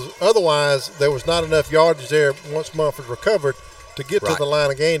because otherwise there was not enough yardage there once Munford recovered to get to the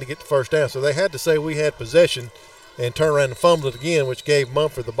line of game to get the first down. So they had to say we had possession and turn around and fumble it again, which gave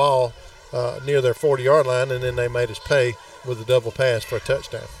Munford the ball near their 40-yard line, and then they made us pay with a double pass for a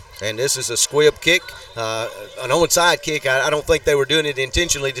touchdown. And this is a squib kick, an onside kick. I don't think they were doing it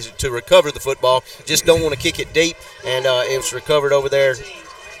intentionally to recover the football. Just don't want to kick it deep, and it was recovered over there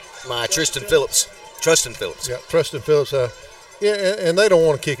by Trustin Phillips. Yeah, Trustin Phillips. And they don't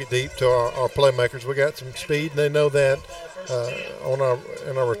want to kick it deep to our playmakers. We got some speed, and they know that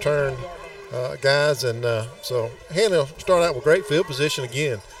in our return guys. And so Handley will start out with great field position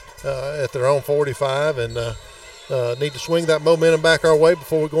again at their own 45, and need to swing that momentum back our way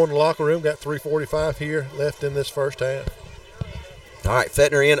before we go in the locker room. Got 3:45 here left in this first half. All right,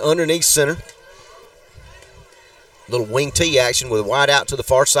 Fettner in underneath center. Little wing T action with a wide out to the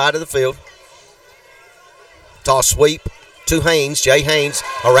far side of the field. Toss sweep to Haynes. Jay Haynes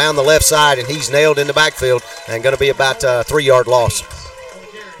around the left side, and he's nailed in the backfield and going to be about a 3-yard loss.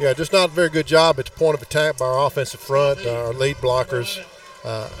 Yeah, just not a very good job at the point of attack by our offensive front, our lead blockers.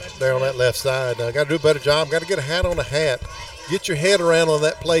 There on that left side. Got to do a better job. Got to get a hat on a hat. Get your head around on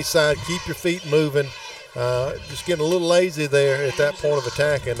that play side. Keep your feet moving. Just getting a little lazy there at that point of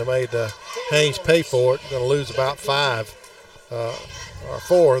attack, and they made Haynes pay for it. Going to lose about 5 or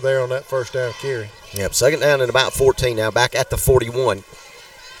 4 there on that first down carry. Yep, second down and about 14 now, back at the 41.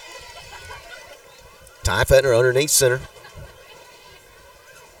 Ty Fettner underneath center.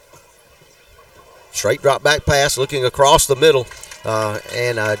 Straight drop back pass, looking across the middle.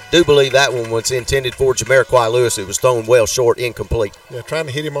 And I do believe that one was intended for Jamiroquai Lewis. It was thrown well short, incomplete. Yeah, trying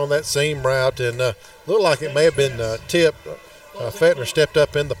to hit him on that seam route, and looked like it may have been tipped. Fettner stepped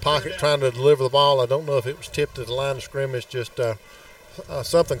up in the pocket trying to deliver the ball. I don't know if it was tipped at the line of scrimmage. Just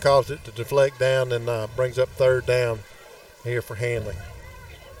something caused it to deflect down, and brings up third down here for Handley.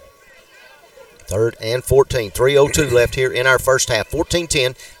 Third and 14. 3:02 left here in our first half.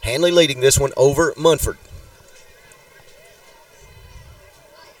 14-10. Handley leading this one over Munford.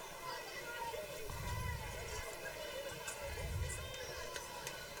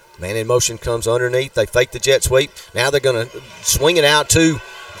 Man in motion comes underneath. They fake the jet sweep. Now they're going to swing it out to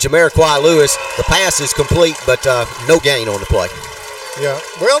Jamiroquai Lewis. The pass is complete, but no gain on the play. Yeah,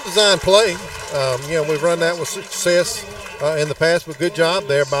 well-designed play. We've run that with success in the past, but good job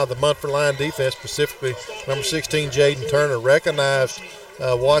there by the Munford line defense, specifically number 16, Jaden Turner, recognized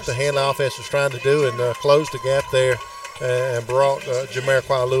what the Handley offense was trying to do and closed the gap there and brought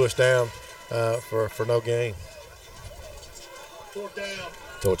Jamiroquai Lewis down for no gain.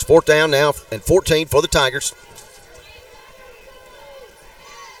 So it's fourth down now and 14 for the Tigers.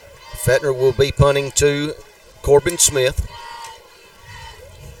 Fettner will be punting to Corbin Smith.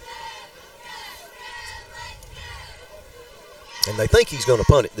 And they think he's going to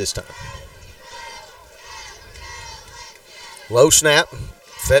punt it this time. Low snap.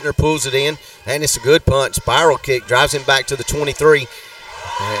 Fettner pulls it in, and it's a good punt. Spiral kick drives him back to the 23.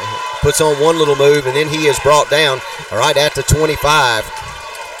 Puts on one little move, and then he is brought down right at the 25.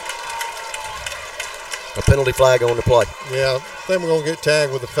 A penalty flag on the play. Yeah, I think we're going to get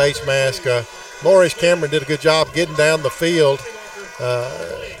tagged with a face mask. Maurice Cameron did a good job getting down the field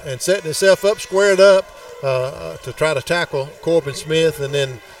and setting himself up, squared up to try to tackle Corbin Smith. And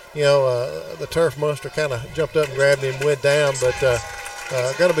then, the turf monster kind of jumped up and grabbed him, went down, but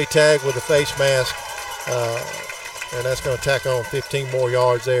going to be tagged with a face mask. And that's going to tack on 15 more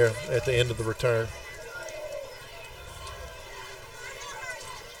yards there at the end of the return.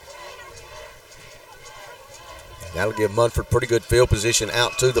 That'll give Munford pretty good field position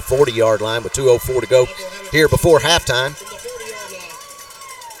out to the 40-yard line with 2:04 to go here before halftime.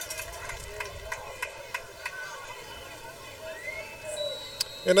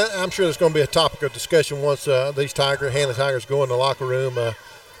 And I'm sure there's going to be a topic of discussion once these Handley Tigers go in the locker room.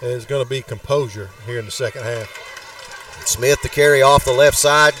 Is going to be composure here in the second half. Smith to carry off the left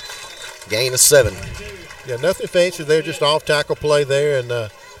side, gain of 7. Yeah, nothing fancy there, just off tackle play there, and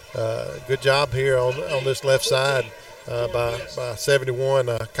good job here on this left side by 71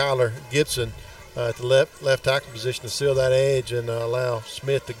 Kyler Gibson at the left tackle position to seal that edge and allow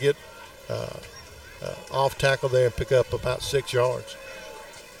Smith to get off tackle there and pick up about 6 yards.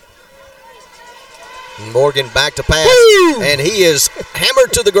 Morgan back to pass, and he is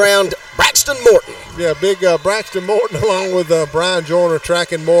hammered to the ground. Braxton Morton. Yeah, big Braxton Morton along with Brian Joyner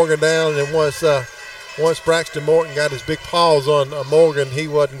tracking Morgan down, and once Braxton Morton got his big paws on Morgan, he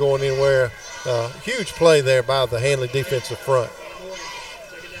wasn't going anywhere. Huge play there by the Handley defensive front.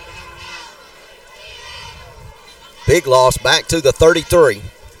 Big loss back to the 33.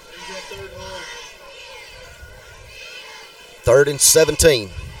 3rd and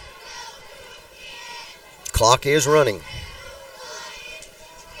 17. Clock is running.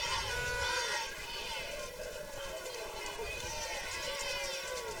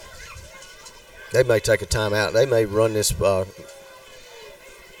 They may take a timeout. They may run this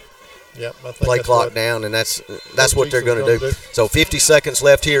Yep, I think play that's clock what- down, and that's Coach what they're Easton's going to gonna do. So 50 seconds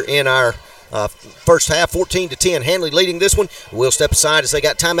left here in our first half, 14-10. Handley leading this one. We'll step aside as they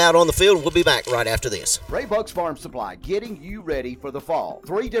got timeout on the field, and we'll be back right after this. Ray Buck's Farm Supply, getting you ready for the fall.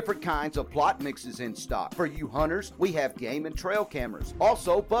 3 different kinds of plot mixes in stock. For you hunters, we have game and trail cameras.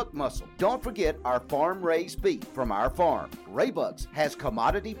 Also buck muscle. Don't forget our farm-raised beef from our farm. Ray Buck's has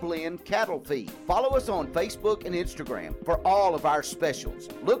commodity blend cattle feed. Follow us on Facebook and Instagram for all of our specials.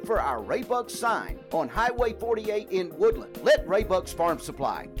 Look for our Ray Buck's sign on Highway 48 in Woodland. Let Ray Buck's Farm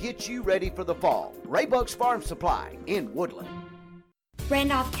Supply get you ready for the fall. Ray Buck's Farm Supply in Woodland.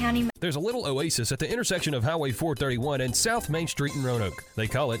 Randolph County. There's a little oasis at the intersection of Highway 431 and South Main Street in Roanoke. They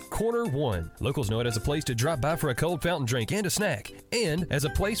call it Corner One. Locals know it as a place to drop by for a cold fountain drink and a snack, and as a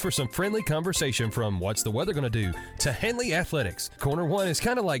place for some friendly conversation from what's the weather going to do to Handley Athletics. Corner One is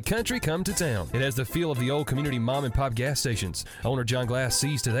kind of like country come to town. It has the feel of the old community mom and pop gas stations. Owner John Glass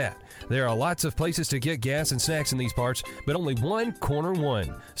sees to that. There are lots of places to get gas and snacks in these parts, but only one Corner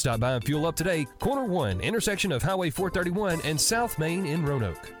One. Stop by and fuel up today. Corner One, intersection of Highway 431 and South Main in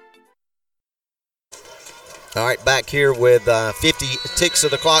Roanoke. All right, back here with 50 ticks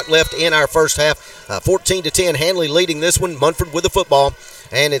of the clock left in our first half. 14-10, Handley leading this one. Munford with the football,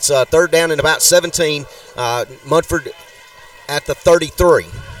 and it's third down and about 17. Munford at the 33.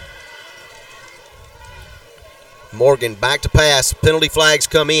 Morgan back to pass. Penalty flags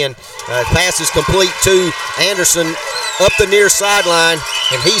come in. Pass is complete to Anderson up the near sideline,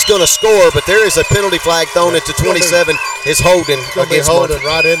 and he's going to score, but there is a penalty flag thrown at the 27. It's holding against holding Munford.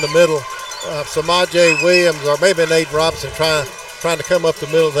 right in the middle. Samaje Williams or maybe Nate Robinson trying to come up the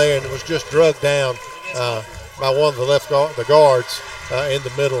middle there, and it was just drugged down by one of the guards in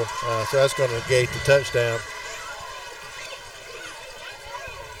the middle. So that's going to negate the touchdown.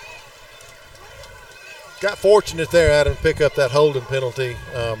 Got fortunate there, Adam, to pick up that holding penalty.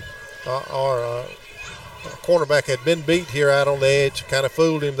 Our cornerback had been beat here out on the edge, kind of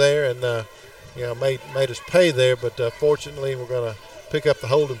fooled him there, and made us pay there. But fortunately, we're going to pick up the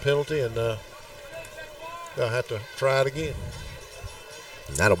holding penalty, and they'll have to try it again.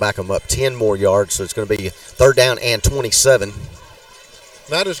 And that'll back them up 10 more yards, so it's going to be third down and 27.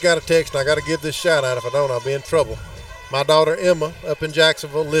 And I just got a text, and I got to give this shout out. If I don't, I'll be in trouble. My daughter Emma up in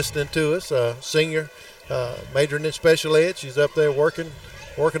Jacksonville listening to us, senior, majoring in special ed. She's up there working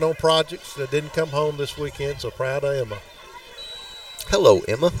on projects that didn't come home this weekend, so proud of Emma. Hello,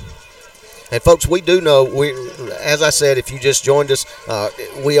 Emma. And, folks, we do know, as I said, if you just joined us,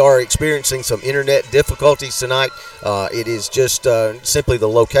 we are experiencing some internet difficulties tonight. It is just simply the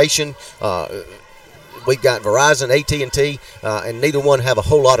location. We've got Verizon, AT&T, and neither one have a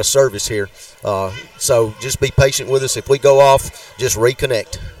whole lot of service here. So just be patient with us. If we go off, just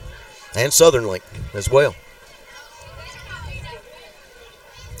reconnect. And Southern Link as well.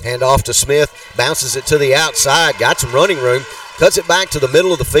 Hand off to Smith, bounces it to the outside, got some running room, cuts it back to the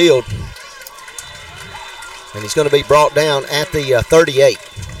middle of the field. And he's going to be brought down at the 38.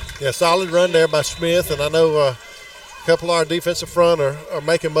 Yeah, solid run there by Smith, and I know a couple of our defensive front are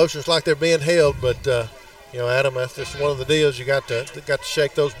making motions like they're being held, but Adam, that's just one of the deals. You got to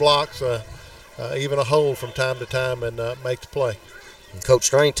shake those blocks, even a hold from time to time, and make the play. And Coach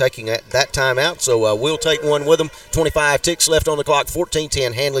Strain taking that time out, so we'll take one with them. 25 ticks left on the clock,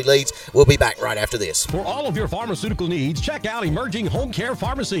 14-10. Handley leads. We'll be back right after this. For all of your pharmaceutical needs, check out Emerging Home Care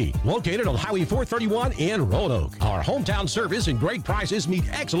Pharmacy, located on Highway 431 in Roanoke. Our hometown service and great prices meet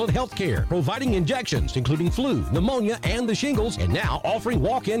excellent health care, providing injections including flu, pneumonia, and the shingles, and now offering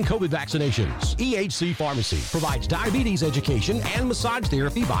walk-in COVID vaccinations. EHC Pharmacy provides diabetes education and massage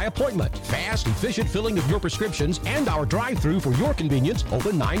therapy by appointment, fast, efficient filling of your prescriptions, and our drive-thru for your convenience.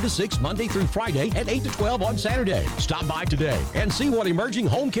 Open 9 to 6 Monday through Friday and 8 to 12 on Saturday. Stop by today and see what Emerging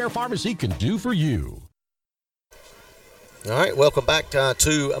Home Care Pharmacy can do for you. All right, welcome back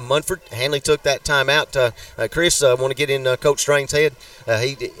to Munford. Handley took that time out. Chris, I want to get in Coach Strain's head.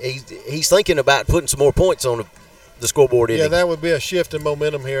 He's thinking about putting some more points on the scoreboard. Yeah, that would be a shift in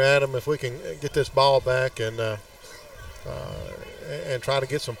momentum here, Adam, if we can get this ball back and try to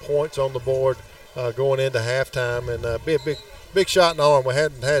get some points on the board going into halftime, and be a big shot in the arm. We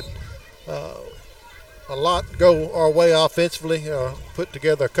hadn't had a lot go our way offensively. Put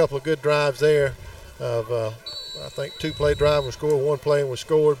together a couple of good drives there of I think 2-play drive was scored, 1 play was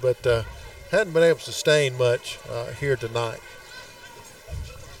scored, but hadn't been able to sustain much here tonight.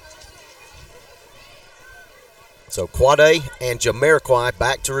 So Quade and Jamiroquai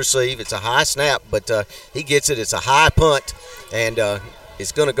back to receive. It's a high snap, but he gets it. It's a high punt, and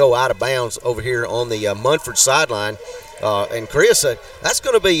it's going to go out of bounds over here on the Munford sideline. And Chris, that's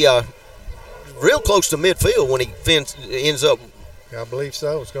going to be real close to midfield when he ends up I believe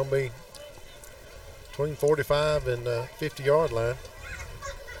so. It's going to be between 45 and 50-yard line.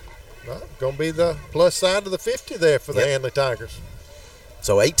 Well, going to be the plus side of the 50 there for the Handley Tigers.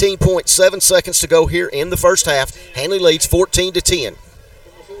 So 18.7 seconds to go here in the first half. Handley leads 14-10.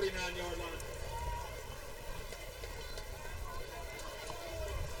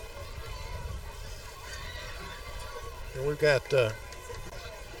 And we've got, I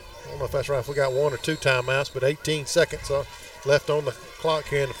don't know if that's right, if we got 1 or 2 timeouts, but 18 seconds left on the clock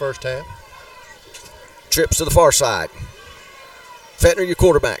here in the first half. Trips to the far side. Fettner, your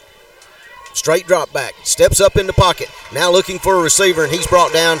quarterback. Straight drop back. Steps up in the pocket. Now looking for a receiver, and he's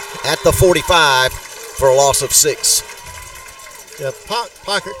brought down at the 45 for a loss of 6. Yeah,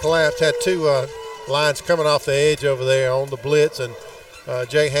 pocket collapse. Had 2 lines coming off the edge over there on the blitz, and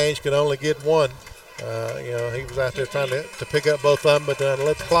Jay Haynes could only get 1. He was out there trying to pick up both of them, but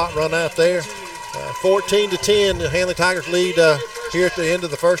let the clock run out there. 14-10, the Handley Tigers lead here at the end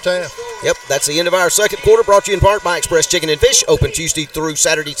of the first half. Yep, that's the end of our second quarter, brought to you in part by Express Chicken and Fish, open Tuesday through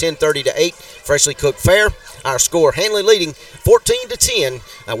Saturday, 10:30 to 8, freshly cooked fare. Our score, Handley leading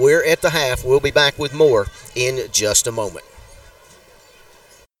 14-10. We're at the half. We'll be back with more in just a moment.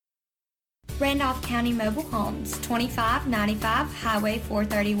 Randolph County Mobile Homes, 2595 Highway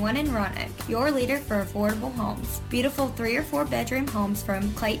 431 in Roanoke, your leader for affordable homes. Beautiful 3 or 4 bedroom homes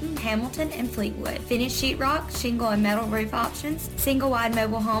from Clayton, Hamilton, and Fleetwood. Finished sheetrock, shingle, and metal roof options. Single wide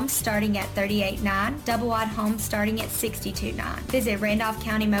mobile homes starting at $38,900. Double wide homes starting at $62,900. Visit Randolph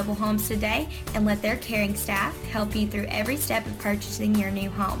County Mobile Homes today and let their caring staff help you through every step of purchasing your new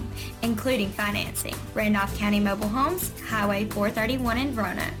home, including financing. Randolph County Mobile Homes, Highway 431 in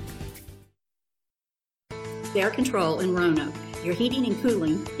Roanoke. Air Control in Roanoke, your heating and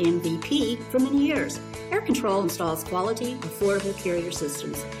cooling MVP for many years. Air Control installs quality, affordable carrier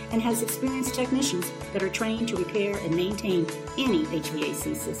systems and has experienced technicians that are trained to repair and maintain any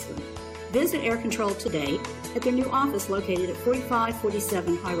HVAC system. Visit Air Control today at their new office located at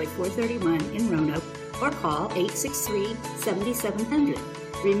 4547 Highway 431 in Roanoke or call 863-7700.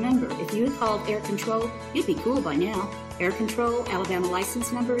 Remember, if you had called Air Control, you'd be cool by now. Air Control, Alabama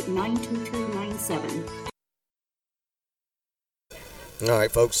license number 92297. All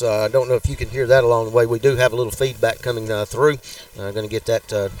right, folks, I don't know if you can hear that along the way. We do have a little feedback coming through. I'm going to get that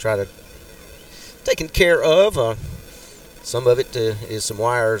taken care of. Some of it is some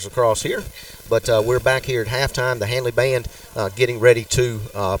wires across here. But we're back here at halftime. The Handley Band getting ready to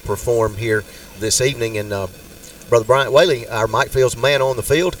perform here this evening. And Brother Bryant Whaley, our Mike Fields man on the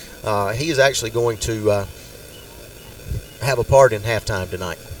field, he is actually going to have a part in halftime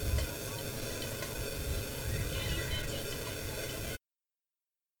tonight.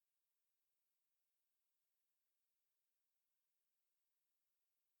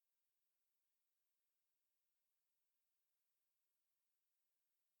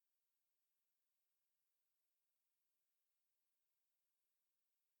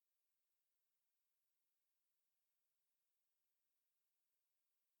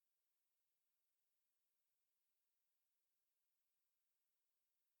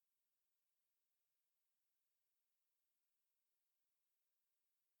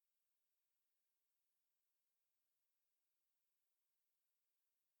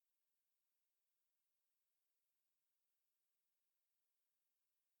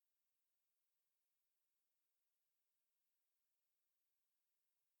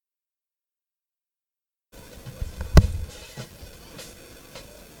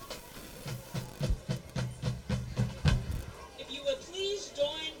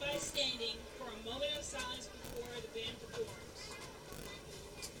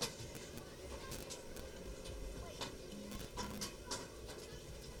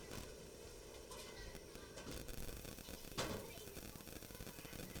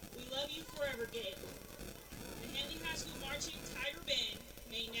 The Handley High School Marching Tiger Band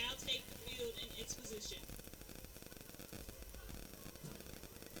may now take the field in its position.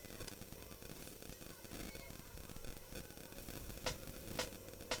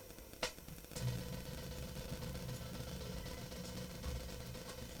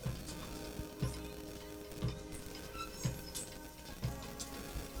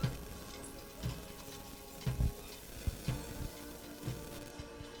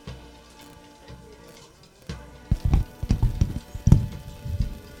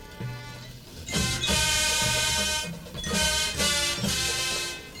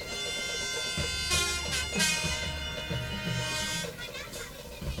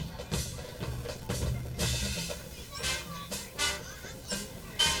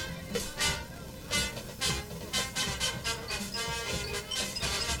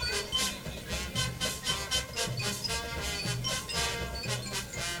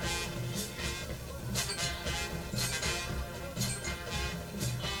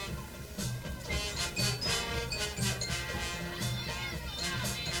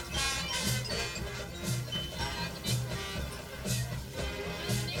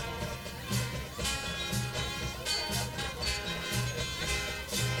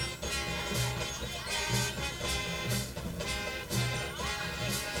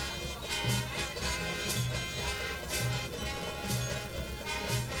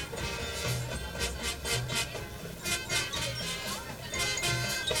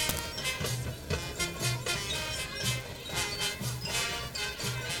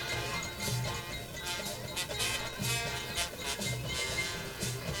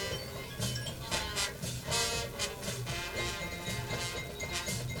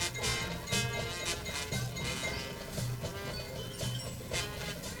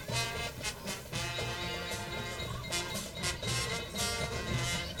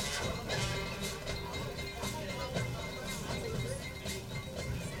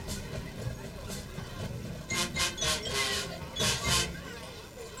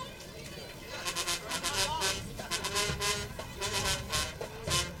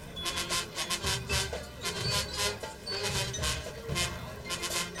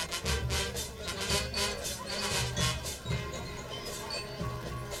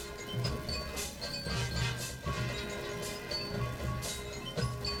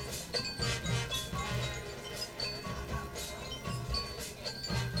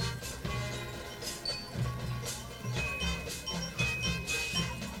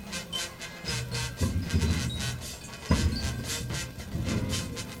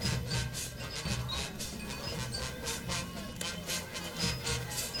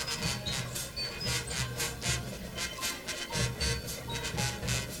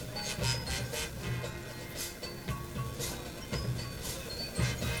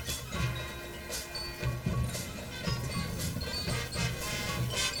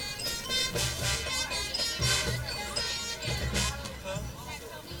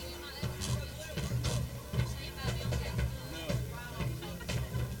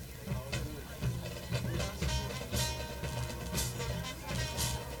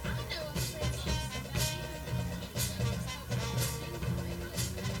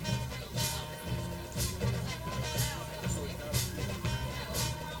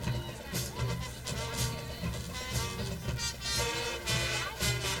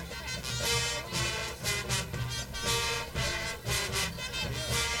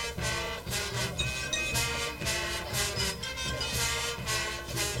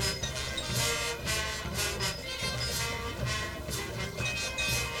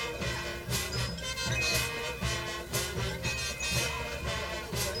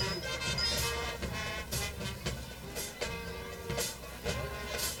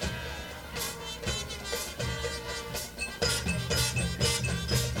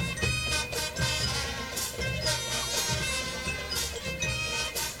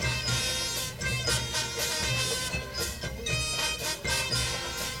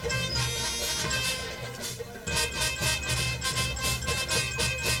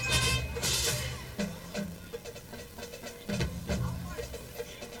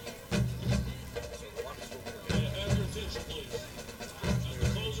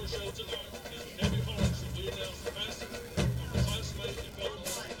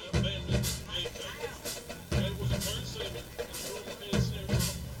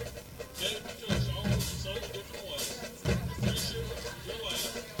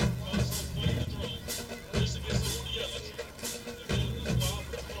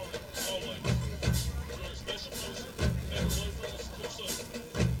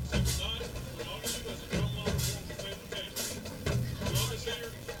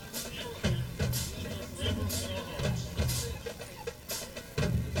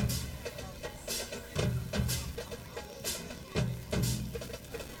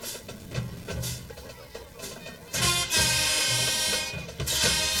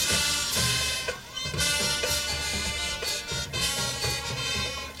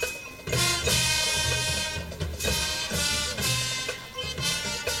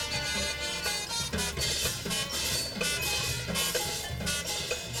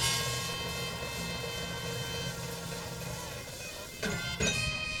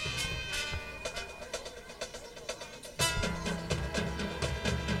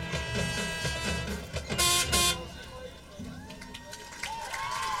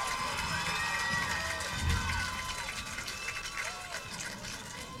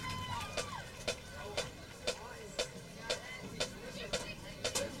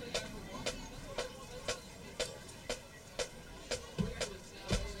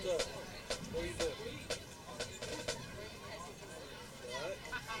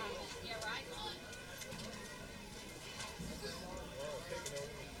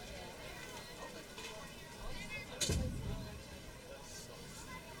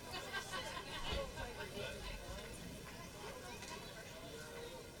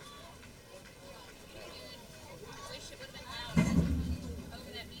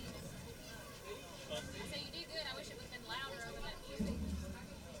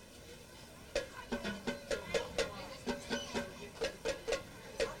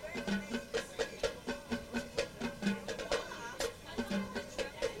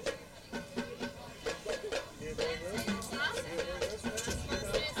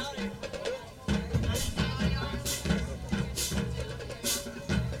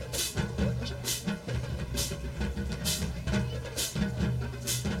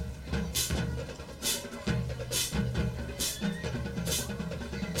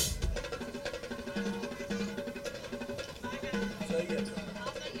 Yes.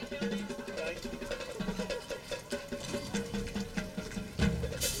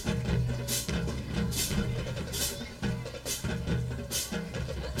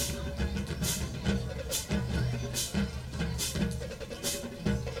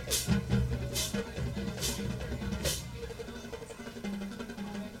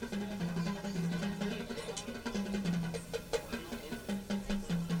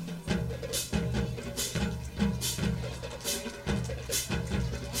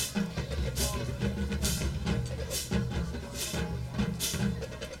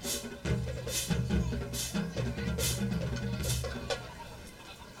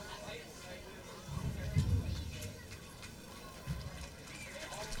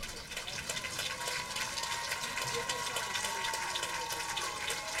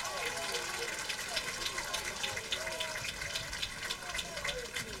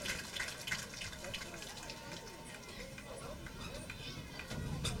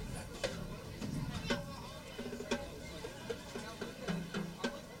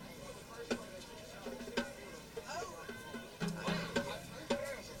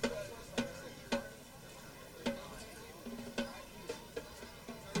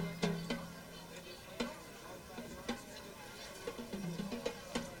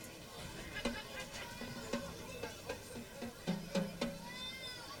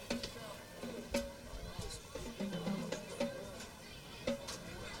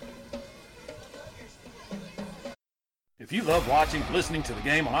 If you love watching and listening to the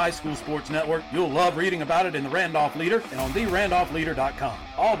game on iSchool Sports Network, you'll love reading about it in the Randolph Leader and on therandolphleader.com.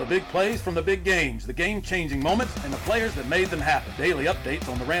 All the big plays from the big games, the game-changing moments, and the players that made them happen. Daily updates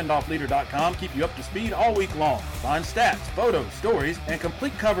on therandolphleader.com keep you up to speed all week long. Find stats, photos, stories, and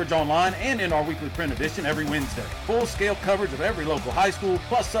complete coverage online and in our weekly print edition every Wednesday. Full-scale coverage of every local high school,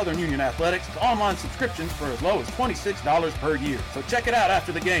 plus Southern Union Athletics, with online subscriptions for as low as $26 per year. So check it out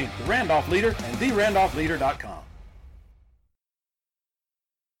after the game. The Randolph Leader and therandolphleader.com.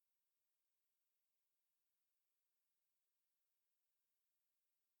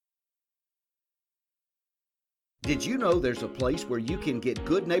 Did you know there's a place where you can get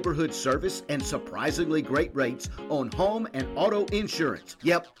good neighborhood service and surprisingly great rates on home and auto insurance?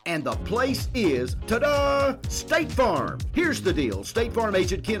 Yep, and the place is, ta-da, State Farm. Here's the deal. State Farm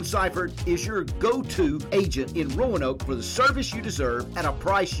agent Ken Seifert is your go-to agent in Roanoke for the service you deserve at a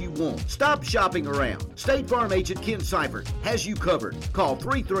price you want. Stop shopping around. State Farm agent Ken Seifert has you covered. Call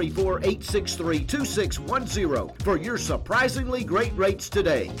 334-863-2610 for your surprisingly great rates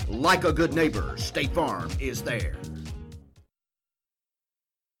today. Like a good neighbor, State Farm is there.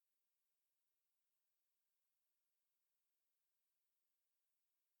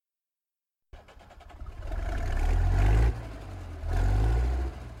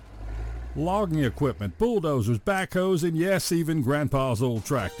 Logging equipment, bulldozers, backhoes, and yes, even Grandpa's old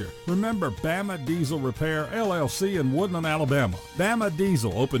tractor. Remember Bama Diesel Repair, LLC in Woodland, Alabama. Bama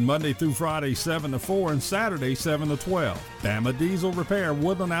Diesel, open Monday through Friday 7 to 4 and Saturday 7 to 12. Bama Diesel Repair,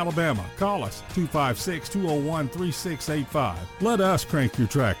 Woodland, Alabama. Call us 256-201-3685. Let us crank your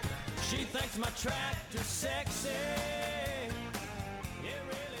tractor. She thinks my tractor's sexy.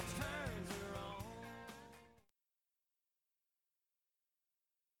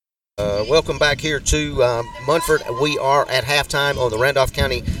 Welcome back here to Munford. We are at halftime on the Randolph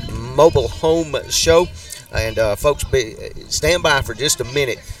County Mobile Home Show. And folks, stand by for just a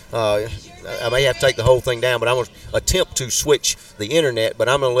minute. I may have to take the whole thing down, but I'm going to attempt to switch the internet. But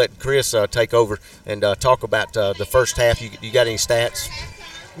I'm going to let Chris take over and talk about the first half. You got any stats?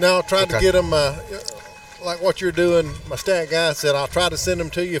 No, I tried to get them like what you're doing. My stat guy said I'll try to send them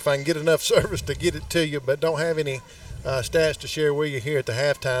to you if I can get enough service to get it to you, but don't have any stats to share with you here at the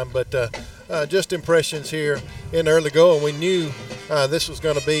halftime. But just impressions here in early going. We knew this was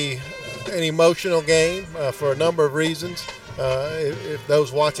going to be an emotional game for a number of reasons. If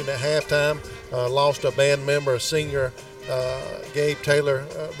those watching at halftime lost a band member, a senior, Gabe Taylor,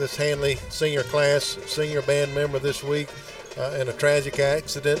 this Handley senior class, senior band member this week in a tragic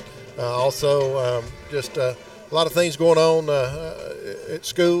accident. Also, just a lot of things going on at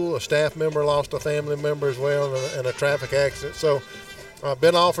school. A staff member lost a family member as well in a traffic accident. So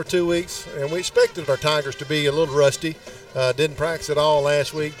been off for 2 weeks, and we expected our Tigers to be a little rusty. Didn't practice at all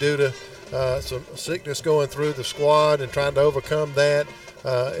last week due to some sickness going through the squad and trying to overcome that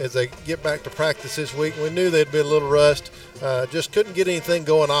as they get back to practice this week. We knew they'd be a little rust. Just couldn't get anything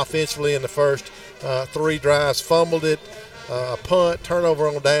going offensively in the first 3 drives. Fumbled it, a punt, turnover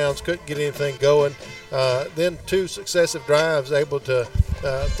on downs, couldn't get anything going. Then 2 successive drives, able to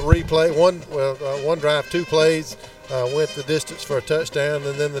one drive, 2 plays, went the distance for a touchdown,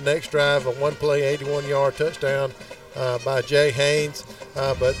 and then the next drive, a 1-play, 81-yard touchdown by Jay Haynes.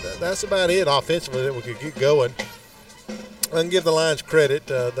 But that's about it offensively that we could get going. I can give the Lions credit.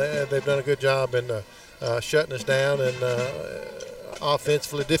 They've done a good job in shutting us down, and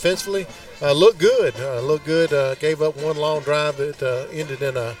offensively, defensively, looked good. Gave up one long drive that ended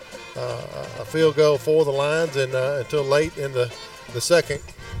in a field goal for the Lions, and until late in the second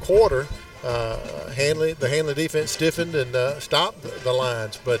quarter, the Handley defense stiffened and stopped the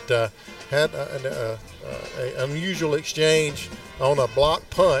Lions, but had an unusual exchange on a block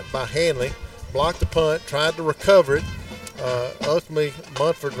punt by Handley. Blocked the punt, tried to recover it. Ultimately,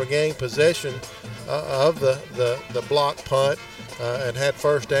 Munford regained possession of the block punt and had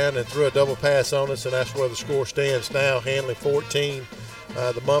first down and threw a double pass on us, and that's where the score stands now. Handley 14,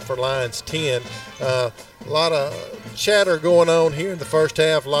 the Munford Lions 10. A lot of chatter going on here in the first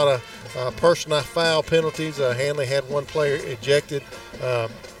half, a lot of personal foul penalties. Handley had one player ejected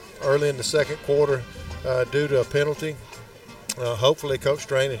early in the second quarter due to a penalty. Hopefully Coach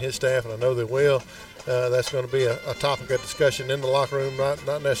Strain and his staff, and I know they will, that's going to be a topic of discussion in the locker room,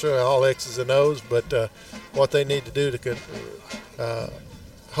 not necessarily all X's and O's, but what they need to do to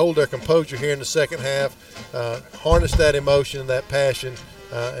hold their composure here in the second half, harness that emotion, that passion,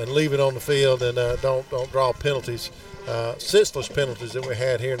 and leave it on the field, and don't draw penalties, senseless penalties that we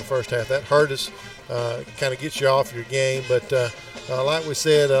had here in the first half. That hurt us, kind of gets you off your game, but like we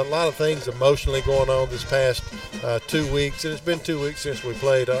said, a lot of things emotionally going on this past 2 weeks, and it's been 2 weeks since we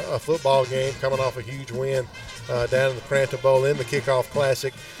played a football game, coming off a huge win down in the Cranton Bowl in the Kickoff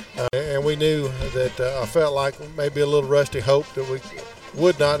Classic, and we knew that I felt like maybe a little rusty hope that we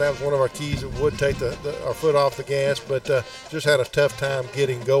would not. That was one of our keys. That would take our foot off the gas, but just had a tough time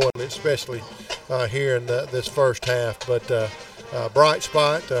getting going, especially here in this first half. But bright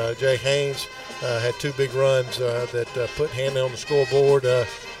spot, Jay Haynes had two big runs that put Handley on the scoreboard,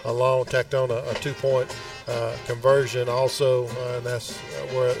 along tacked on a 2-point conversion also, and that's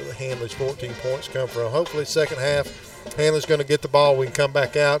where Handley's 14 points come from. Hopefully second half, Handley's going to get the ball. We can come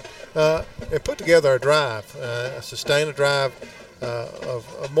back out and put together a drive, sustain a drive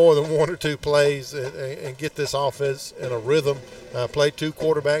of more than one or two plays, and get this offense in a rhythm. Played two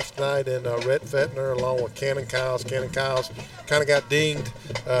quarterbacks tonight in Rhett Fettner along with Cannon Kyles. Cannon Kyles kind of got dinged.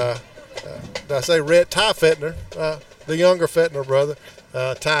 Did I say Rhett? Ty Fettner, the younger Fettner brother.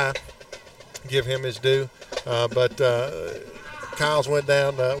 Ty, give him his due. But Kyles went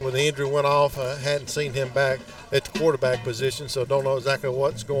down when the injury went off. Hadn't seen him back at the quarterback position, so don't know exactly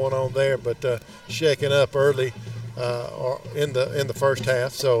what's going on there, but shaking up early or in the first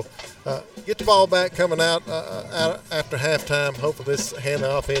half. So get the ball back coming out after halftime. Hopefully this Handley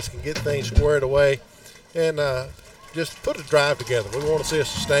offense can get things squared away and just put a drive together. We want to see a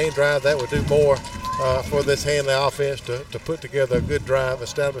sustained drive. That would do more for this Handley offense to put together a good drive,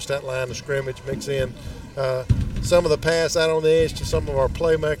 establish that line of scrimmage, mix in some of the pass out on the edge to some of our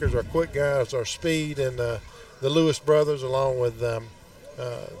playmakers, our quick guys, our speed, and the Lewis brothers along with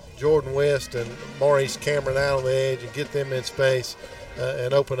Jordan West and Maurice Cameron out on the edge, and get them in space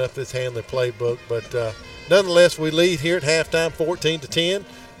and open up this Handley playbook. But nonetheless, we lead here at halftime 14-10.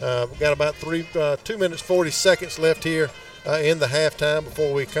 We've got about 2 minutes 40 seconds left here in the halftime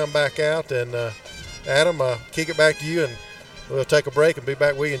before we come back out. And Adam, kick it back to you, and we'll take a break and be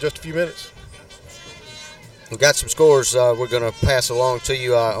back with you in just a few minutes. We've got some scores we're going to pass along to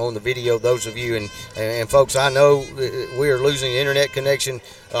you on the video, those of you. And folks, I know we are losing internet connection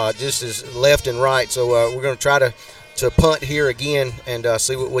just as left and right, so we're going to try to punt here again and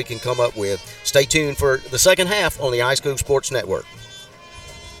see what we can come up with. Stay tuned for the second half on the iSchool Sports Network.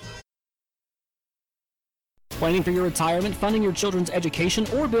 Planning for your retirement, funding your children's education,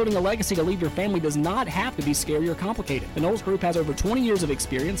 or building a legacy to leave your family does not have to be scary or complicated. The Knowles Group has over 20 years of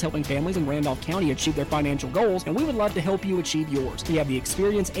experience helping families in Randolph County achieve their financial goals, and we would love to help you achieve yours. We have the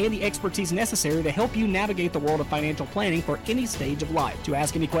experience and the expertise necessary to help you navigate the world of financial planning for any stage of life. To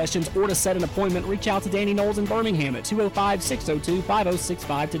ask any questions or to set an appointment, reach out to Danny Knowles in Birmingham at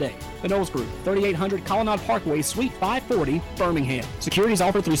 205-602-5065 today. The Knowles Group, 3800 Colonnade Parkway, Suite 540, Birmingham. Securities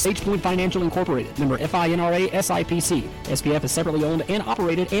offered through SagePoint Financial Incorporated, member FINRA SIPC. SPF is separately owned and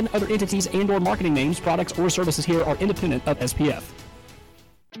operated, and other entities and/or marketing names, products, or services here are independent of SPF.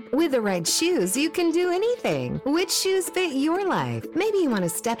 With the right shoes, you can do anything. Which shoes fit your life? Maybe you want to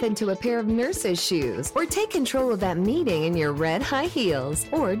step into a pair of nurse's shoes, or take control of that meeting in your red high heels,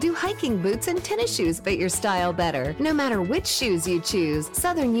 or do hiking boots and tennis shoes fit your style better? No matter which shoes you choose,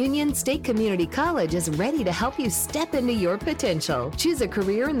 Southern Union State Community College is ready to help you step into your potential. Choose a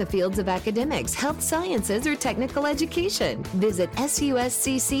career in the fields of academics, health sciences, or technical education. Visit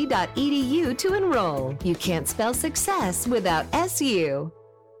suscc.edu to enroll. You can't spell success without SU.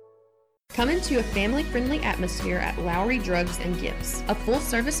 Come into a family-friendly atmosphere at Lowry Drugs and Gifts, a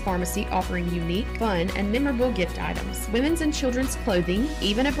full-service pharmacy offering unique, fun, and memorable gift items, women's and children's clothing,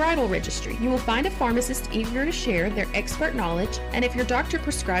 even a bridal registry. You will find a pharmacist eager to share their expert knowledge, and if your doctor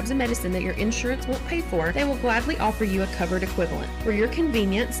prescribes a medicine that your insurance won't pay for, they will gladly offer you a covered equivalent. For your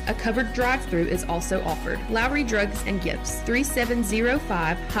convenience, a covered drive-through is also offered. Lowry Drugs and Gifts,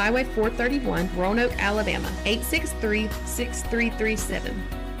 3705 Highway 431, Roanoke, Alabama, 863-6337.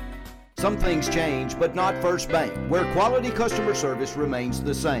 Some things change, but not First Bank, where quality customer service remains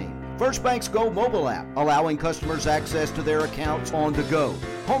the same. First Bank's Go mobile app, allowing customers access to their accounts on the go.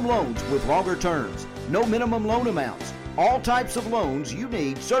 Home loans with longer terms, no minimum loan amounts, all types of loans you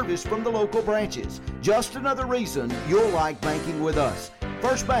need serviced from the local branches. Just another reason you'll like banking with us.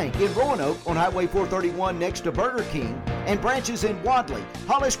 First Bank in Roanoke on Highway 431 next to Burger King, and branches in Wadley,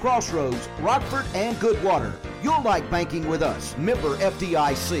 Hollis Crossroads, Rockford, and Goodwater. You'll like banking with us. Member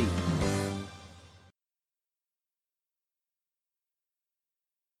FDIC.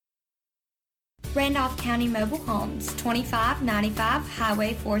 Randolph County Mobile Homes, 2595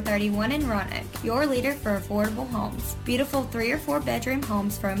 Highway 431 in Roanoke, your leader for affordable homes. Beautiful 3 or 4 bedroom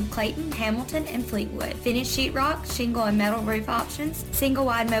homes from Clayton, Hamilton, and Fleetwood. Finished sheetrock, shingle, and metal roof options. Single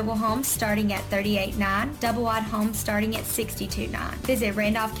wide mobile homes starting at $38,900. Double wide homes starting at $62,900. Visit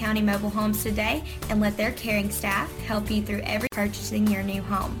Randolph County Mobile Homes today and let their caring staff help you through every purchasing your new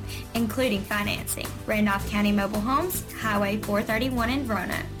home, including financing. Randolph County Mobile Homes, Highway 431 in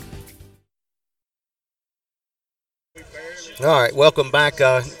Roanoke. All right, welcome back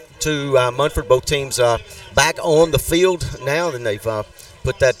to Munford. Both teams back on the field now, and they've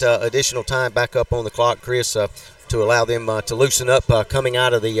put that additional time back up on the clock, Chris, to allow them to loosen up coming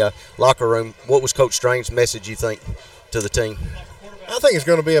out of the locker room. What was Coach Strain's message, you think, to the team? I think it's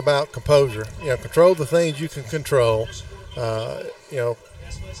going to be about composure. Control the things you can control.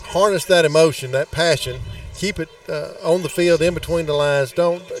 Harness that emotion, that passion. Keep it on the field, in between the lines.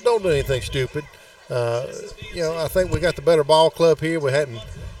 Don't do anything stupid. I think we got the better ball club here. We hadn't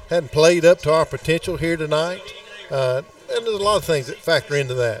played up to our potential here tonight, and there's a lot of things that factor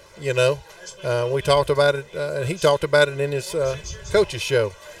into that. We talked about it, and he talked about it in his coach's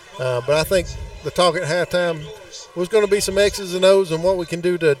show. But I think the talk at halftime was going to be some X's and O's and what we can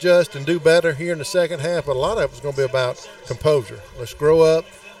do to adjust and do better here in the second half. But a lot of it was going to be about composure. Let's grow up.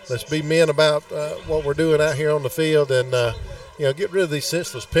 Let's be men about what we're doing out here on the field, and get rid of these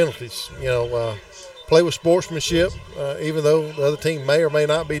senseless penalties. Play with sportsmanship, even though the other team may or may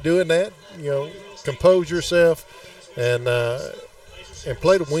not be doing that. Compose yourself and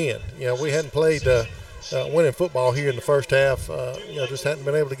play to win. We hadn't played winning football here in the first half. Just hadn't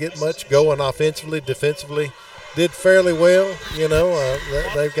been able to get much going offensively, defensively. Did fairly well.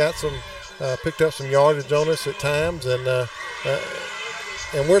 They've got picked up some yardage on us at times, and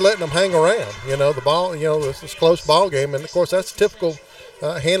we're letting them hang around. The ball. This close ball game, and of course that's typical.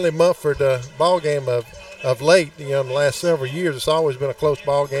 Handley Munford ball game of late. In the last several years, it's always been a close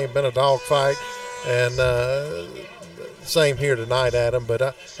ball game, been a dog fight, and same here tonight, Adam. But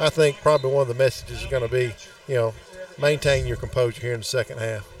I think probably one of the messages is going to be, maintain your composure here in the second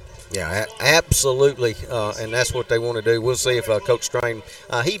half. Yeah, absolutely, and that's what they want to do. We'll see if Coach Strain,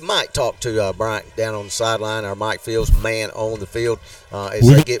 he might talk to Bryant down on the sideline, or Mike Fields, man on the field.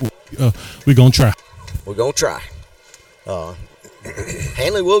 We're going to try. We're going to try.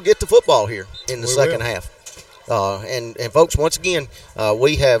 Handley will get the football here in the second half. And folks, once again,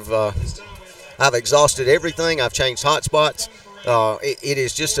 we have I've exhausted everything. I've changed hot spots. It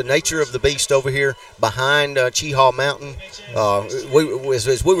is just the nature of the beast over here behind Cheehaw Mountain.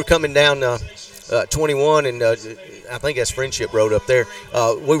 As we were coming down 21, and I think that's Friendship Road up there,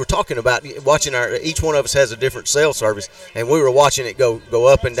 we were talking about watching each one of us has a different cell service, and we were watching it go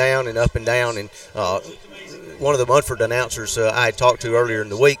up and down and up and down. And one of the Munford announcers I had talked to earlier in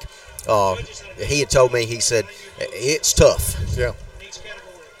the week, he had told me, he said, it's tough. Yeah.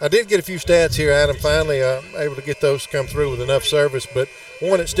 I did get a few stats here, Adam, finally able to get those to come through with enough service. But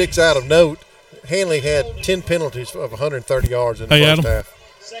one that sticks out of note, Handley had 10 penalties of 130 yards in the first half.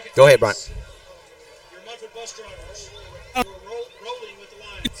 Go ahead, Brian. Your Munford bus drivers were rolling with the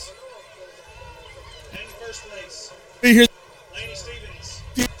Lions. And in first place, Laney Stevens.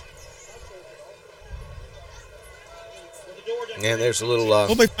 And there's a little.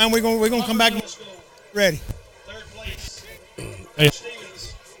 We'll be fine. We're gonna come back ready. Third place. Hey.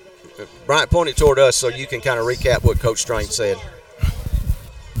 Bryant, point it toward us so you can kind of recap what Coach Strain said. And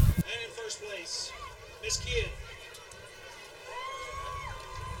in first place, Miss Kidd.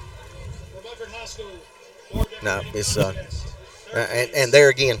 From Munford High School. No, it's and there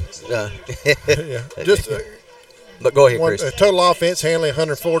again. Yeah. Just But go ahead, Chris. Total offense, Handley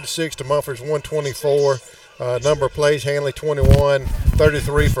 146 to Munford's 124. Number of plays, Handley 21,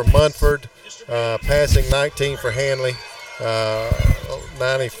 33 for Munford. Passing 19 for Handley,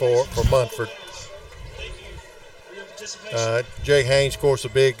 94 for Munford. Jay Haynes, of course, a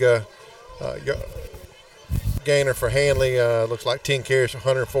big gainer for Handley. Looks like 10 carries,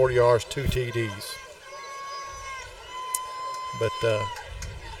 140 yards, 2 TDs. But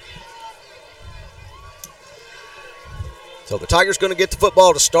so the Tigers going to get the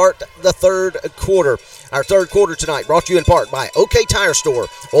football to start the third quarter. Our third quarter tonight brought to you in part by OK Tire Store.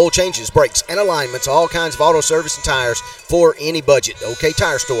 Oil changes, brakes, and alignments, all kinds of auto service and tires for any budget. OK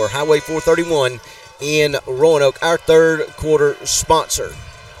Tire Store, Highway 431 in Roanoke, our third quarter sponsor.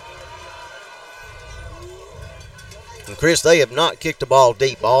 And Chris, they have not kicked the ball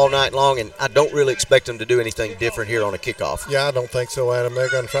deep all night long, and I don't really expect them to do anything different here on a kickoff. Yeah, I don't think so, Adam. They're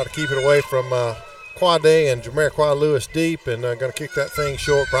going to try to keep it away from Quade and Jamiroquai Lewis deep, and going to kick that thing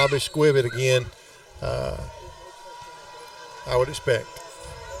short, probably squib it again, I would expect.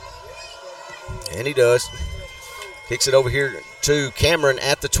 And he does. Kicks it over here to Cameron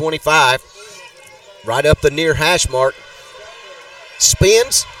at the 25, right up the near hash mark.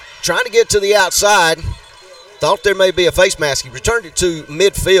 Spins, trying to get to the outside. Thought there may be a face mask. He returned it to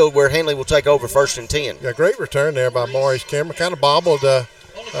midfield where Handley will take over 1st and 10. Yeah, great return there by Maurice Cameron. Kind of bobbled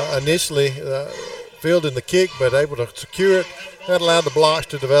initially, fielding the kick, but able to secure it. That allowed the blocks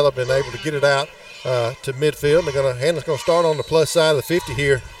to develop and able to get it out to midfield. Handley's going to start on the plus side of the 50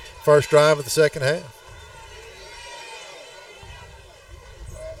 here, first drive of the second half.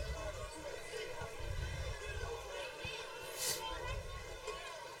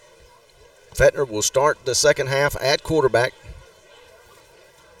 Fettner will start the second half at quarterback.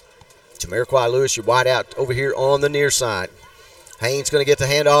 Jamiroquai Lewis, your wide out over here on the near side. Haynes going to get the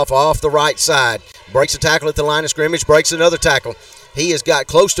handoff off the right side. Breaks a tackle at the line of scrimmage, breaks another tackle. He has got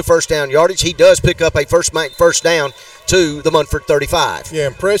close to first down yardage. He does pick up a first down to the Munford 35. Yeah,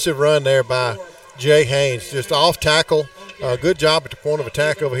 impressive run there by Jay Haynes. Just off tackle. Good job at the point of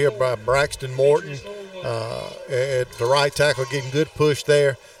attack over here by Braxton Morton. At the right tackle, getting good push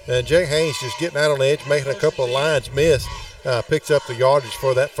there. And Jay Haynes just getting out on the edge, making a couple of lines miss. Picks up the yardage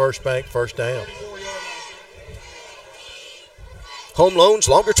for that first down. Home loans,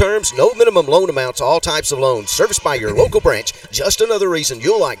 longer terms, no minimum loan amounts, all types of loans. Serviced by your local branch. Just another reason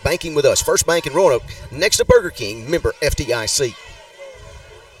you'll like banking with us. First Bank in Roanoke, next to Burger King, member FDIC.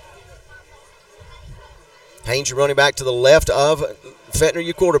 Haynes, your running back to the left of Fettner,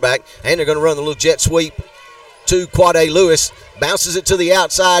 your quarterback. And they're going to run the little jet sweep to Quade Lewis. Bounces it to the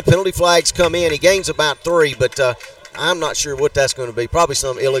outside. Penalty flags come in. He gains about 3, but I'm not sure what that's going to be. Probably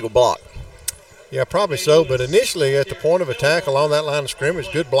some illegal block. Yeah, probably so. But initially at the point of attack along that line of scrimmage,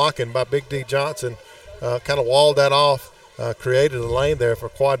 good blocking by Big D Johnson. Kind of walled that off, created a lane there for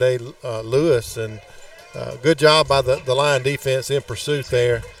Quade Lewis. And good job by the line defense in pursuit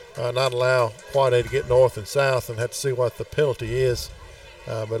there. Not allow Quade to get north and south, and have to see what the penalty is.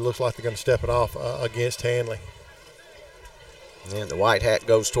 But it looks like they're going to step it off against Handley. And the white hat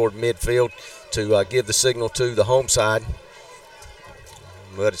goes toward midfield to give the signal to the home side.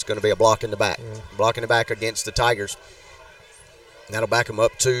 But it's going to be a block in the back. Block in the back against the Tigers. That'll back them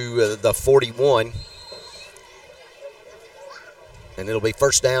up to the 41. And it'll be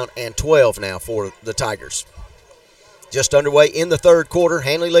first down and 12 now for the Tigers. Just underway in the third quarter.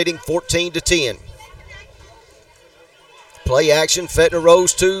 Handley leading 14-10. Play action. Fettner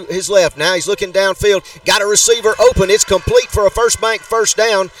rose to his left. Now he's looking downfield. Got a receiver open. It's complete for a First Bank first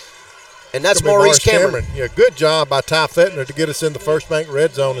down. And that's Maurice Cameron. Yeah, good job by Ty Fettner to get us in the First Bank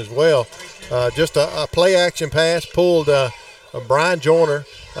red zone as well. Just a play action pass, pulled Brian Joyner,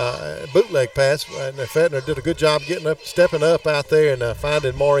 bootleg pass. And Fettner did a good job stepping up out there and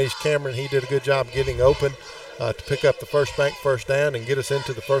finding Maurice Cameron. He did a good job getting open to pick up the First Bank first down and get us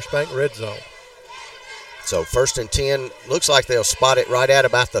into the First Bank red zone. So 1st and 10, looks like they'll spot it right at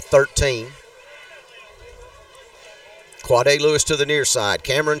about the 13. Quade Lewis to the near side,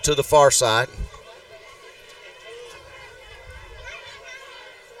 Cameron to the far side.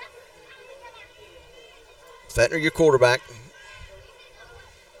 Fettner, your quarterback.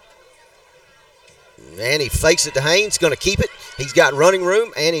 And he fakes it to Haynes, going to keep it. He's got running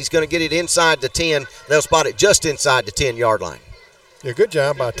room, and he's going to get it inside the 10. They'll spot it just inside the 10-yard line. Yeah, good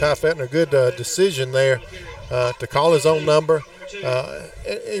job by Ty Fettner. Good decision there to call his own number.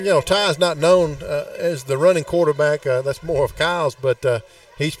 And Ty's not known as the running quarterback. That's more of Kyle's, but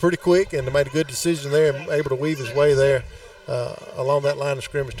he's pretty quick and made a good decision there and able to weave his way there along that line of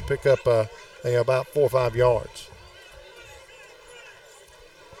scrimmage to pick up about 4 or 5 yards.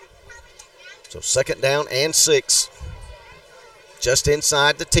 So 2nd down and 6. just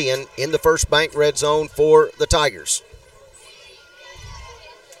inside the 10 in the First Bank red zone for the Tigers.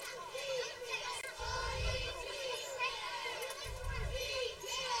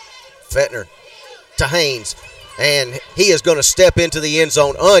 Fettner to Haynes, and he is going to step into the end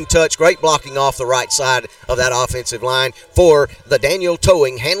zone untouched. Great blocking off the right side of that offensive line for the Daniel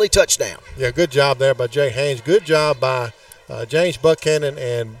Towing Handley touchdown. Yeah, good job there by Jay Haynes. Good job by James Buchanan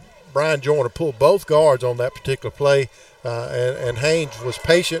and Brian Joyner pulled both guards on that particular play, and Haynes was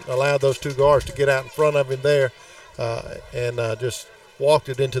patient, allowed those two guards to get out in front of him there, and just walked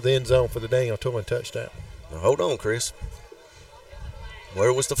it into the end zone for the Daniel Towing touchdown. Now, hold on, Chris.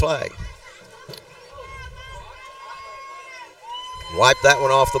 Where was the flag? Wipe that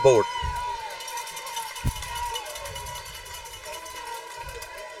one off the board.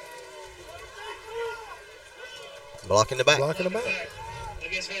 Blocking the back. Blocking the back.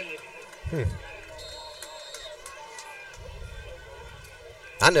 Against Handley.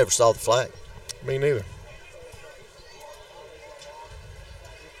 I never saw the flag. Me neither.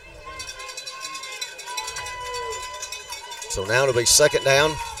 So now it'll be second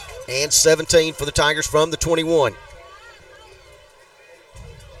down and 17 for the Tigers from the 21.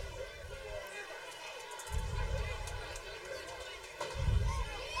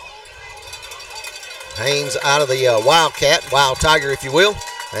 Haynes out of the Wild Tiger, if you will,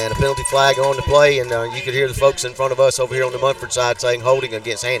 and a penalty flag on the play, and you could hear the folks in front of us over here on the Munford side saying holding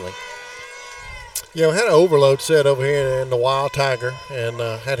against Handley. Yeah, we had an overload set over here in the Wild Tiger, and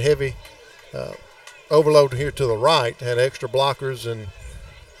had heavy overload here to the right, had extra blockers, and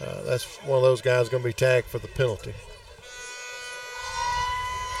that's one of those guys going to be tagged for the penalty.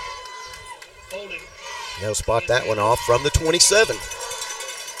 They'll spot that one off from the 27.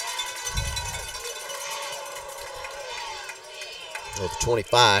 Or the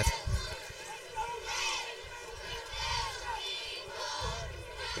 25.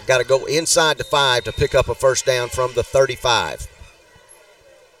 You've got to go inside the 5 to pick up a first down from the 35.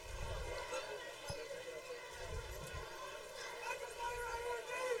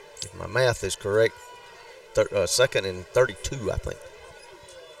 If my math is correct, second and 32, I think.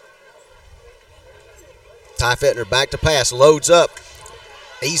 Ty Fettner back to pass, loads up.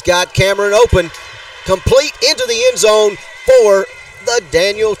 He's got Cameron open, complete into the end zone for the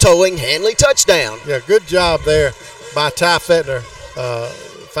Daniel Towing Handley touchdown. Yeah, good job there by Ty Fettner,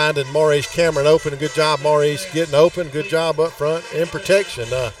 finding Maurice Cameron open. Good job, Maurice, getting open. Good job up front in protection.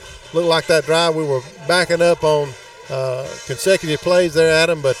 Looked like that drive we were backing up on consecutive plays there,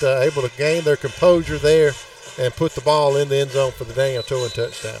 Adam, but able to gain their composure there and put the ball in the end zone for the Daniel Towing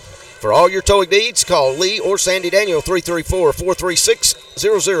touchdown. For all your towing needs, call Lee or Sandy Daniel,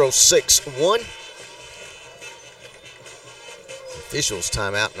 334-436-0061. Officials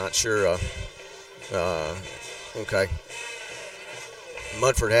timeout, not sure. Okay.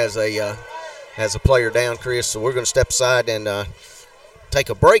 Munford has a player down, Chris, so we're going to step aside and take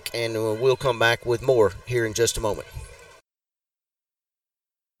a break, and we'll come back with more here in just a moment.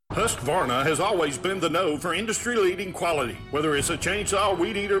 Husqvarna has always been the know for industry-leading quality. Whether it's a chainsaw,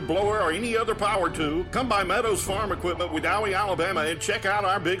 weed eater, blower, or any other power tool, come by Meadows Farm Equipment, Wedowee, Alabama, and check out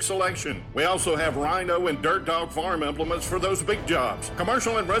our big selection. We also have Rhino and Dirt Dog farm implements for those big jobs.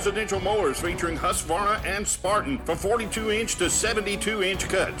 Commercial and residential mowers featuring Husqvarna and Spartan for 42-inch to 72-inch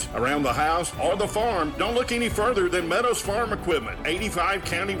cuts. Around the house or the farm, don't look any further than Meadows Farm Equipment, 85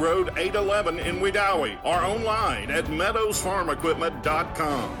 County Road 811 in Wedowee, or online at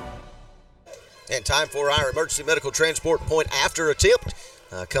meadowsfarmequipment.com. And time for our emergency medical transport point after attempt.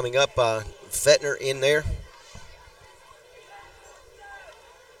 Coming up, Fettner in there.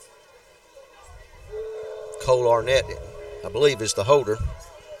 Cole Arnett, I believe, is the holder.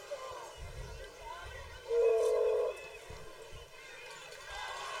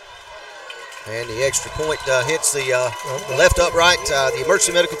 And the extra point hits the left upright. The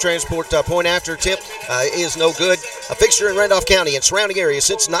emergency medical transport point after attempt is no good. A fixture in Randolph County and surrounding areas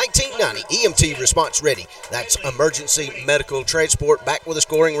since 1990. EMT response ready. That's emergency medical transport. Back with a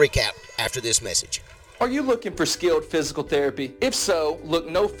scoring recap after this message. Are you looking for skilled physical therapy? If so, look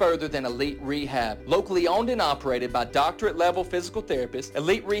no further than Elite Rehab. Locally owned and operated by doctorate-level physical therapists,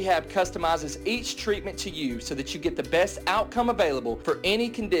 Elite Rehab customizes each treatment to you so that you get the best outcome available for any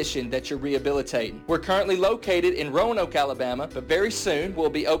condition that you're rehabilitating. We're currently located in Roanoke, Alabama, but very soon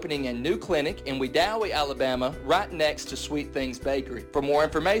we'll be opening a new clinic in Wedowee, Alabama, right next to Sweet Things Bakery. For more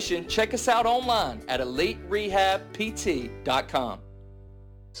information, check us out online at EliteRehabPT.com.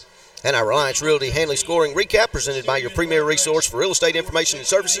 And our Reliance Realty Handley scoring recap presented by your premier resource for real estate information and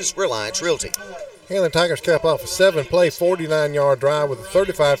services, Reliance Realty. Handley Tigers cap off a 7-play, 49-yard drive with a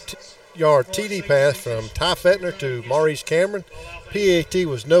 58-yard TD pass from Ty Fettner to Maurice Cameron. PAT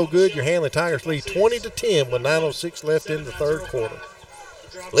was no good. Your Handley Tigers lead 20-10 with 9:06 left in the third quarter.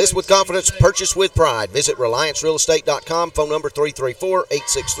 List with confidence, purchase with pride. Visit RelianceRealEstate.com. Phone number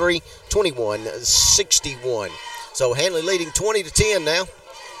 334-863-2161. So Handley leading 20-10 now.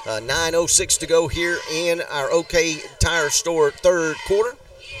 9:06 to go here in our OK Tire Store third quarter.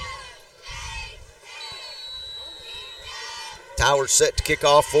 Towers set to kick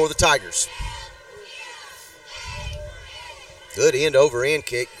off for the Tigers. Good end-over-end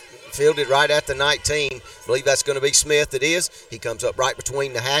kick. Fielded right at the 19. I believe that's going to be Smith. It is. He comes up right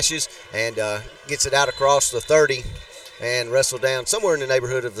between the hashes and gets it out across the 30 and wrestled down somewhere in the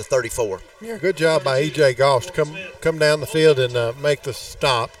neighborhood of the 34. Yeah, good job by E.J. Goss to come down the field and make the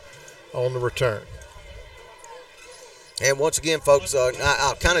stop on the return. And once again, folks,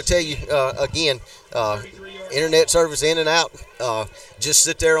 I'll kind of tell you again, internet service in and out. Just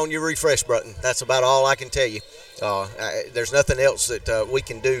sit there on your refresh button. That's about all I can tell you. There's nothing else that we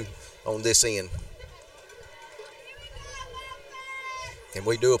can do on this end. And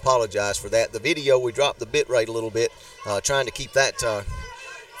we do apologize for that. The video, we dropped the bit rate a little bit, trying to keep that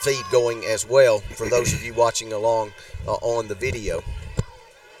feed going as well for those of you watching along on the video.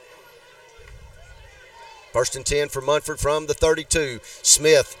 First and 10 for Munford from the 32.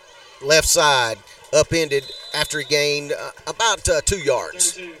 Smith, left side, upended after he gained about 2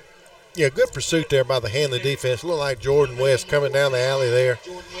 yards. Yeah, good pursuit there by the Handley defense. Looked like Jordan West coming down the alley there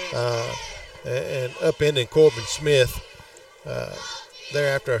and upending Corbin Smith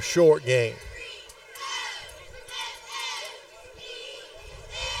there after a short gain.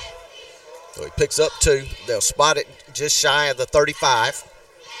 So he picks up 2. They'll spot it just shy of the 35.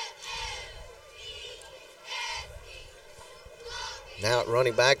 Now at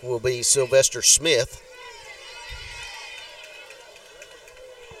running back will be Sylvester Smith.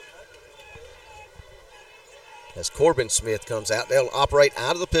 As Corbin Smith comes out, they'll operate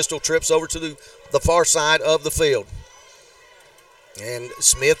out of the pistol, trips over to the far side of the field. And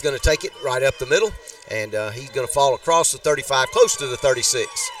Smith going to take it right up the middle, and he's going to fall across the 35, close to the 36.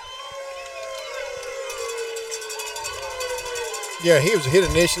 Yeah, he was hit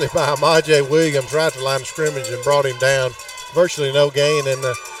initially by Amaje Williams right at the line of scrimmage and brought him down. Virtually no gain, and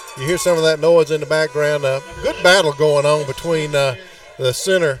you hear some of that noise in the background. Good battle going on between the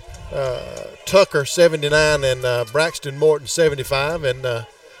center, Tucker, 79, and Braxton Morton, 75. And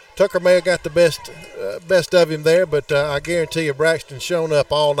Tucker may have got the best of him there, but I guarantee you Braxton's shown up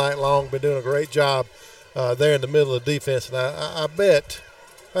all night long, been doing a great job there in the middle of the defense. And I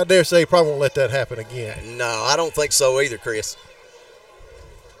dare say he probably won't let that happen again. No, I don't think so either, Chris.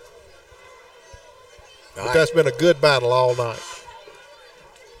 But that's been a good battle all night.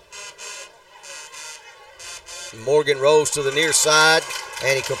 Morgan rolls to the near side,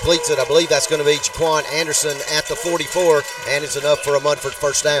 and he completes it. I believe that's going to be Jaquan Anderson at the 44, and it's enough for a Munford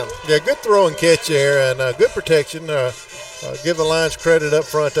first down. Yeah, good throw and catch there, and good protection. Give the Lions credit up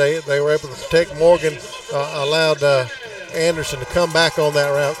front. They were able to protect Morgan, allowed Anderson to come back on that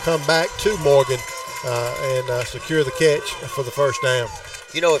route, come back to Morgan, and secure the catch for the first down.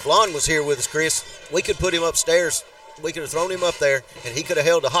 You know, if Lon was here with us, Chris, we could put him upstairs. We could have thrown him up there, and he could have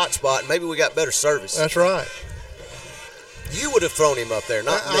held a hot spot, and maybe we got better service. That's right. You would have thrown him up there,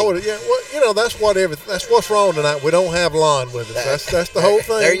 not me. I would have. Yeah, well, you know, that's what's wrong tonight. We don't have Lon with us. That's the whole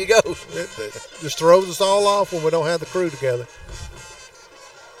thing. There you go. It just throws us all off when we don't have the crew together.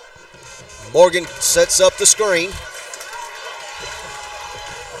 Morgan sets up the screen.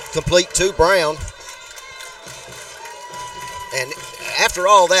 Complete to Brown. And after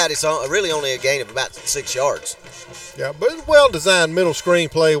all that, it's really only a gain of about 6 yards. Yeah, but it's well-designed middle screen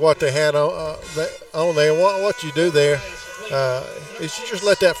play, what they had on there. What you do there is you just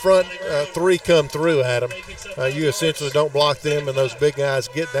let that front three come through at them. You essentially don't block them, and those big guys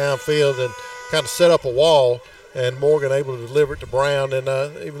get downfield and kind of set up a wall, and Morgan able to deliver it to Brown. And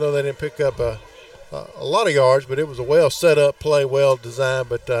even though they didn't pick up a lot of yards, but it was a well-set-up play, well-designed,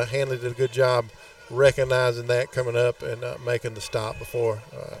 but Handley did a good job recognizing that coming up and making the stop before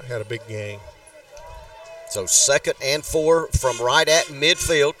had a big gain. So 2nd and 4 from right at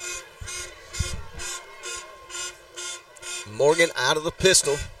midfield. Morgan out of the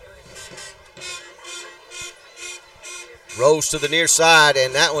pistol. Rolls to the near side,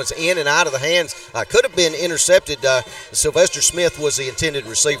 and that one's in and out of the hands. Could have been intercepted. Sylvester Smith was the intended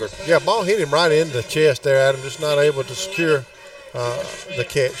receiver. Yeah, ball hit him right in the chest there, Adam. Just not able to secure the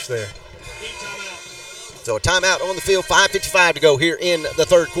catch there. So a timeout on the field, 5:55 to go here in the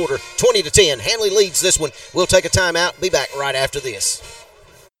third quarter, 20-10. Handley leads this one. We'll take a timeout, be back right after this.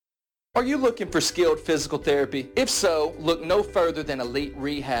 Are you looking for skilled physical therapy? If so, look no further than Elite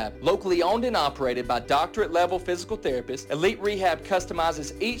Rehab. Locally owned and operated by doctorate-level physical therapists, Elite Rehab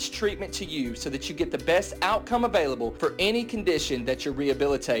customizes each treatment to you so that you get the best outcome available for any condition that you're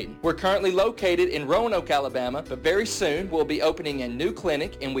rehabilitating. We're currently located in Roanoke, Alabama, but very soon we'll be opening a new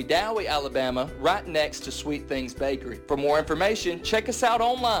clinic in Wedowee, Alabama, right next to Sweet Things Bakery. For more information, check us out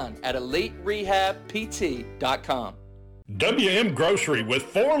online at EliteRehabPT.com. WM Grocery with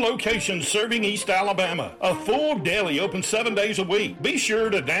 4 locations serving East Alabama. A full deli open 7 days a week. Be sure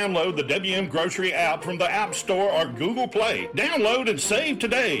to download the WM Grocery app from the App Store or Google Play. Download and save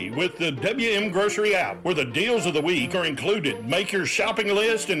today with the WM Grocery app, where the deals of the week are included. Make your shopping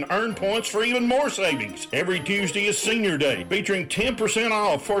list and earn points for even more savings. Every Tuesday is Senior Day, featuring 10%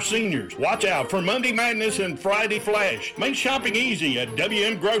 off for seniors. Watch out for Monday Madness and Friday Flash. Make shopping easy at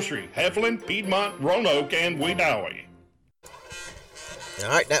WM Grocery, Heflin, Piedmont, Roanoke, and Wedowee. All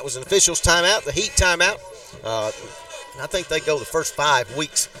right, that was an officials timeout, the Heat timeout. I think they go the first 5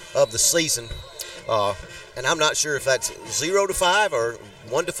 weeks of the season. And I'm not sure if that's 0 to 5 or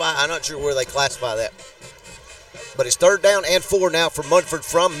 1 to 5. I'm not sure where they classify that. But it's 3rd down and 4 now for Munford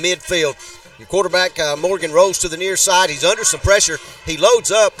from midfield. Your quarterback, Morgan, rolls to the near side. He's under some pressure. He loads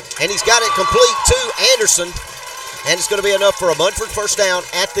up, and he's got it complete to Anderson. And it's going to be enough for a Munford first down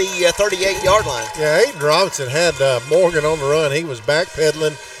at the 38-yard line. Yeah, Aiden Robinson had Morgan on the run. He was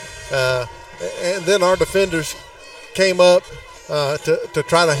backpedaling. And then our defenders came up to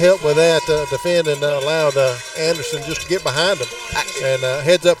try to help with that, defend, and allowed Anderson just to get behind him. And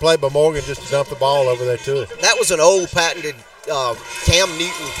heads-up play by Morgan just to dump the ball over there to him. That was an old patented Cam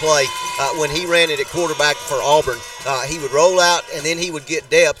Newton play when he ran it at quarterback for Auburn. He would roll out, and then he would get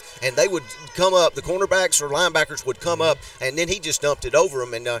depth, and they would come up. The cornerbacks or linebackers would come up, and then he just dumped it over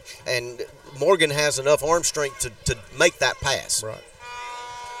them. And Morgan has enough arm strength to make that pass. Right.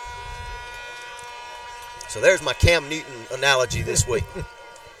 So there's my Cam Newton analogy this week.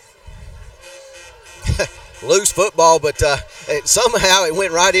 Loose football, but somehow it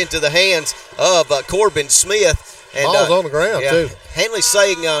went right into the hands of Corbin Smith. And, ball's on the ground, too. Handley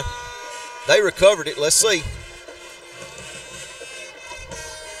saying they recovered it. Let's see.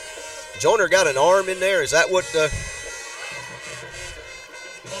 Joyner got an arm in there. Is that what?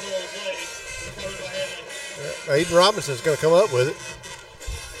 Aiden Robinson's going to come up with it.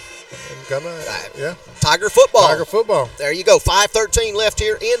 Yeah. Tiger football. Tiger football. There you go. 5:13 left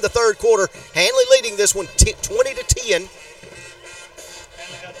here in the third quarter. Handley leading this one 20-10.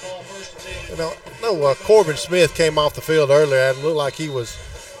 Corbin Smith came off the field earlier and looked like he was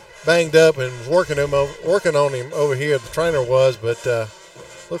banged up and was working on him over here. The trainer was, but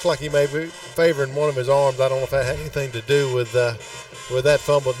looks like he may be favoring one of his arms. I don't know if that had anything to do with that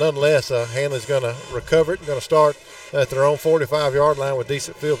fumble. Nonetheless, Handley's going to recover it and going to start at their own 45-yard line with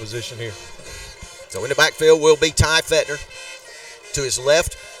decent field position here. So in the backfield will be Ty Fettner. To his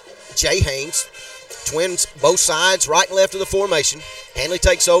left, Jay Haynes. Twins both sides, right and left of the formation. Handley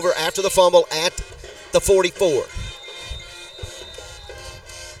takes over after the fumble at the 44.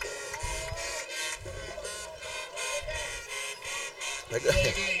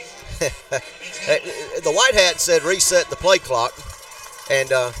 The white hat said reset the play clock, and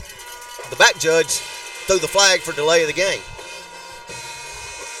the back judge threw the flag for delay of the game.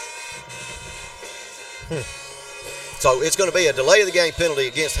 So it's going to be a delay of the game penalty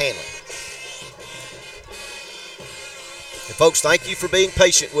against Handley. And folks, thank you for being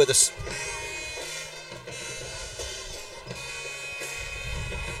patient with us.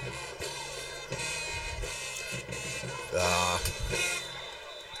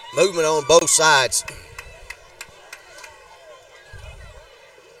 Movement on both sides.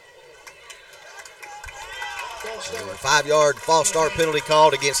 So 5-yard false start penalty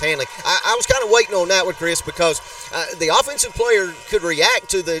called against Handley. I was kind of waiting on that one, Chris, because the offensive player could react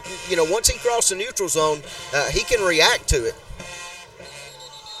to the, once he crossed the neutral zone, he can react to it.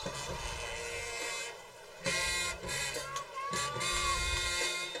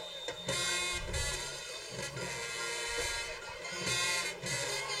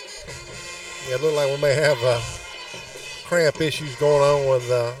 Yeah, it looks like we may have cramp issues going on with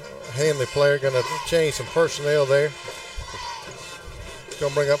the Handley player. Going to change some personnel there. It's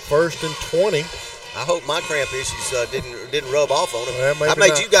going to bring up 1st and 20. I hope my cramp issues didn't rub off on him. Well, I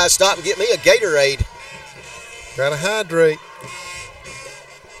made you guys stop and get me a Gatorade. Got to hydrate.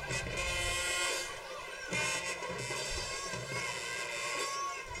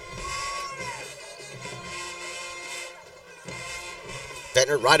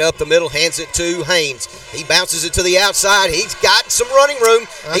 Fettner right up the middle, hands it to Haynes. He bounces it to the outside. He's got some running room.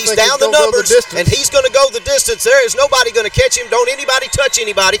 He's down the numbers, and he's going to go the distance. There is nobody going to catch him. Don't anybody touch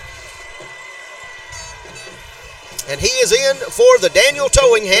anybody. And he is in for the Daniel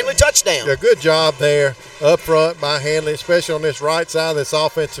Towing Handley touchdown. Yeah, good job there up front by Handley, especially on this right side of this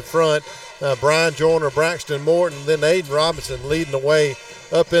offensive front. Brian Joyner, Braxton Morton, then Aiden Robinson leading the way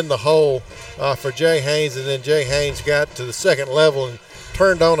up in the hole for Jay Haynes. And then Jay Haynes got to the second level and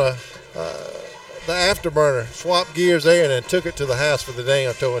turned on the afterburner, swapped gears there, and then took it to the house for the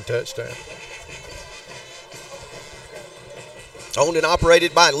Daniel Towing touchdown. Owned and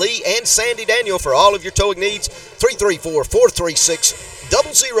operated by Lee and Sandy Daniel for all of your towing needs.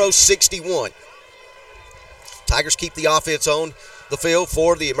 334-436-0061. Tigers keep the offense on the field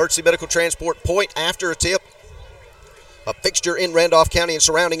for the emergency medical transport point after a tip. A fixture in Randolph County and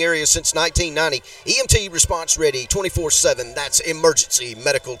surrounding areas since 1990. EMT response ready 24/7. That's emergency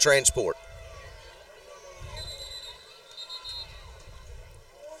medical transport.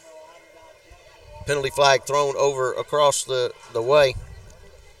 Penalty flag thrown over across the way.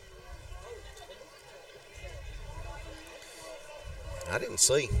 I didn't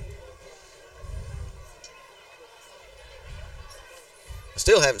see. I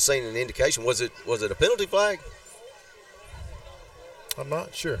still haven't seen an indication. Was it a penalty flag? I'm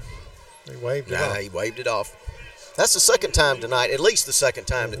not sure. He waved it off. He waved it off. That's the second time tonight, at least the second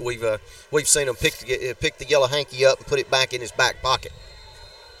time that we've seen him pick the yellow hanky up and put it back in his back pocket.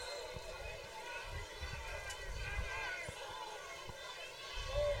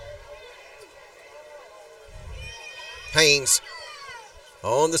 Haynes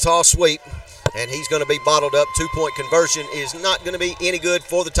on the toss sweep, and he's going to be bottled up. 2-point conversion is not going to be any good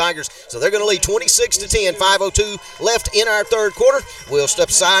for the Tigers, so they're going to lead 26-10. 5:02 left in our third quarter. We'll step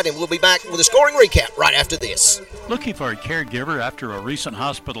aside, and we'll be back with a scoring recap right after this. Looking for a caregiver after a recent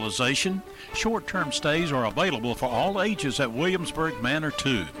hospitalization? Short-term stays are available for all ages at Williamsburg Manor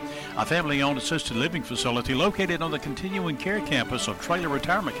 2, a family-owned assisted living facility located on the continuing care campus of Trailer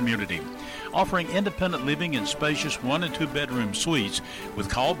Retirement Community, offering independent living in spacious 1- and 2-bedroom suites with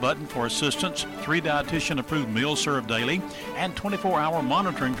call button for assistance, 3 dietitian-approved meals served daily, and 24-hour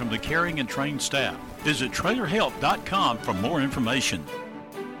monitoring from the caring and trained staff. Visit trailerhealth.com for more information.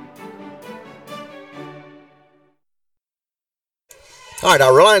 All right,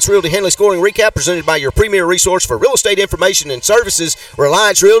 our Reliance Realty Handley scoring recap presented by your premier resource for real estate information and services,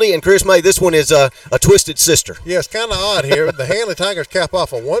 Reliance Realty. And Chris May, this one is a twisted sister. Yeah, it's kind of odd here. The Handley Tigers cap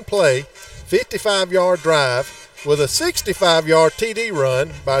off a one-play, 55-yard drive with a 65-yard TD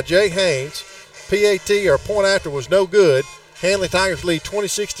run by Jay Haynes. PAT or point after was no good. Handley Tigers lead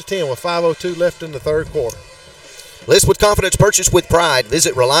 26-10 with 5:02 left in the third quarter. List with confidence, purchase with pride.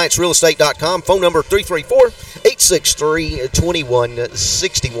 Visit RelianceRealEstate.com. Phone number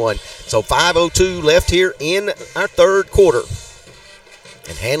 334-863-2161. So 5:02 left here in our third quarter.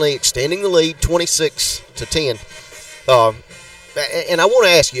 And Handley extending the lead 26-10. And I want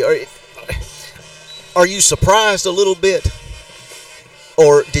to ask you, are you surprised a little bit?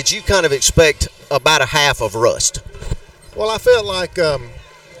 Or did you kind of expect about a half of rust? Well, I felt like,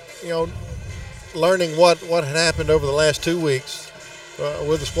 learning what had happened over the last 2 weeks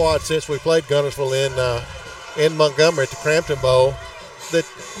with the squad since we played Guntersville in Montgomery at the Crampton Bowl, that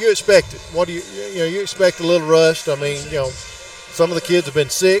you expect it. What do you expect a little rust. I mean, some of the kids have been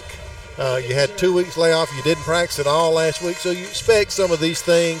sick. You had 2 weeks layoff. You didn't practice at all last week, so you expect some of these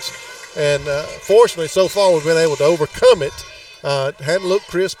things. And fortunately, so far we've been able to overcome it. Hadn't looked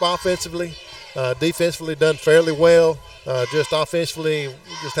crisp offensively. Defensively done fairly well. Just offensively,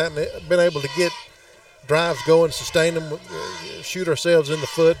 just haven't been able to get drives going, sustain them, shoot ourselves in the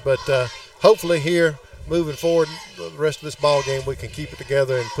foot. But hopefully here, moving forward, the rest of this ball game, we can keep it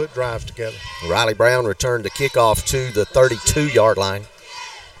together and put drives together. Riley Brown returned the kickoff to the 32-yard line.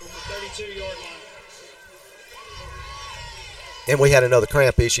 32-yard line. And we had another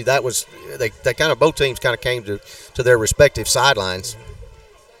cramp issue. That was they kind of both teams kind of came to their respective sidelines.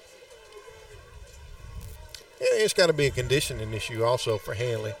 It's got to be a conditioning issue also for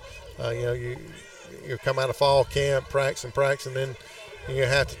Handley. You come out of fall camp, practice, and then you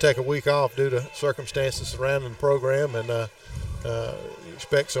have to take a week off due to circumstances surrounding the program, and you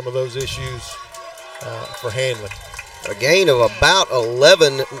expect some of those issues for Handley. A gain of about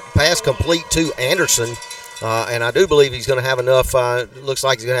 11, pass complete to Anderson, and I do believe he's going to have enough. Looks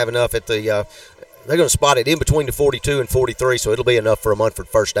like he's going to have enough at the. They're going to spot it in between the 42 and 43, so it'll be enough for a Munford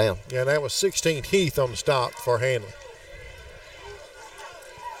first down. Yeah, that was 16 Heath on the stop for Handley.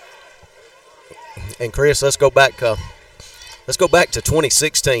 And Chris, let's go back to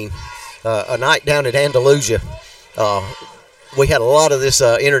 2016, a night down at Andalusia. We had a lot of this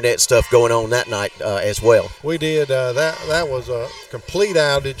internet stuff going on that night as well. We did. That was a complete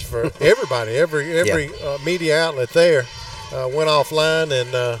outage for everybody. Every media outlet there went offline,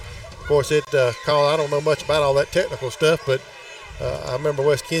 and of course, it caused, I don't know much about all that technical stuff, but I remember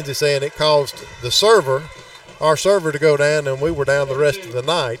West Kinsey saying it caused our server to go down, and we were down the rest of the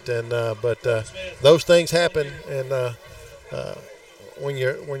night. And but those things happen, and when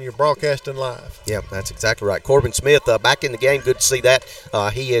you're broadcasting live. Yeah, that's exactly right. Corbin Smith back in the game. Good to see that.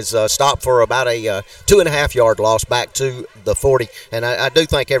 He is stopped for about a 2.5-yard loss back to the 40. And I do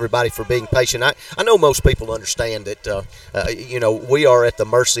thank everybody for being patient. I know most people understand that, we are at the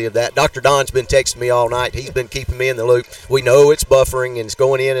mercy of that. Dr. Don's been texting me all night. He's been keeping me in the loop. We know it's buffering and it's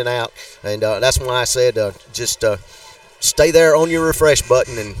going in and out. And that's why I said just stay there on your refresh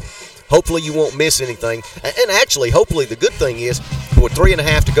button, and hopefully you won't miss anything. And actually, hopefully the good thing is, with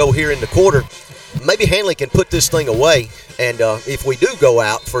 3.5 to go here in the quarter, maybe Handley can put this thing away, and if we do go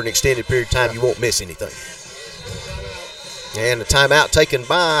out for an extended period of time, you won't miss anything. And a timeout taken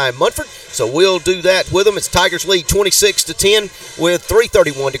by Munford, so we'll do that with them. It's Tigers lead 26-10 with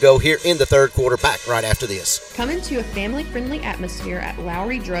 3:31 to go here in the third quarter. Back right after this. Come into a family-friendly atmosphere at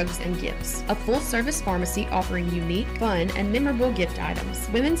Lowry Drugs and Gifts, a full-service pharmacy offering unique, fun, and memorable gift items,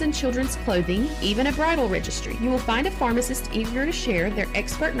 women's and children's clothing, even a bridal registry. You will find a pharmacist eager to share their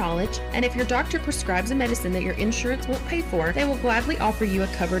expert knowledge, and if your doctor prescribes a medicine that your insurance won't pay for, they will gladly offer you a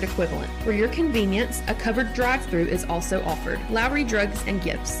covered equivalent. For your convenience, a covered drive-through is also offered. Lowry Drugs and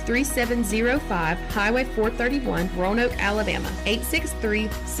Gifts, 3705 Highway 431, Roanoke, Alabama,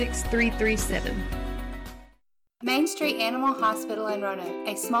 863-6337. Main Street Animal Hospital in Roanoke,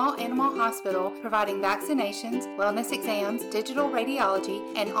 a small animal hospital providing vaccinations, wellness exams, digital radiology,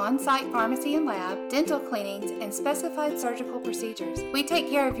 and on-site pharmacy and lab, dental cleanings, and specified surgical procedures. We take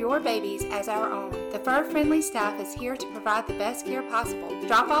care of your babies as our own. The fur-friendly staff is here to provide the best care possible.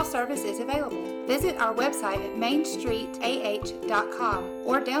 Drop-off service is available. Visit our website at mainstreetah.com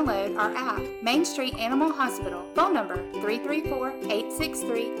or download our app, Main Street Animal Hospital. Phone number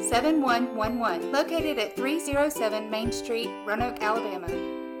 334-863-7111. Located at 307 Main Street, Roanoke, Alabama.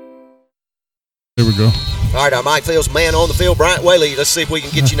 There we go. All right, our Mike Fields man on the field, Bryant Whaley. Let's see if we can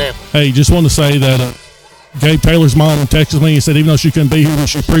get you now. Hey, just want to say that Gabe Taylor's mom texted me and said even though she couldn't be here,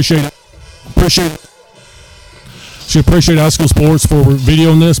 she appreciated high school sports for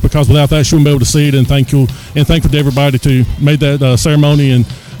videoing this, because without that she wouldn't be able to see it. And thankful to everybody who made that ceremony, and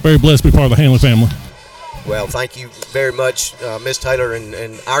very blessed to be part of the Handley family. Well, thank you very much, Miss Taylor,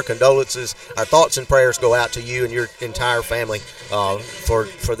 and our condolences. Our thoughts and prayers go out to you and your entire family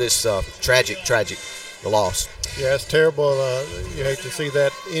for this tragic loss. Yeah, it's terrible. You hate to see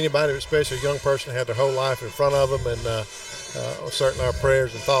that. Anybody, especially a young person, had their whole life in front of them, and certainly our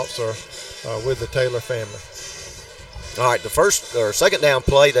prayers and thoughts are with the Taylor family. All right, the second down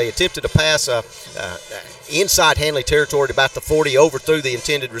play, they attempted to pass inside Handley territory to about the 40, overthrew the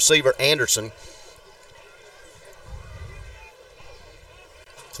intended receiver, Anderson.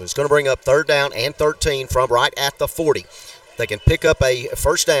 So it's going to bring up third down and 13 from right at the 40. They can pick up a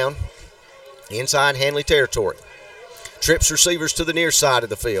first down inside Handley territory. Trips receivers to the near side of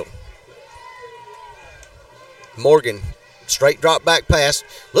the field. Morgan, straight drop back pass.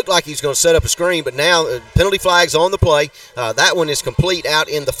 Looked like he's going to set up a screen, but now penalty flags on the play. That one is complete out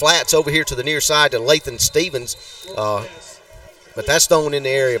in the flats over here to the near side to Lathan Stevens. But that's thrown in the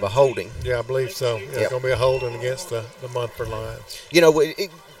area of a holding. Yeah, I believe so. Yeah, it's going to be a holding against the Munford Lions.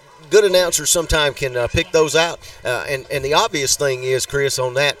 Good announcers sometimes can pick those out. And the obvious thing is, Chris,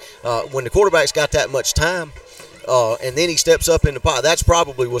 on that, when the quarterback's got that much time and then he steps up in the pocket, that's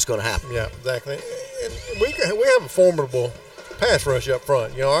probably what's going to happen. Yeah, exactly. And we have a formidable pass rush up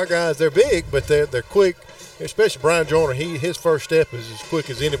front. Our guys, they're big, but they're quick, especially Brian Joyner. His first step is as quick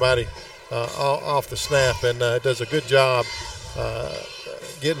as anybody off the snap, and does a good job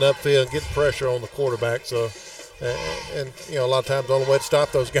getting upfield, getting pressure on the quarterback. So, and a lot of times the only way to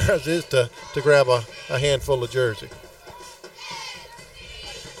stop those guys is to grab a handful of jersey.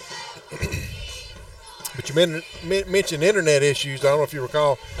 But you mentioned internet issues. I don't know if you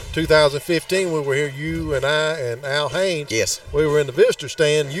recall 2015 we were here, you and I and Al Haynes. Yes. We were in the visitor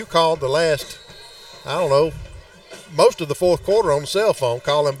stand. You called the last, most of the fourth quarter on the cell phone,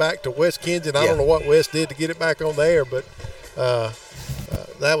 calling back to West Kinsey. I don't know what West did to get it back on the air, but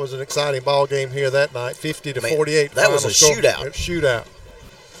that was an exciting ball game here that night, 50-48. That was a shootout.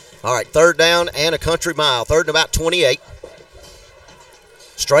 All right, third down and a country mile. Third and about 28.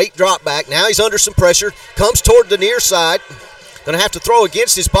 Straight drop back. Now he's under some pressure. Comes toward the near side. Going to have to throw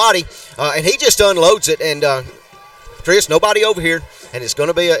against his body. And he just unloads it. And, Chris, nobody over here. And it's going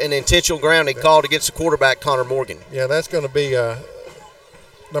to be an intentional grounding called against the quarterback, Connor Morgan. Yeah, that's going to be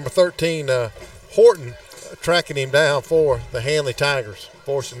number 13, Horton, tracking him down for the Handley Tigers,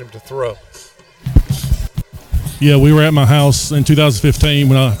 forcing him to throw. Yeah, we were at my house in 2015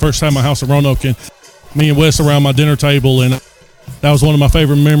 when I first had my house at Roanoke, and me and Wes around my dinner table, and that was one of my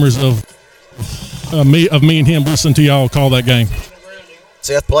favorite memories of me and him listening to y'all call that game.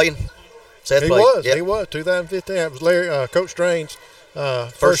 Seth playing? He was 2015. That was Larry, Coach Strange's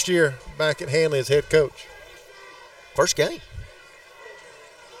first year back at Handley as head coach. First game?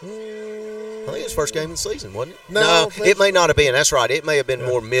 I think it was first game of the season, wasn't it? No, it may not have been. That's right. It may have been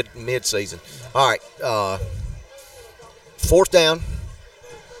more mid-season. All right. 4th down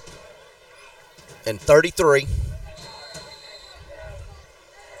and 33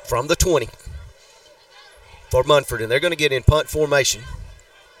 from the 20 for Munford, and they're going to get in punt formation.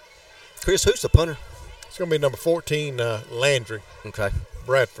 Chris, who's the punter? It's going to be number 14, Landry. Okay.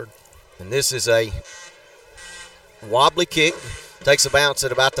 Bradford. And this is a wobbly kick. Takes a bounce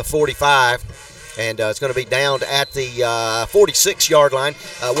at about the 45, and it's going to be downed at the 46-yard line,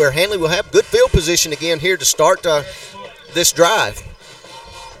 where Handley will have good field position again here to start this drive.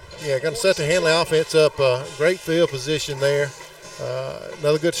 Yeah, going to set the Handley offense up. Great field position there.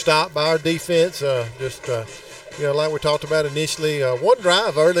 Another good stop by our defense. Like we talked about initially, one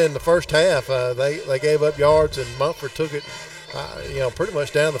drive early in the first half, they gave up yards, and Munford took it, pretty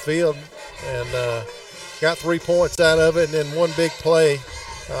much down the field, and got 3 points out of it, and then one big play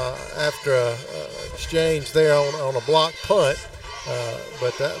after an exchange there on a block punt.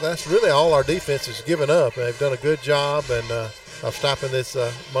 But that's really all our defense has given up. They've done a good job of stopping this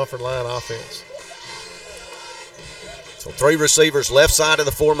Munford line offense. So 3 receivers left side of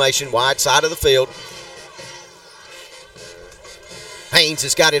the formation, wide side of the field. Haynes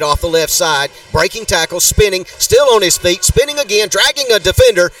has got it off the left side, breaking tackle, spinning, still on his feet, spinning again, dragging a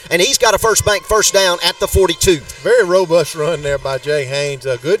defender, and he's got a first down at the 42. Very robust run there by Jay Haynes.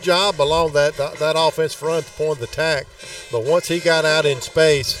 A good job along that offensive front to point the tack. But once he got out in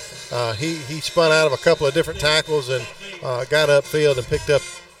space, he spun out of a couple of different tackles and got upfield and picked up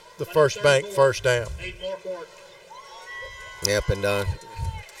the first down. Yep, and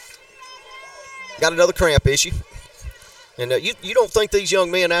got another cramp issue. And you don't think these young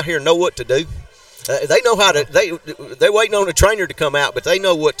men out here know what to do? They know how to. They're waiting on the trainer to come out, but they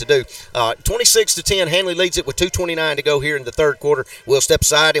know what to do. 26-10, Handley leads it with 2:29 to go here in the third quarter. We'll step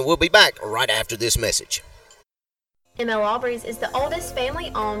aside and we'll be back right after this message. ML Aubrey's is the oldest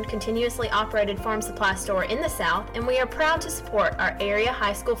family-owned, continuously operated farm supply store in the South, and we are proud to support our area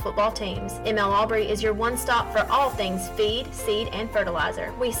high school football teams. ML Aubrey is your one-stop for all things feed, seed, and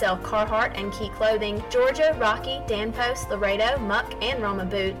fertilizer. We sell Carhartt and Key clothing, Georgia, Rocky, Danpost, Laredo, Muck, and Roma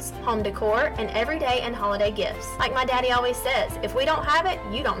boots, home decor, and everyday and holiday gifts. Like my daddy always says, if we don't have it,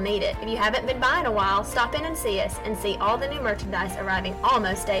 you don't need it. If you haven't been by in a while, stop in and see us and see all the new merchandise arriving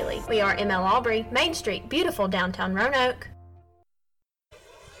almost daily. We are ML Aubrey, Main Street, beautiful downtown Roanoke.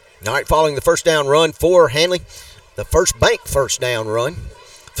 All right, following the first down run for Handley, the first bank first down run.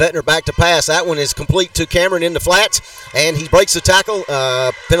 Fettner back to pass. That one is complete to Cameron in the flats, and he breaks the tackle.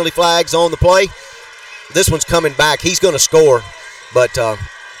 Penalty flags on the play. This one's coming back. He's going to score, but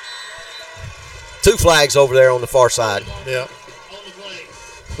 2 flags over there on the far side. Yeah.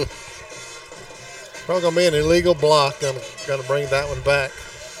 Probably going to be an illegal block. I'm going to bring that one back.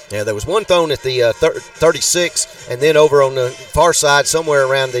 Yeah, there was one thrown at the 36, and then over on the far side, somewhere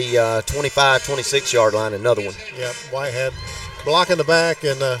around the 25, 26-yard line, another one. Yeah, Whitehead blocking the back,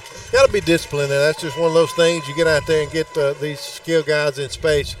 and got to be disciplined there. That's just one of those things. You get out there and get these skill guys in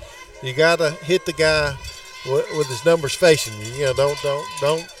space. You got to hit the guy with his numbers facing you. You know, don't.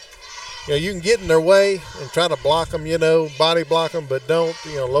 You know, you can get in their way and try to block them. You know, body block them, but don't.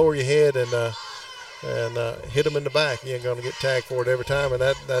 You know, lower your head and hit them in the back. You ain't going to get tagged for it every time, and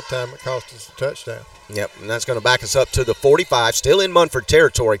that time it cost us a touchdown. Yep, and that's going to back us up to the 45, still in Munford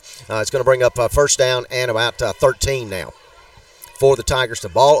territory. It's going to bring up first down and about 13 now for the Tigers. The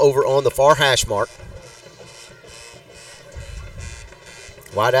ball over on the far hash mark.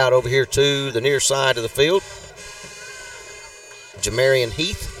 Wide out over here to the near side of the field. Jamarian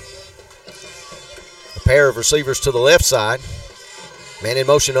Heath. A pair of receivers to the left side. Man in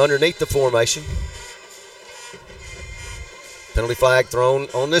motion underneath the formation. Penalty flag thrown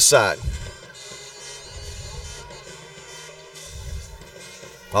on this side.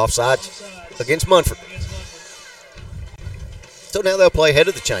 Offside against Munford. So now they'll play head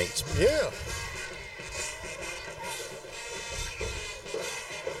of the chains. Yeah.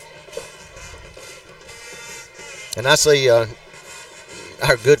 And I see our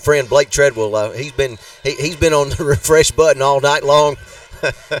good friend Blake Treadwell. He's been on the refresh button all night long.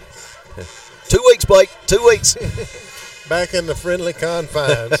 2 weeks, Blake. 2 weeks. Back in the friendly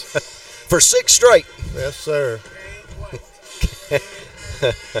confines. For 6 straight. Yes, sir.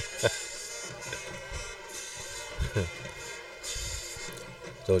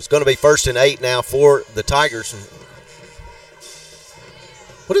 So it's going to be 1st and 8 now for the Tigers.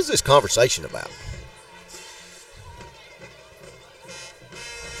 What is this conversation about?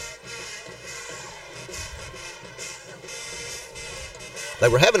 They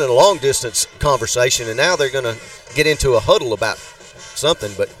were having a long-distance conversation, and now they're going to get into a huddle about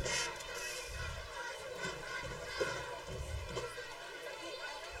something, but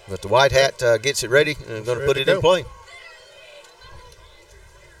the white hat gets it ready and going to put it in play.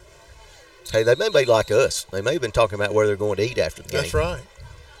 Hey, they may be like us. They may have been talking about where they're going to eat after the game. That's right.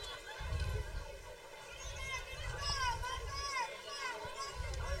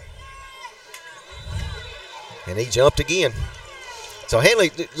 And he jumped again. So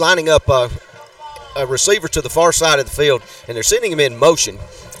Handley lining up a receiver to the far side of the field, and they're sending him in motion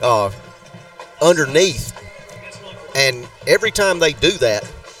underneath. And every time they do that,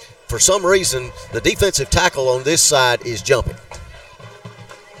 for some reason, the defensive tackle on this side is jumping.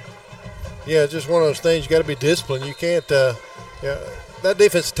 Yeah, it's just one of those things. You got to be disciplined. You can't. That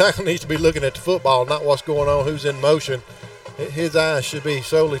defensive tackle needs to be looking at the football, not what's going on, who's in motion. His eyes should be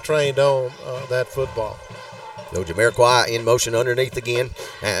solely trained on that football. So Jamiroquai in motion underneath again.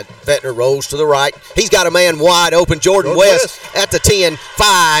 And Fettner rolls to the right. He's got a man wide open. Jordan West at the 10,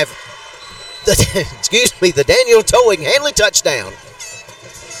 5. The Daniel Towing Handley touchdown.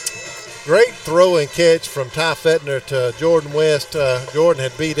 Great throw and catch from Ty Fettner to Jordan West. Jordan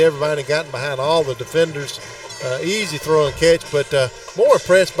had beat everybody and gotten behind all the defenders. Easy throw and catch, but more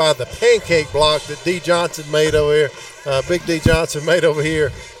impressed by the pancake block that D. Johnson made over here. Big D. Johnson made over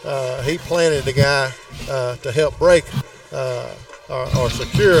here. He planted the guy to help break or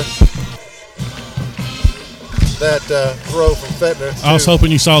secure that throw from Fettner. I was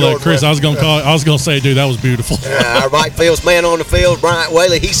hoping you saw Jordan that, Chris. West. I was going to say, dude, that was beautiful. Our right field's man on the field, Bryant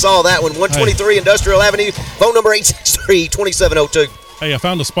Whaley. He saw that one. 123 Industrial Avenue. Phone number 863-2702. Hey, I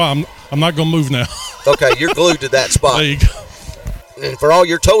found a spot. I'm not going to move now. Okay, you're glued to that spot. There you go. And for all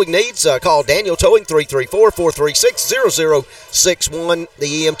your towing needs, call Daniel Towing 334-436-0061,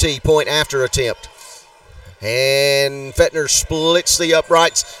 the EMT point after attempt. And Fettner splits the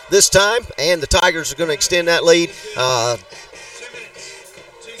uprights this time, and the Tigers are going to extend that lead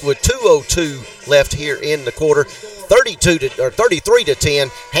with 2:02 left here in the quarter. 33-10.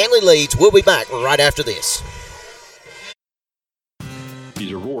 Handley leads. We'll be back right after this.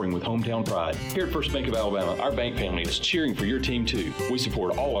 Are roaring with hometown pride. Here at First Bank of Alabama, our bank family is cheering for your team too. We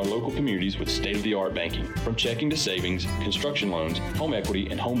support all our local communities with state-of-the-art banking. From checking to savings, construction loans, home equity,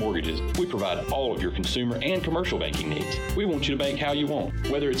 and home mortgages, we provide all of your consumer and commercial banking needs. We want you to bank how you want.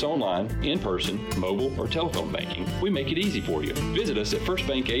 Whether it's online, in person, mobile, or telephone banking, we make it easy for you. Visit us at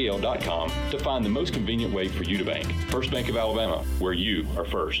firstbankal.com to find the most convenient way for you to bank. First Bank of Alabama, where you are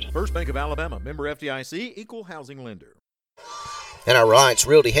first. First Bank of Alabama, member FDIC, equal housing lender. And our Reliance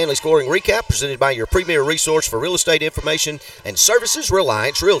Realty Handley scoring recap presented by your premier resource for real estate information and services,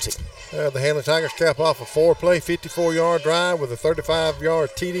 Reliance Realty. The Handley Tigers cap off a 4-play, 54-yard drive with a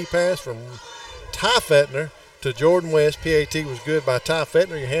 35-yard TD pass from Ty Fettner to Jordan West. PAT was good by Ty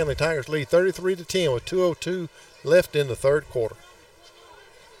Fettner. Your Handley Tigers lead 33-10 with 2:02 left in the third quarter.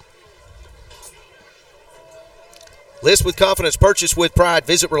 List with confidence, purchase with pride.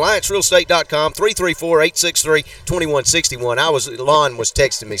 Visit RelianceRealEstate.com, 334-863-2161. Lon was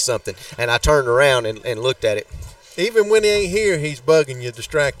texting me something, and I turned around and looked at it. Even when he ain't here, he's bugging you,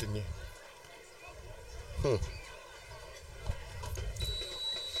 distracting you.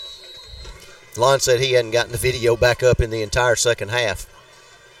 Lon said he hadn't gotten the video back up in the entire second half,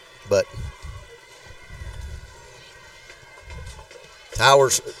 but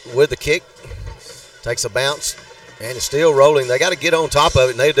Towers with the kick, takes a bounce. And it's still rolling. They got to get on top of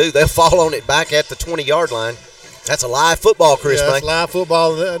it, and they do. They'll fall on it back at the 20-yard line. That's a live football, Chris. Yeah, that's live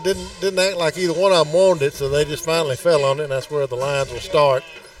football. Didn't act like either one of them wanted it, so they just finally fell on it, and that's where the Lions will start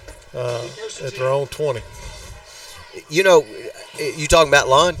at their own 20. You know, you talking about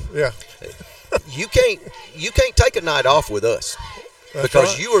Lon? Yeah. You can't take a night off with us. That's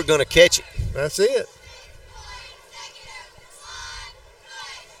because right. You are going to catch it. That's it.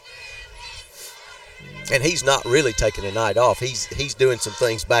 And he's not really taking a night off. He's doing some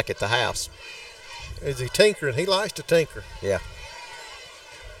things back at the house. Is he tinkering? He likes to tinker. Yeah.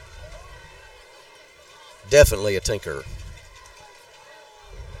 Definitely a tinkerer.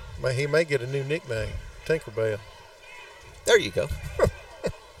 But he may get a new nickname, Tinkerbell. There you go.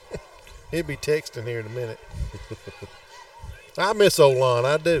 He'll be texting here in a minute. I miss old Lon,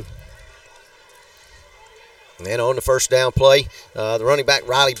 I do. And on the first down play, the running back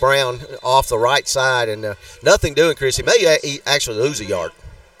Riley Brown off the right side, and nothing doing, Chris. He may actually lose a yard.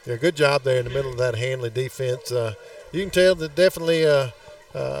 Yeah, good job there in the middle of that Handley defense. You can tell that definitely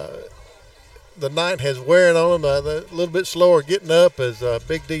the night has wearing on them. They're a little bit slower getting up as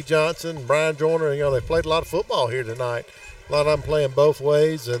Big D Johnson and Brian Joyner. They played a lot of football here tonight. A lot of them playing both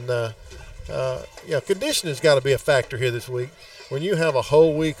ways, and conditioning's got to be a factor here this week. When you have a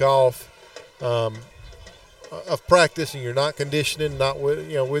whole week off of practice and you're not conditioning, not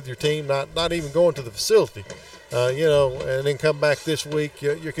with your team, not even going to the facility, and then come back this week,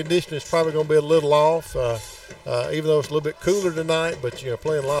 your conditioning is probably going to be a little off. Even though it's a little bit cooler tonight, but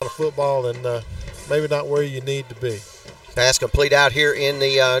playing a lot of football and maybe not where you need to be. Pass complete out here in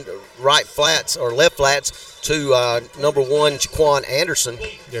the right flats or left flats to number 1, Jaquan Anderson.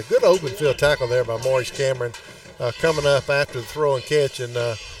 Yeah, good open field tackle there by Maurice Cameron, coming up after the throw and catch and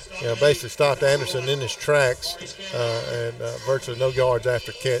basically stopped Anderson in his tracks and virtually no yards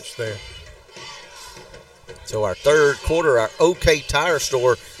after catch there. So our third quarter, our OK Tire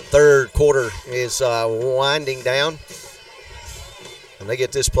Store third quarter is winding down. When they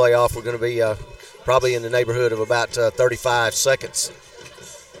get this play off, we're going to be probably in the neighborhood of about 35 seconds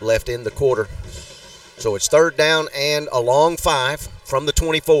left in the quarter. So it's third down and a long 5 from the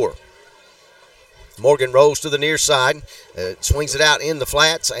 24. Morgan rolls to the near side, swings it out in the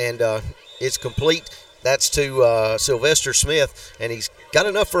flats, and it's complete. That's to Sylvester Smith, and he's got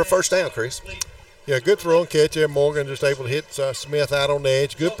enough for a first down, Chris. Yeah, good throw and catch there. Morgan just able to hit Smith out on the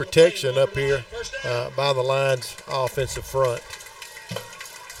edge. Good protection up here by the Lions' offensive front.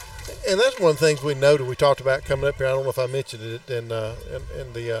 And that's one of the things we noted. We talked about coming up here. I don't know if I mentioned it in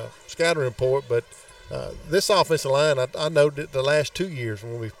the scouting report, but this offensive line, I noted it the last 2 years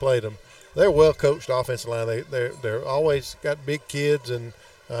when we've played them. They're well-coached offensive line. They're always got big kids, and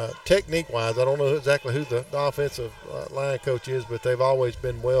technique-wise, I don't know exactly who the offensive line coach is, but they've always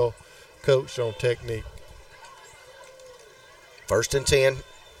been well coached on technique. First and 10.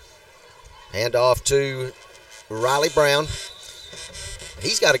 Hand off to Riley Brown.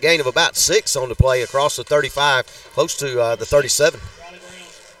 He's got a gain of about 6 on the play across the 35, close to the 37.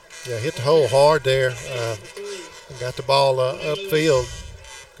 Yeah, hit the hole hard there. Got the ball upfield.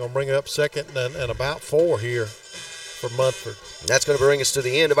 Going to bring it up second and about 4 here for Munford. That's going to bring us to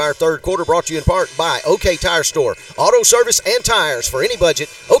the end of our third quarter, brought to you in part by OK Tire Store. Auto service and tires for any budget.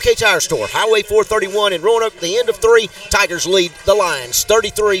 OK Tire Store, Highway 431 in Roanoke. The end of 3. Tigers lead the Lions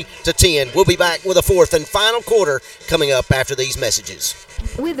 33-10. We'll be back with a fourth and final quarter coming up after these messages.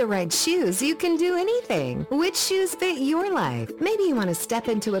 With the right shoes, you can do anything. Which shoes fit your life? Maybe you want to step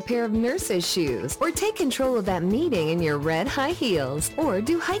into a pair of nurse's shoes, or take control of that meeting in your red high heels, or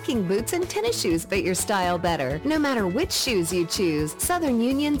do hiking boots and tennis shoes fit your style better? No matter which shoes you choose, Southern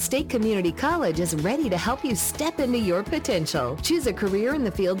Union State Community College is ready to help you step into your potential. Choose a career in the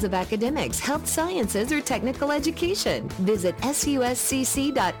fields of academics, health sciences, or technical education. Visit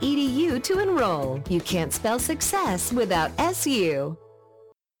suscc.edu to enroll. You can't spell success without SU.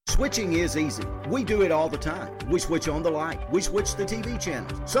 Switching is easy. We do it all the time. We switch on the light. We switch the TV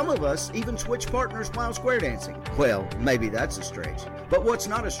channels. Some of us even switch partners while square dancing. Well, maybe that's a stretch. But what's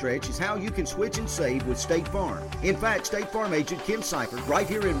not a stretch is how you can switch and save with State Farm. In fact, State Farm agent Ken Seifert, right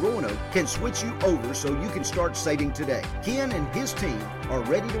here in Roanoke, can switch you over so you can start saving today. Ken and his team are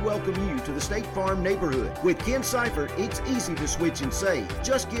ready to welcome you to the State Farm neighborhood. With Ken Seifert, it's easy to switch and save.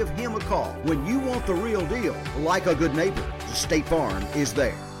 Just give him a call. When you want the real deal, like a good neighbor, State Farm is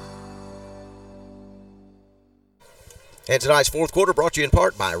there. And tonight's fourth quarter brought to you in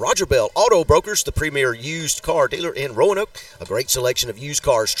part by Roger Bell Auto Brokers, the premier used car dealer in Roanoke. A great selection of used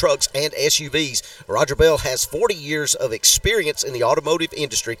cars, trucks, and SUVs. Roger Bell has 40 years of experience in the automotive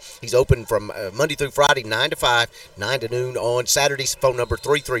industry. He's open from Monday through Friday, 9 to 5, 9 to noon on Saturdays. Phone number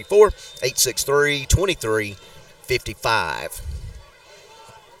 334-863-2355.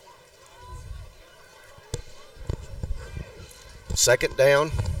 Second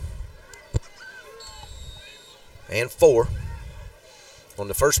down and 4 on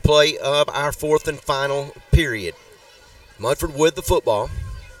the first play of our fourth and final period. Munford with the football.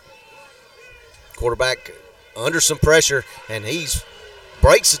 Quarterback under some pressure, and he's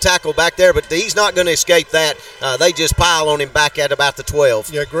breaks the tackle back there, but he's not going to escape that. They just pile on him back at about the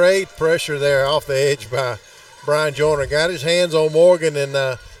 12. Yeah, great pressure there off the edge by Brian Joyner. Got his hands on Morgan,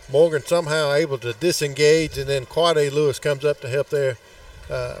 and Morgan somehow able to disengage, and then Quade Lewis comes up to help there.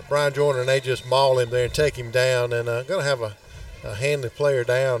 Brian Joyner, and they just maul him there and take him down, and going to have a Handley player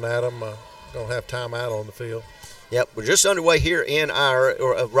down at him. Going to have timeout on the field. Yep, we're just underway here in our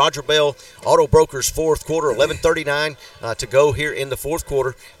Roger Bell Auto Brokers fourth quarter, 11:39 to go here in the fourth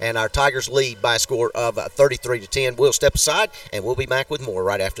quarter, and our Tigers lead by a score of 33-10. We'll step aside, and we'll be back with more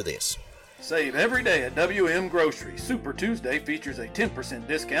right after this. Save every day at WM Grocery. Super Tuesday features a 10%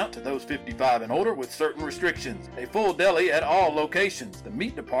 discount to those 55 and older with certain restrictions. A full deli at all locations. The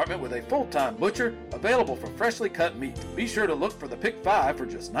meat department with a full-time butcher available for freshly cut meat. Be sure to look for the Pick 5 for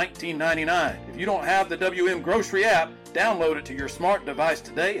just $19.99. If you don't have the WM Grocery app, download it to your smart device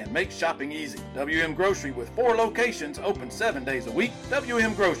today and make shopping easy. WM Grocery with 4 locations open 7 days a week.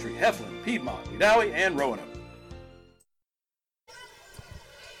 WM Grocery, Heflin, Piedmont, Wedowee, and Roanoke.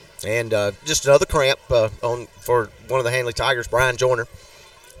 And just another cramp for one of the Handley Tigers, Brian Joyner.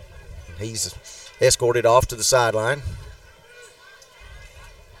 He's escorted off to the sideline.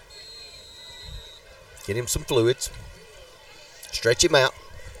 Get him some fluids. Stretch him out.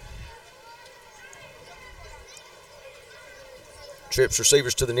 Trips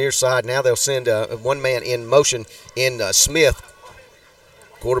receivers to the near side. Now they'll send one man in motion in Smith.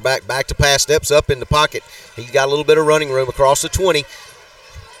 Quarterback back to pass, steps up in the pocket. He's got a little bit of running room across the 20.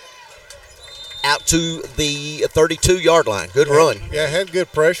 Out to the 32-yard line. Good run. Yeah, had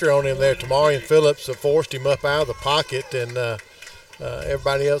good pressure on him there. Tamarian Phillips forced him up out of the pocket, and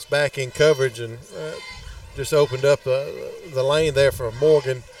everybody else back in coverage, and just opened up the lane there for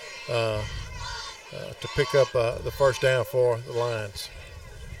Morgan to pick up the first down for the Lions.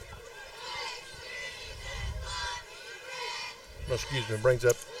 Excuse me, brings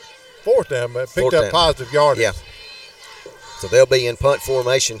up fourth down, but picked up positive yardage. Yeah. So they'll be in punt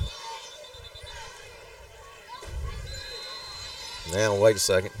formation. Now, wait a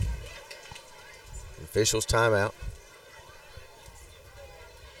second. Officials timeout.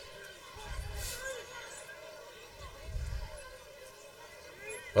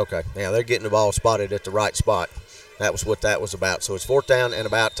 Okay, now they're getting the ball spotted at the right spot. That was what that was about. So it's fourth down and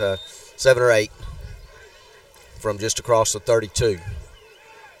about 7 or 8 from just across the 32.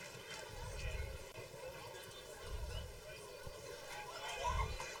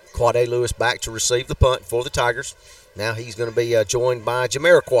 Quade Lewis back to receive the punt for the Tigers. Now he's going to be joined by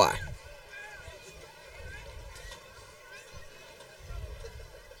Jamiroquai.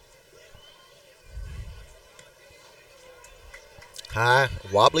 High,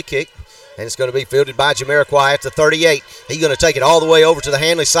 wobbly kick, and it's going to be fielded by Jamiroquai at the 38. He's going to take it all the way over to the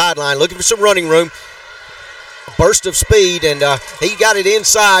Handley sideline, looking for some running room. A burst of speed, and he got it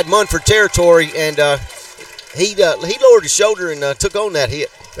inside Munford territory, and he lowered his shoulder and took on that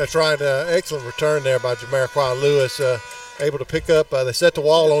hit. That's right. Excellent return there by Jamiroquai Lewis. Able to pick up. They set the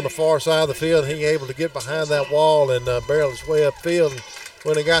wall on the far side of the field. He able to get behind that wall and barrel his way upfield. And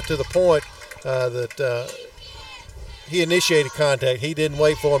when he got to the point that he initiated contact, he didn't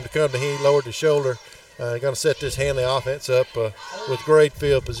wait for him to come to him. He lowered his shoulder. Going to set this Handley offense up with great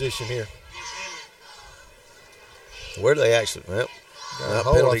field position here. Where do they actually? Well,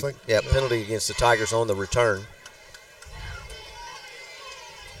 penalty. I think. Yeah, penalty against the Tigers on the return.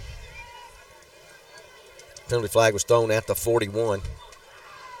 Penalty flag was thrown at the 41.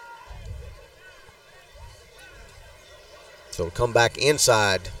 So it'll come back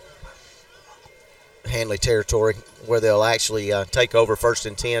inside Handley territory where they'll actually take over 1st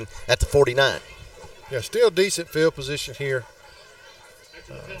and 10 at the 49. Yeah, still decent field position here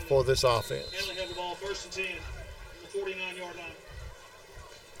for this offense. Handley have the ball 1st and 10 on the 49-yard line.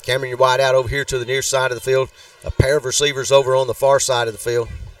 Cameron, you're wide out over here to the near side of the field. A pair of receivers over on the far side of the field.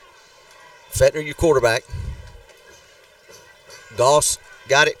 Fettner, your quarterback. Goss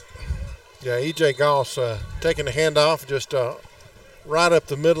got it. Yeah, E.J. Goss taking the handoff just right up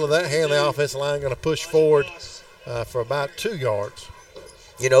the middle of that Handley offensive line, going to push forward for about 2 yards.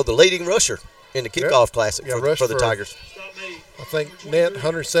 You know, the leading rusher in the kickoff classic for the Tigers. I think net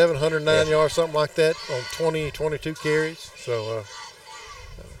 107, 109 yards, something like that on 20, 22 carries. So,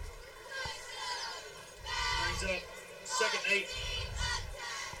 brings up 2nd 8.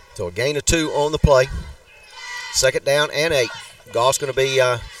 So a gain of 2 on the play. 2nd down and 8. Goss going to be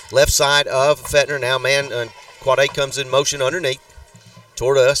left side of Fettner. Now, Quade comes in motion underneath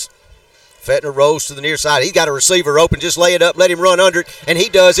toward us. Fettner rolls to the near side. He's got a receiver open. Just lay it up. Let him run under it. And he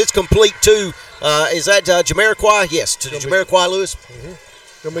does. It's complete to, is that Jamiroquai? Yes, to Jamiroquai Lewis.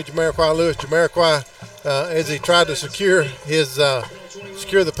 Mm-hmm. Going to be Jamiroquai Lewis. Jamiroquai, as he tried to secure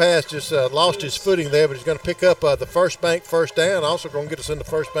the pass, just lost his footing there, but he's going to pick up the First Bank first down. Also going to get us in the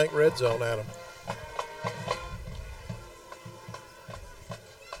First Bank red zone, Adam.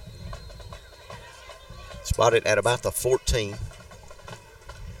 Spotted at about the 14.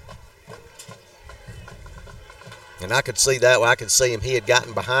 And I could see that. I could see him. He had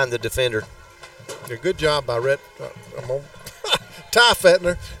gotten behind the defender. Yeah, good job by Ty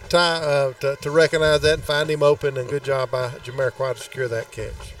Fettner to recognize that and find him open, and good job by Jamiroquai to secure that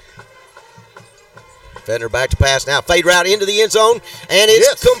catch. Fenner back to pass now. Fade route into the end zone, and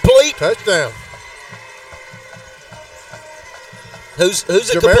it's complete. Touchdown. Who's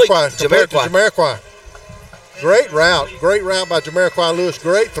it complete? Jamiroquai. Great route by Jamiroquai Lewis.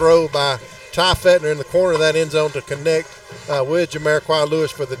 Great throw by Ty Fettner in the corner of that end zone to connect with Jamiroquai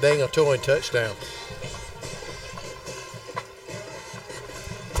Lewis for the Daniel Towing touchdown.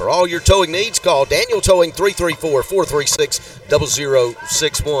 For all your towing needs, call Daniel Towing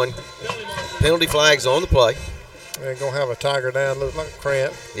 334-436-0061. Penalty flags on the play. They're going to have a Tiger down. Looks like a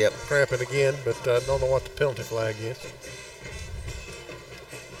cramp. Yep. Cramping again, but don't know what the penalty flag is.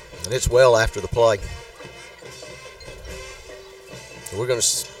 And it's well after the play. So we're going to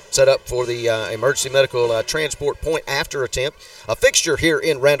set up for the emergency medical transport point after attempt. A fixture here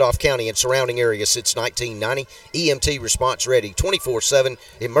in Randolph County and surrounding areas since 1990. EMT response ready, 24/7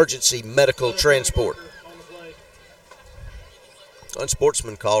 emergency medical transport.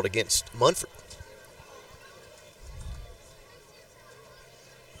 Unsportsman called against Munford.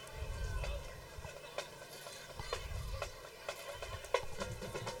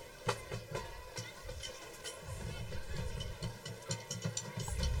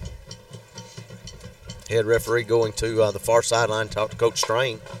 Head referee going to the far sideline to talk to Coach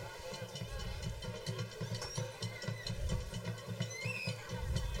Strain.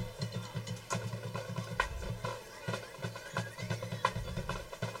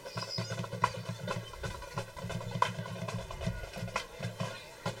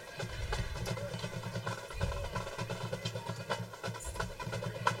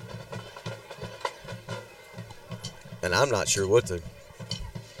 And I'm not sure what the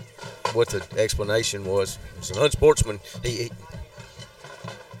explanation was. It's an unsportsman. He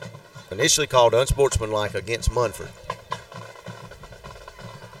initially called unsportsmanlike against Munford.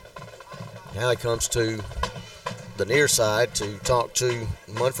 Now he comes to the near side to talk to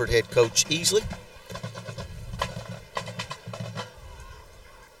Munford head coach Easley.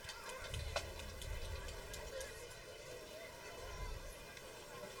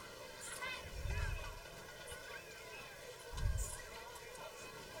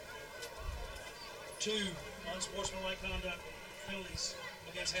 Two unsportsmanlike conduct penalties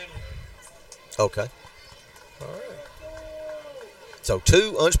against Handley. Okay. All right. So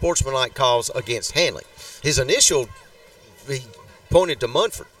 2 unsportsmanlike calls against Handley. His initial, he pointed to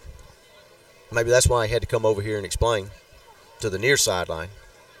Munford. Maybe that's why he had to come over here and explain to the near sideline.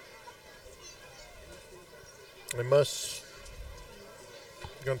 They must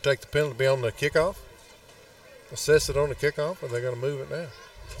going to take the penalty on the kickoff, assess it on the kickoff, or they're going to move it now.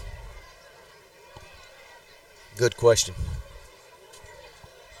 Good question.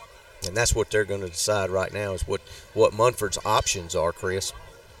 And that's what they're going to decide right now is what Munford's options are, Chris.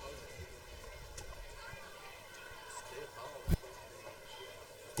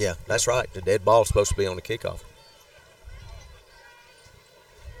 Yeah, that's right. The dead ball is supposed to be on the kickoff.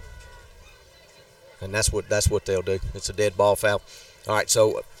 And that's what they'll do. It's a dead ball foul. All right,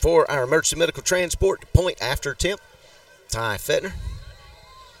 so for our emergency medical transport point after attempt, Ty Fettner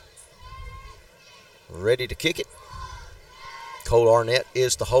ready to kick it. Cole Arnett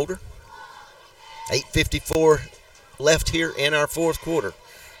is the holder. 8:54 left here in our fourth quarter.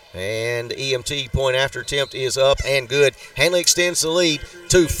 And EMT point after attempt is up and good. Handley extends the lead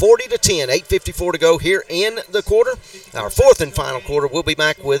to 40-10. 8:54 to go here in the quarter. Our fourth and final quarter. We'll be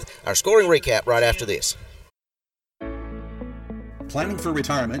back with our scoring recap right after this. Planning for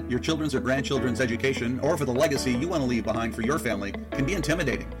retirement, your children's or grandchildren's education, or for the legacy you want to leave behind for your family can be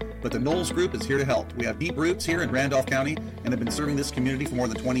intimidating. But the Knowles Group is here to help. We have deep roots here in Randolph County and have been serving this community for more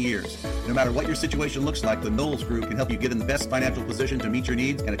than 20 years. No matter what your situation looks like, the Knowles Group can help you get in the best financial position to meet your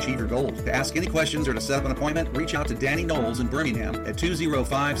needs and achieve your goals. To ask any questions or to set up an appointment, reach out to Danny Knowles in Birmingham at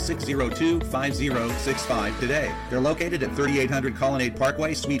 205-602-5065 today. They're located at 3800 Colonnade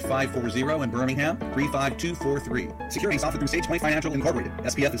Parkway, Suite 540 in Birmingham, 35243. Security is offered through Sage Point Financial Incorporated.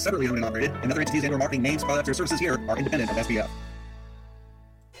 SPF is separately owned and operated, and other entities and/or marketing names, products, or services here are independent of SPF.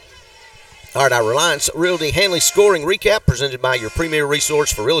 All right, our Reliance Realty Handley scoring recap presented by your premier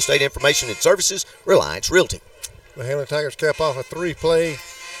resource for real estate information and services, Reliance Realty. The Handley Tigers cap off a 3-play,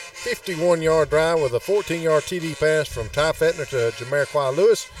 51-yard drive with a 14-yard TD pass from Ty Fettner to Jamiroquai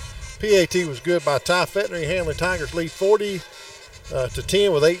Lewis. PAT was good by Ty Fettner. Handley Tigers lead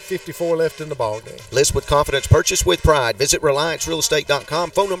 40-10 with 8:54 left in the ballgame. List with confidence, purchase with pride. Visit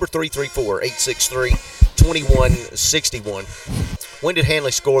RelianceRealEstate.com. Phone number 334-863-2161. When did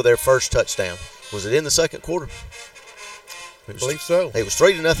Handley score their first touchdown? Was it in the second quarter? I believe so. It was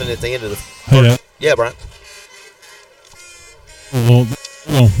 3-0 at the end of the first. Yeah. Yeah, Brian. Well,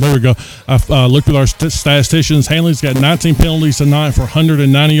 Oh, there we go. I've looked with our statisticians. Handley's got 19 penalties tonight for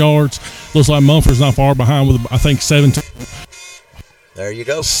 190 yards. Looks like Munford's not far behind with, I think, 17. There you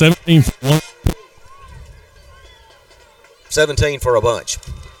go. 17 for one. 17 for a bunch.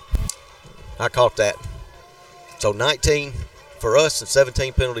 I caught that. So 19 for us and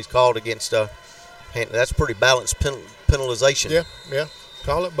 17 penalties called against Handley. That's pretty balanced penalization. Yeah.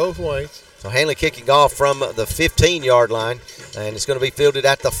 Call it both ways. So Handley kicking off from the 15-yard line, and it's going to be fielded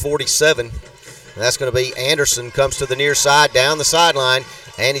at the 47. And that's going to be Anderson, comes to the near side, down the sideline,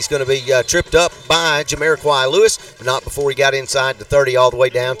 and he's going to be tripped up by Jamiroquai Lewis, but not before he got inside the 30 all the way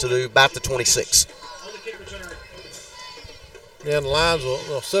down to about the 26. Yeah, and the Lions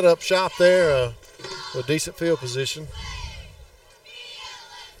will set up shop there with decent field position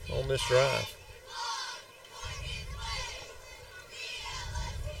on this drive.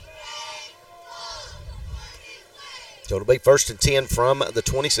 So it'll be 1st and 10 from the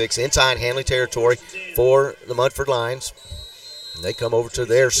 26, inside Handley territory for the Munford Lions. And they come over to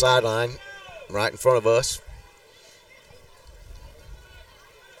their sideline right in front of us.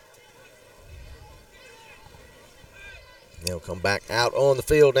 They'll come back out on the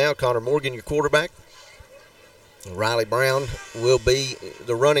field now. Connor Morgan, your quarterback. And Riley Brown will be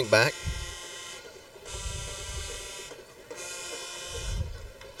the running back.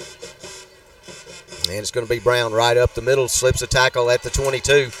 And it's going to be Brown right up the middle, slips a tackle at the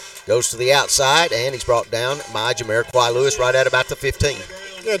 22, goes to the outside, and he's brought down by Jamiroquai Lewis right at about the 15.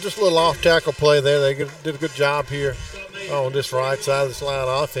 Yeah, just a little off-tackle play there. They did a good job here on this right side of this line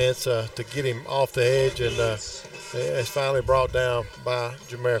offense to get him off the edge, and it's finally brought down by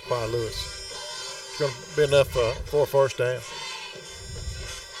Jamiroquai Lewis. It's going to be enough for a first down.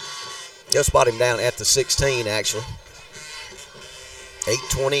 They'll spot him down at the 16, actually.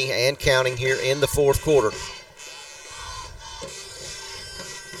 8:20 and counting here in the fourth quarter.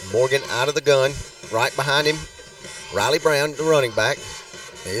 Morgan out of the gun. Right behind him, Riley Brown, the running back.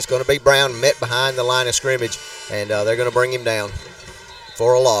 It's going to be Brown met behind the line of scrimmage, and they're going to bring him down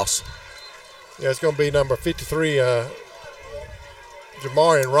for a loss. Yeah, it's going to be number 53,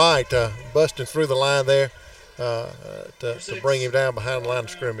 Jamarian Wright, busting through the line there to bring him down behind the line of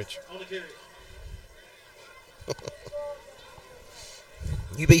scrimmage.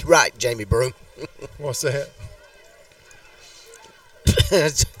 You be right, Jamie Broom. What's that?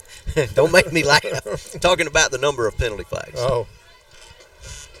 Don't make me laugh. Talking about the number of penalty flags. Oh.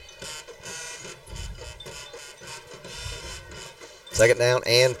 Second down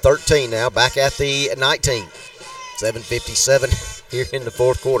and 13 now. Back at the 19. 7:57 here in the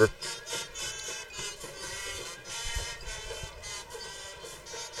fourth quarter.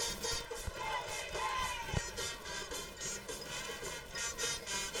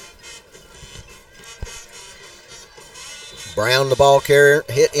 Brown, the ball carrier,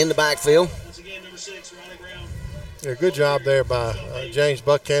 hit in the backfield. Yeah, good job there by James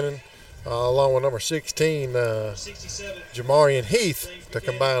Buchanan, along with number 16, Jamarian Heath, to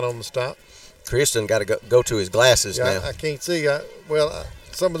combine on the stop. Kristen got to go to his glasses now. I can't see.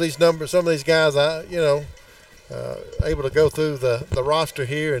 Some of these numbers, some of these guys, able to go through the roster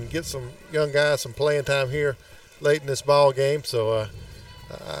here and get some young guys some playing time here late in this ball game. So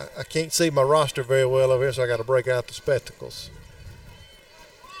I can't see my roster very well over here, so I got to break out the spectacles.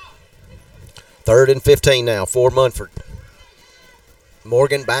 3rd and 15 now for Munford.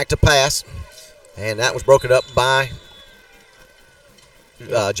 Morgan back to pass, and that was broken up by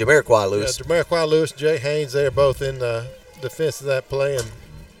Jamiroquai Lewis. Yeah, Jamiroquai Lewis, Jay Haynes there, both in the defense of that play and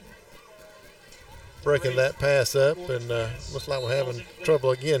breaking that pass up. And looks like we're having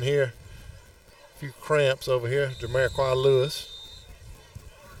trouble again here. A few cramps over here. Jamiroquai Lewis.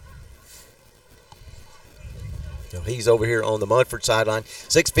 He's over here on the Munford sideline.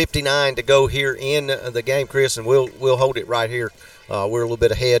 6:59 to go here in the game, Chris, and we'll hold it right here. We're a little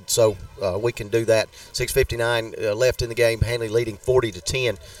bit ahead, so we can do that. 6:59 left in the game. Handley leading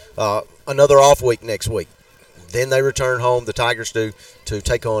 40-10. Another off week next week. Then they return home. The Tigers do to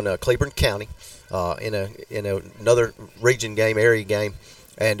take on Cleburne County in another region game, area game,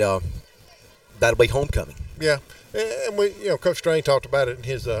 and that'll be homecoming. Yeah, and Coach Strain talked about it in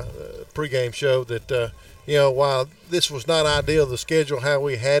his pregame show that. While this was not ideal, the schedule, how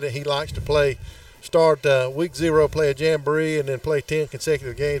we had it, he likes to start week 0, play a jamboree, and then play 10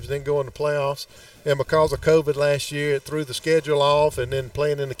 consecutive games, and then go into playoffs. And because of COVID last year, it threw the schedule off, and then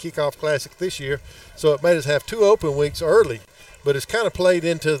playing in the Kickoff Classic this year. So it made us have 2 open weeks early. But it's kind of played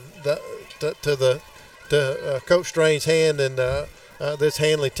into Coach Strain's hand and this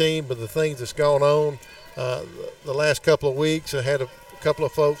Handley team with the things that's gone on the last couple of weeks. I had a couple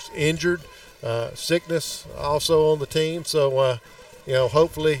of folks injured. Sickness also on the team, so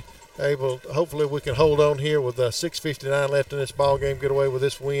hopefully we can hold on here with 6:59 left in this ball game, get away with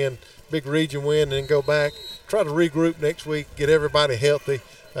this win, big region win, and then go back, try to regroup next week, get everybody healthy,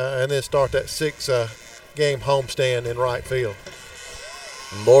 and then start that 6-game homestand in right field.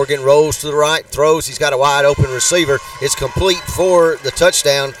 Morgan rolls to the right, throws. He's got a wide open receiver. It's complete for the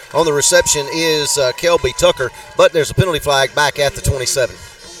touchdown. On the reception is Kelby Tucker, but there's a penalty flag back at the 27.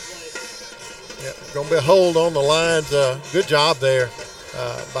 Going to be a hold on the lines. Good job there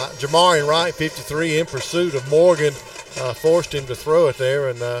by Jamari Wright, 53, in pursuit of Morgan. Forced him to throw it there,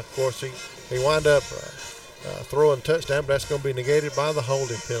 and of course he wound up throwing touchdown, but that's going to be negated by the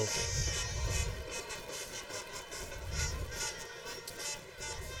holding penalty.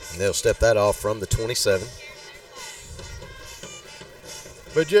 And they'll step that off from the 27.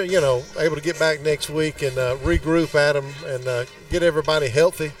 But, able to get back next week and regroup at them and get everybody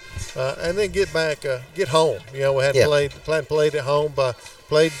healthy and then get back, get home. We hadn't played at home,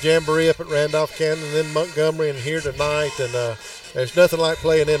 played Jamboree up at Randolph County and then Montgomery and here tonight. And there's nothing like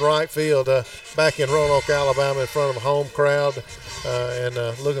playing in right field back in Roanoke, Alabama in front of a home crowd and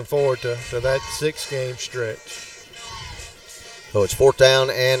looking forward to that 6-game stretch. So it's 4th down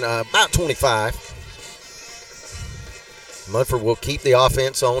and about 25. Munford will keep the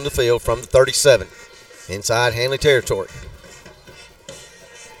offense on the field from the 37 inside Handley territory.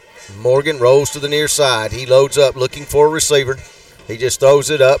 Morgan rolls to the near side. He loads up looking for a receiver. He just throws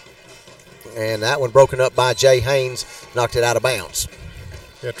it up, and that one broken up by Jay Haynes, knocked it out of bounds.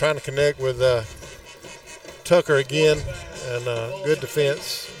 Yeah, trying to connect with Tucker again, and good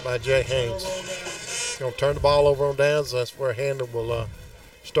defense by Jay Haynes. Going to turn the ball over on downs. That's where Handley will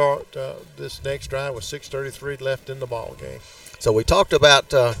start this next drive with 6:33 left in the ball game. So we talked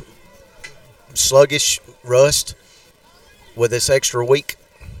about sluggish rust with this extra week.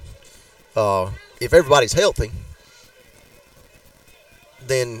 If everybody's healthy,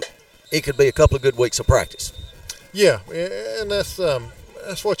 then it could be a couple of good weeks of practice. Yeah, and that's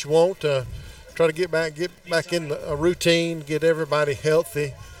what you want. Try to get back in a routine, get everybody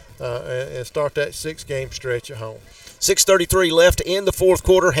healthy, and start that 6-game stretch at home. 6:33 left in the 4th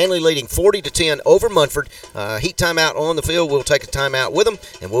quarter. Handley leading 40-10 over Munford. Heat timeout on the field. We'll take a timeout with them,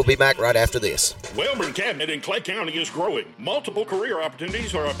 and we'll be back right after this. Wellborn Cabinet in Clay County is growing. Multiple career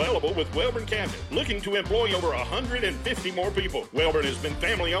opportunities are available with Wellborn Cabinet, looking to employ over 150 more people. Wellborn has been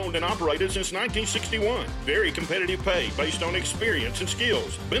family owned and operated since 1961. Very competitive pay based on experience and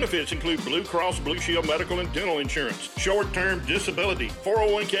skills. Benefits include Blue Cross Blue Shield medical and dental insurance, short-term disability,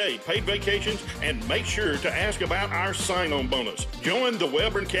 401k, paid vacations, and make sure to ask about our sign-on bonus. Join the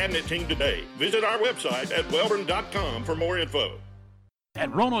Wellborn Cabinet team today. Visit our website at wellborn.com for more info.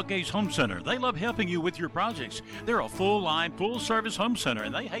 At Roanoke Ace Home Center, they love helping you with your projects. They're a full-line, full-service home center,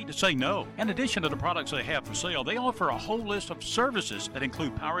 and they hate to say no. In addition to the products they have for sale, they offer a whole list of services that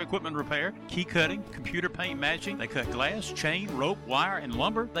include power equipment repair, key cutting, computer paint matching. They cut glass, chain, rope, wire, and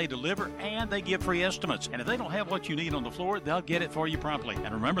lumber. They deliver, and they give free estimates. And if they don't have what you need on the floor, they'll get it for you promptly.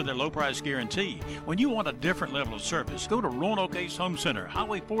 And remember their low-price guarantee. When you want a different level of service, go to Roanoke Ace Home Center,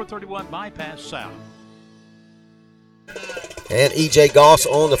 Highway 431 Bypass South. And E.J. Goss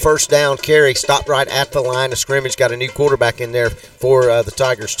on the first down carry, stopped right at the line of scrimmage. Got a new quarterback in there for the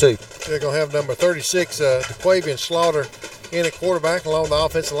Tigers, too. They're going to have number 36, DeQuavian Slaughter, in at quarterback. Along the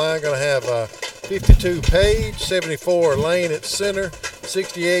offensive line, going to have 52 Page, 74 Lane at center,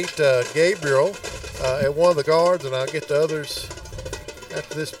 68 Gabriel at one of the guards, and I'll get the others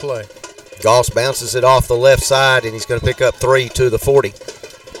after this play. Goss bounces it off the left side, and he's going to pick up 3 to the 40.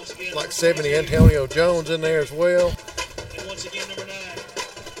 Like 70, Antonio Jones in there as well. And once again, number 9,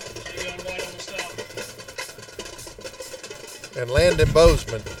 Leon White on the stop. And Landon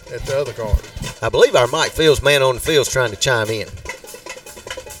Bozeman at the other guard. I believe our Mike Fields man on the field is trying to chime in.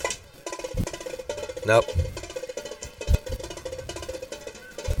 Nope.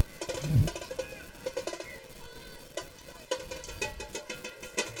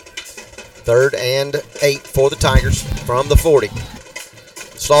 Third and 8 for the Tigers from the 40.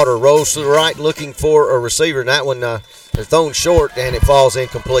 Slaughter rolls to the right looking for a receiver, and that one is thrown short, and it falls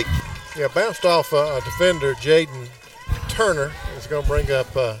incomplete. Yeah, bounced off a defender, Jaden Turner. Is going to bring up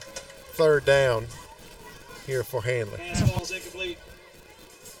third down here for Handley. Pass is incomplete.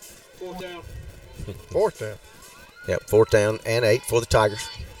 4th down. 4th down. Yep, 4th down and 8 for the Tigers.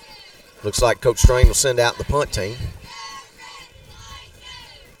 Looks like Coach Strain will send out the punt team.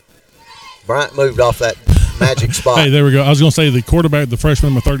 Bryant moved off that magic spot. Hey, there we go. I was going to say the quarterback, the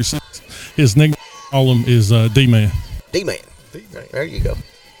freshman number 36, his nickname is D-Man. D-Man. There you go.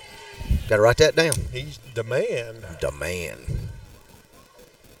 Got to write that down. He's the man. The man.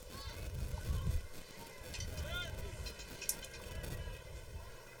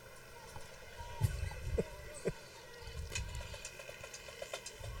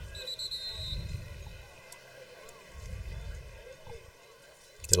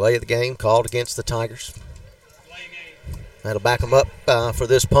 Delay of the game called against the Tigers. That'll back them up for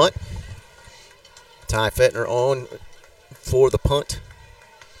this punt. Ty Fettner on for the punt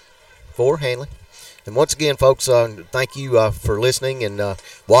for Handley. And once again, folks, thank you for listening and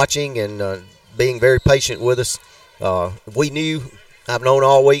watching and being very patient with us. I've known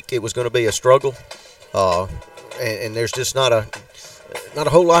all week it was going to be a struggle, and there's just not a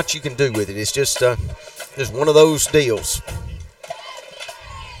whole lot you can do with it. It's just one of those deals.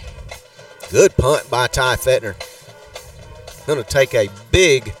 Good punt by Ty Fettner. Going to take a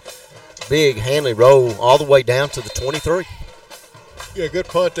big Handley roll all the way down to the 23. Yeah, good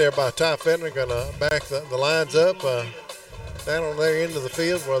punt there by Ty Fettner. Going to back the lines up down on their end of the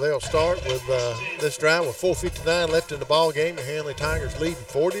field where they'll start with this drive with 4:59 left in the ball game. The Handley Tigers leading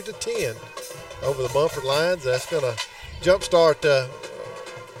 40-10 over the Munford Lions. That's going to jumpstart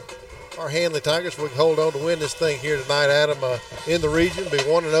our Handley Tigers. We can hold on to win this thing here tonight, Adam, in the region. Be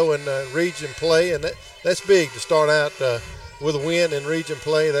 1-0 in region play, and that's big to start out with a win in region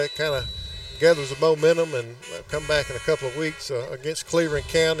play. That kind of gathers the momentum and come back in a couple of weeks against Cleveland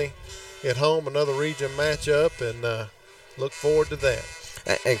County at home, another region matchup, and look forward to that.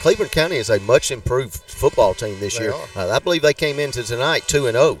 And Cleveland County is a much improved football team this year. I believe they came into tonight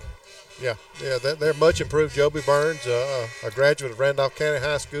 2-0. Yeah, they're much improved. Joby Burns, a graduate of Randolph County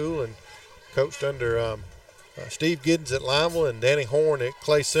High School and coached under Steve Giddens at Limeville and Danny Horn at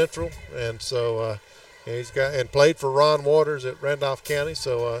Clay Central, and so he's played for Ron Waters at Randolph County.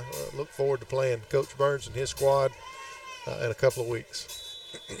 So look forward to playing Coach Burns and his squad in a couple of weeks.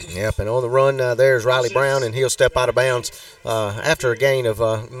 Yep, and on the run there's Riley Brown, and he'll step out of bounds after a gain of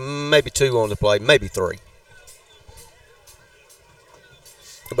maybe 2 on the play, maybe 3.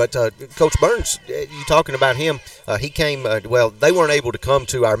 But Coach Burns, you talking about him? He came. They weren't able to come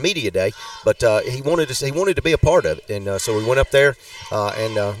to our media day, but he wanted to be a part of it, and so we went up there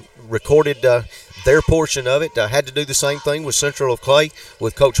and recorded their portion of it. Had to do the same thing with Central of Clay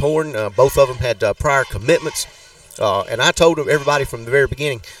with Coach Horn. Both of them had prior commitments, and I told everybody from the very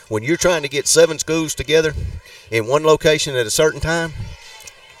beginning, when you're trying to get 7 schools together in one location at a certain time,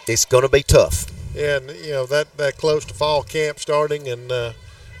 it's going to be tough. Yeah, and that close to fall camp starting, and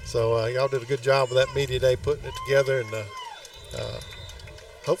so y'all did a good job with that media day, putting it together, and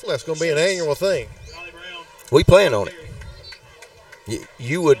hopefully that's going to be an annual thing. We plan on it.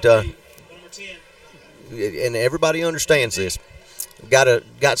 You would, and everybody understands this.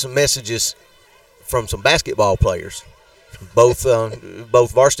 Got some messages from some basketball players, both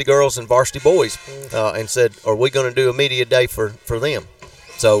varsity girls and varsity boys, and said, "Are we going to do a media day for them?"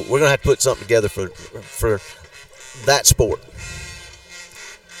 So we're going to have to put something together for that sport.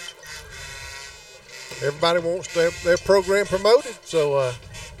 Everybody wants their program promoted, so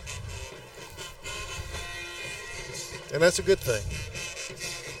and that's a good thing.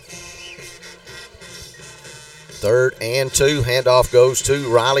 3rd and 2, handoff goes to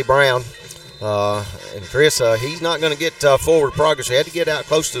Riley Brown. And Chris, he's not going to get forward progress. He had to get out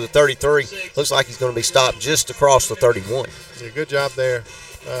close to the 33. Looks like he's going to be stopped just across the 31. Yeah, good job there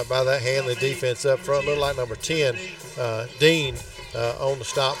by that Handley defense up front. Looked like number 10, Dean, on the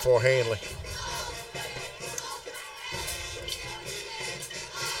stop for Handley.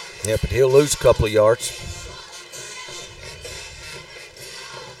 Yeah, but he'll lose a couple of yards.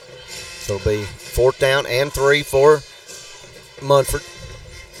 So it'll be 4th down and 3 for Munford.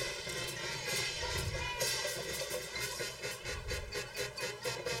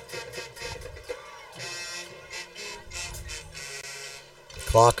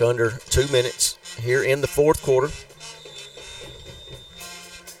 Clock under 2 minutes here in the 4th quarter.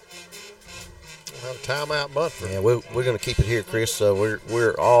 We'll have a timeout, Munford. Yeah, we're going to keep it here, Chris.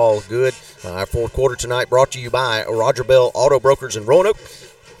 We're all good. Our 4th quarter tonight brought to you by Roger Bell Auto Brokers in Roanoke.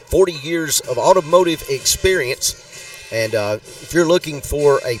 40 years of automotive experience. And if you're looking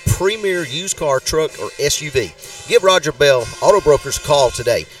for a premier used car, truck, or SUV, give Roger Bell Auto Brokers a call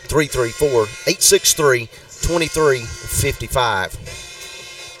today,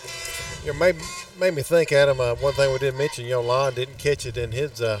 334-863-2355. Made me think, Adam, one thing we didn't mention, Lon didn't catch it in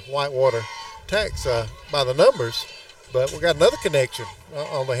his Whitewater tax by the numbers, but we got another connection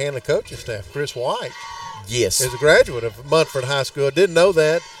on the Handley coaching staff. Chris White. Yes. Is a graduate of Munford High School. Didn't know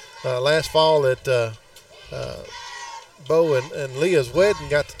that last fall at Bo and Leah's wedding,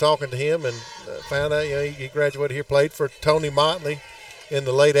 got to talking to him and found out, he graduated here, played for Tony Motley in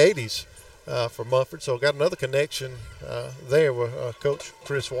the late 80s for Munford. So got another connection there with Coach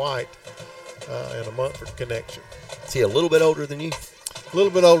Chris White and a Munford connection. Is he a little bit older than you? A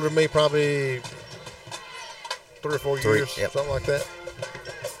little bit older than me, probably 3 or 4 years, yep. something like that.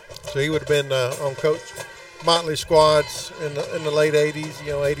 So he would have been on Coach motley squads in the late 80s,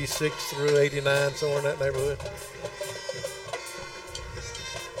 86 through 89, somewhere in that neighborhood.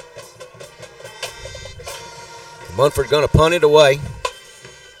 Munford going to punt it away.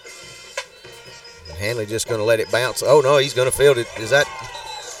 Handley just going to let it bounce. Oh, no, he's going to field it. Who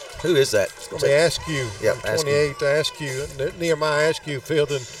is that? It's going to be Askew. Yep, 28 Askew. Nehemiah Askew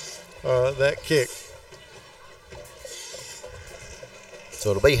fielding that kick.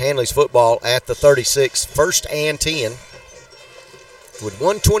 So it'll be Handley's football at the 36, 1st and 10. With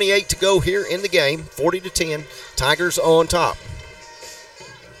 1:28 to go here in the game, 40-10, Tigers on top.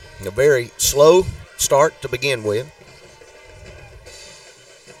 A very slow start to begin with.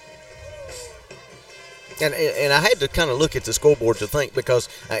 And I had to kind of look at the scoreboard to think because,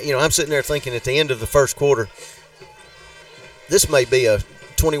 I'm sitting there thinking at the end of the first quarter, this may be a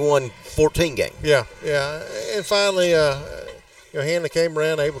 21-14 game. Yeah. And finally, Handley came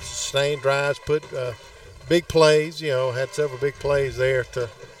around, able to sustain drives, put big plays, had several big plays there to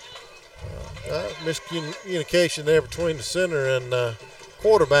miscommunication there between the center and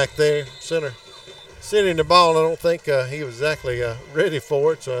quarterback there. Center sitting the ball, I don't think he was exactly ready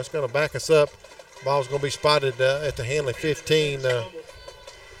for it, so that's going to back us up. Ball's going to be spotted at the Handley 15 with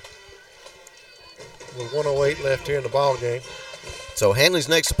 1:08 left here in the ball game. So Handley's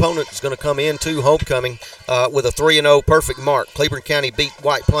next opponent is going to come into homecoming with a 3-0 perfect mark. Cleburne County beat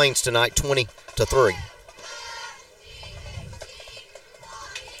White Plains tonight 20-3.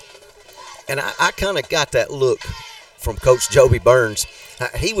 And I kind of got that look from Coach Joby Burns.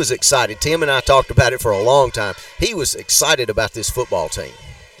 He was excited. Tim and I talked about it for a long time. He was excited about this football team.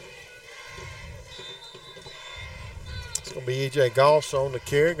 It's going to be E.J. Goss on the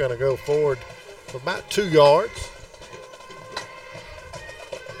carry, going to go forward for about 2 yards.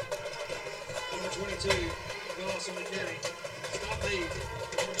 Number 22, Goss on the carry. Stop lead.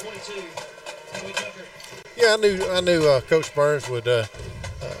 Number 22, Howie Tucker. Yeah, I knew Coach Burns would. The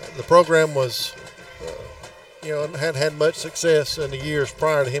program was, hadn't had much success in the years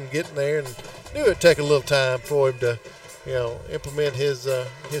prior to him getting there, and knew it'd take a little time for him to, implement his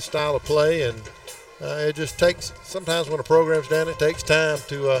style of play. And it just takes, sometimes when a program's down, it takes time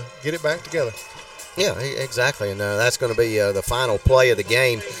to get it back together. Yeah, exactly, and that's going to be the final play of the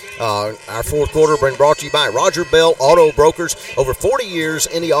game. Our fourth quarter been brought to you by Roger Bell Auto Brokers, over 40 years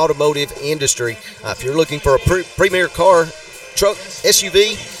in the automotive industry. If you're looking for a premier car, truck,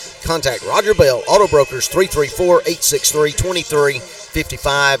 SUV, contact Roger Bell Auto Brokers,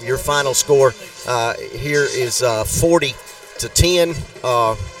 334-863-2355. Your final score here is 40-10.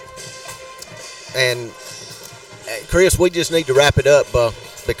 And Chris, we just need to wrap it up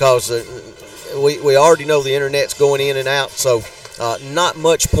because we already know the internet's going in and out, so not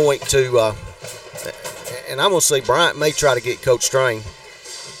much point to and I'm going to say Bryant may try to get Coach Strain.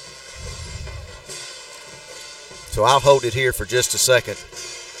 So I'll hold it here for just a second.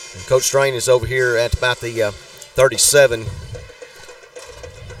 And Coach Strain is over here at about the 37.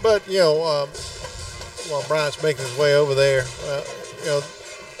 But, while Bryant's making his way over there,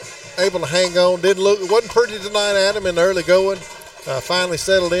 able to hang on. Wasn't pretty tonight at him in the early going. Finally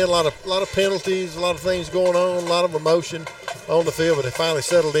settled in. A lot of penalties, a lot of things going on, a lot of emotion on the field, but they finally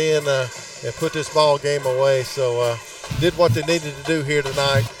settled in and put this ball game away. So did what they needed to do here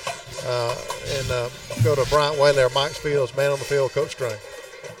tonight and go to Bryant Whaley, Mike's Fields, man on the field, Coach Strain.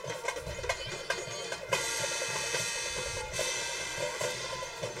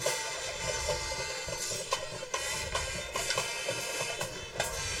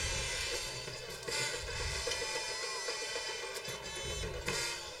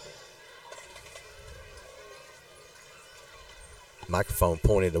 Microphone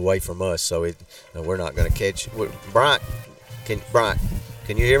pointed away from us, so we're not going to catch. Bryant, can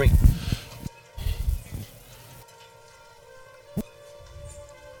you hear me?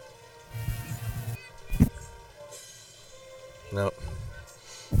 No,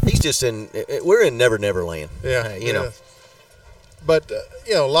 he's just in. We're in Never Never Land. Yeah, know. But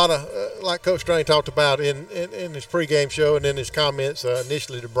a lot of like Coach Strain talked about in his pregame show and in his comments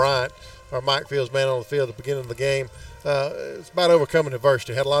initially to Bryant, or Mike Fields, man on the field at the beginning of the game. It's about overcoming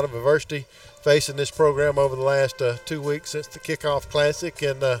adversity. Had a lot of adversity facing this program over the last 2 weeks since the kickoff classic,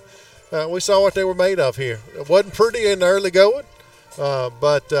 and we saw what they were made of here. It wasn't pretty in the early going,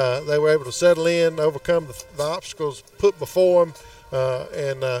 but they were able to settle in, overcome the obstacles put before them,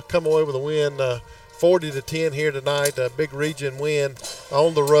 and come away with a win 40-10 here tonight. A big region win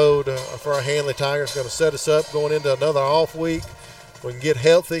on the road for our Handley Tigers. Going to set us up going into another off week. We can get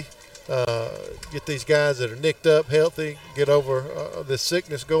healthy. Get these guys that are nicked up healthy, get over this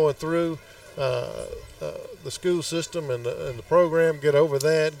sickness going through the school system and the program, get over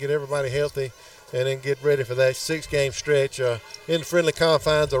that, get everybody healthy, and then get ready for that 6-game stretch in the friendly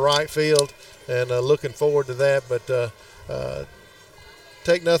confines of right field, and looking forward to that. But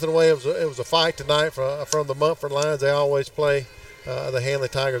take nothing away. It was a fight tonight from the Munford Lions. They always play the Handley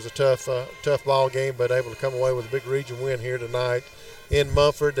Tigers a tough ball game, but able to come away with a big region win here tonight in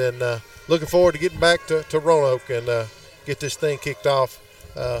Munford, and looking forward to getting back to Roanoke and get this thing kicked off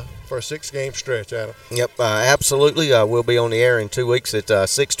for a 6-game stretch, Adam. Yep, absolutely. We'll be on the air in 2 weeks at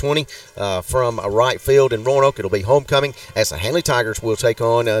 6:20 from right field in Roanoke. It'll be homecoming as the Handley Tigers will take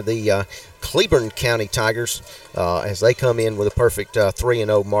on the Cleburne County Tigers as they come in with a perfect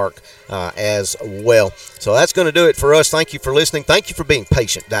 3-0 mark as well. So that's going to do it for us. Thank you for listening. Thank you for being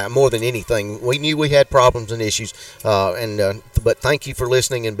patient more than anything. We knew we had problems and issues, but thank you for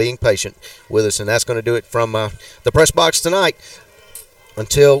listening and being patient with us. And that's going to do it from the press box tonight.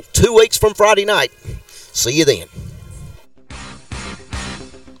 Until 2 weeks from Friday night. See you then.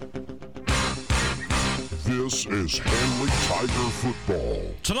 This is Handley Tiger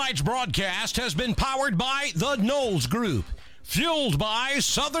Football. Tonight's broadcast has been powered by the Knowles Group, fueled by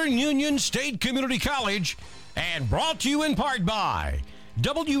Southern Union State Community College, and brought to you in part by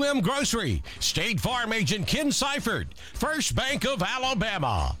WM Grocery, State Farm Agent Ken Seifert, First Bank of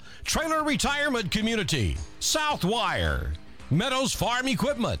Alabama, Trailer Retirement Community, Southwire, Meadows Farm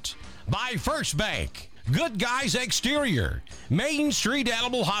Equipment, by First Bank, Good Guys Exterior, Main Street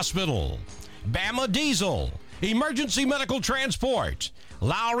Animal Hospital, Bama Diesel, Emergency Medical Transport,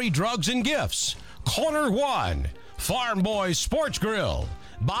 Lowry Drugs and Gifts, Corner One, Farm Boys Sports Grill,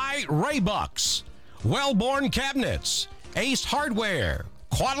 by Ray Bucks, Wellborn Cabinets, Ace Hardware,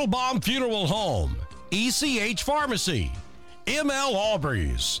 Quattlebaum Funeral Home, ECH Pharmacy, ML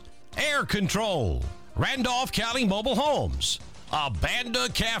Aubreys, Air Control, Randolph County Mobile Homes,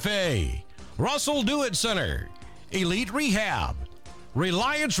 Abanda Cafe, Russell Do-It Center, Elite Rehab,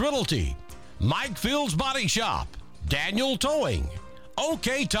 Reliance Realty, Mike Fields Body Shop, Daniel Towing,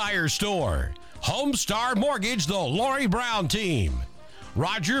 OK Tire Store, Homestar Mortgage, the Lori Brown Team,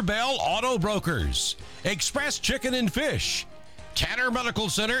 Roger Bell Auto Brokers, Express Chicken and Fish, Tanner Medical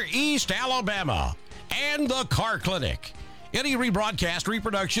Center, East Alabama, and the Car Clinic. Any rebroadcast,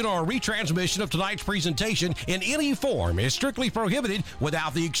 reproduction, or retransmission of tonight's presentation in any form is strictly prohibited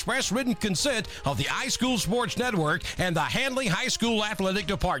without the express written consent of the iSchool Sports Network and the Handley High School Athletic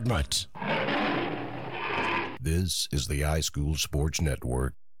Department. This is the iSchool Sports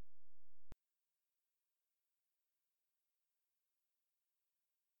Network.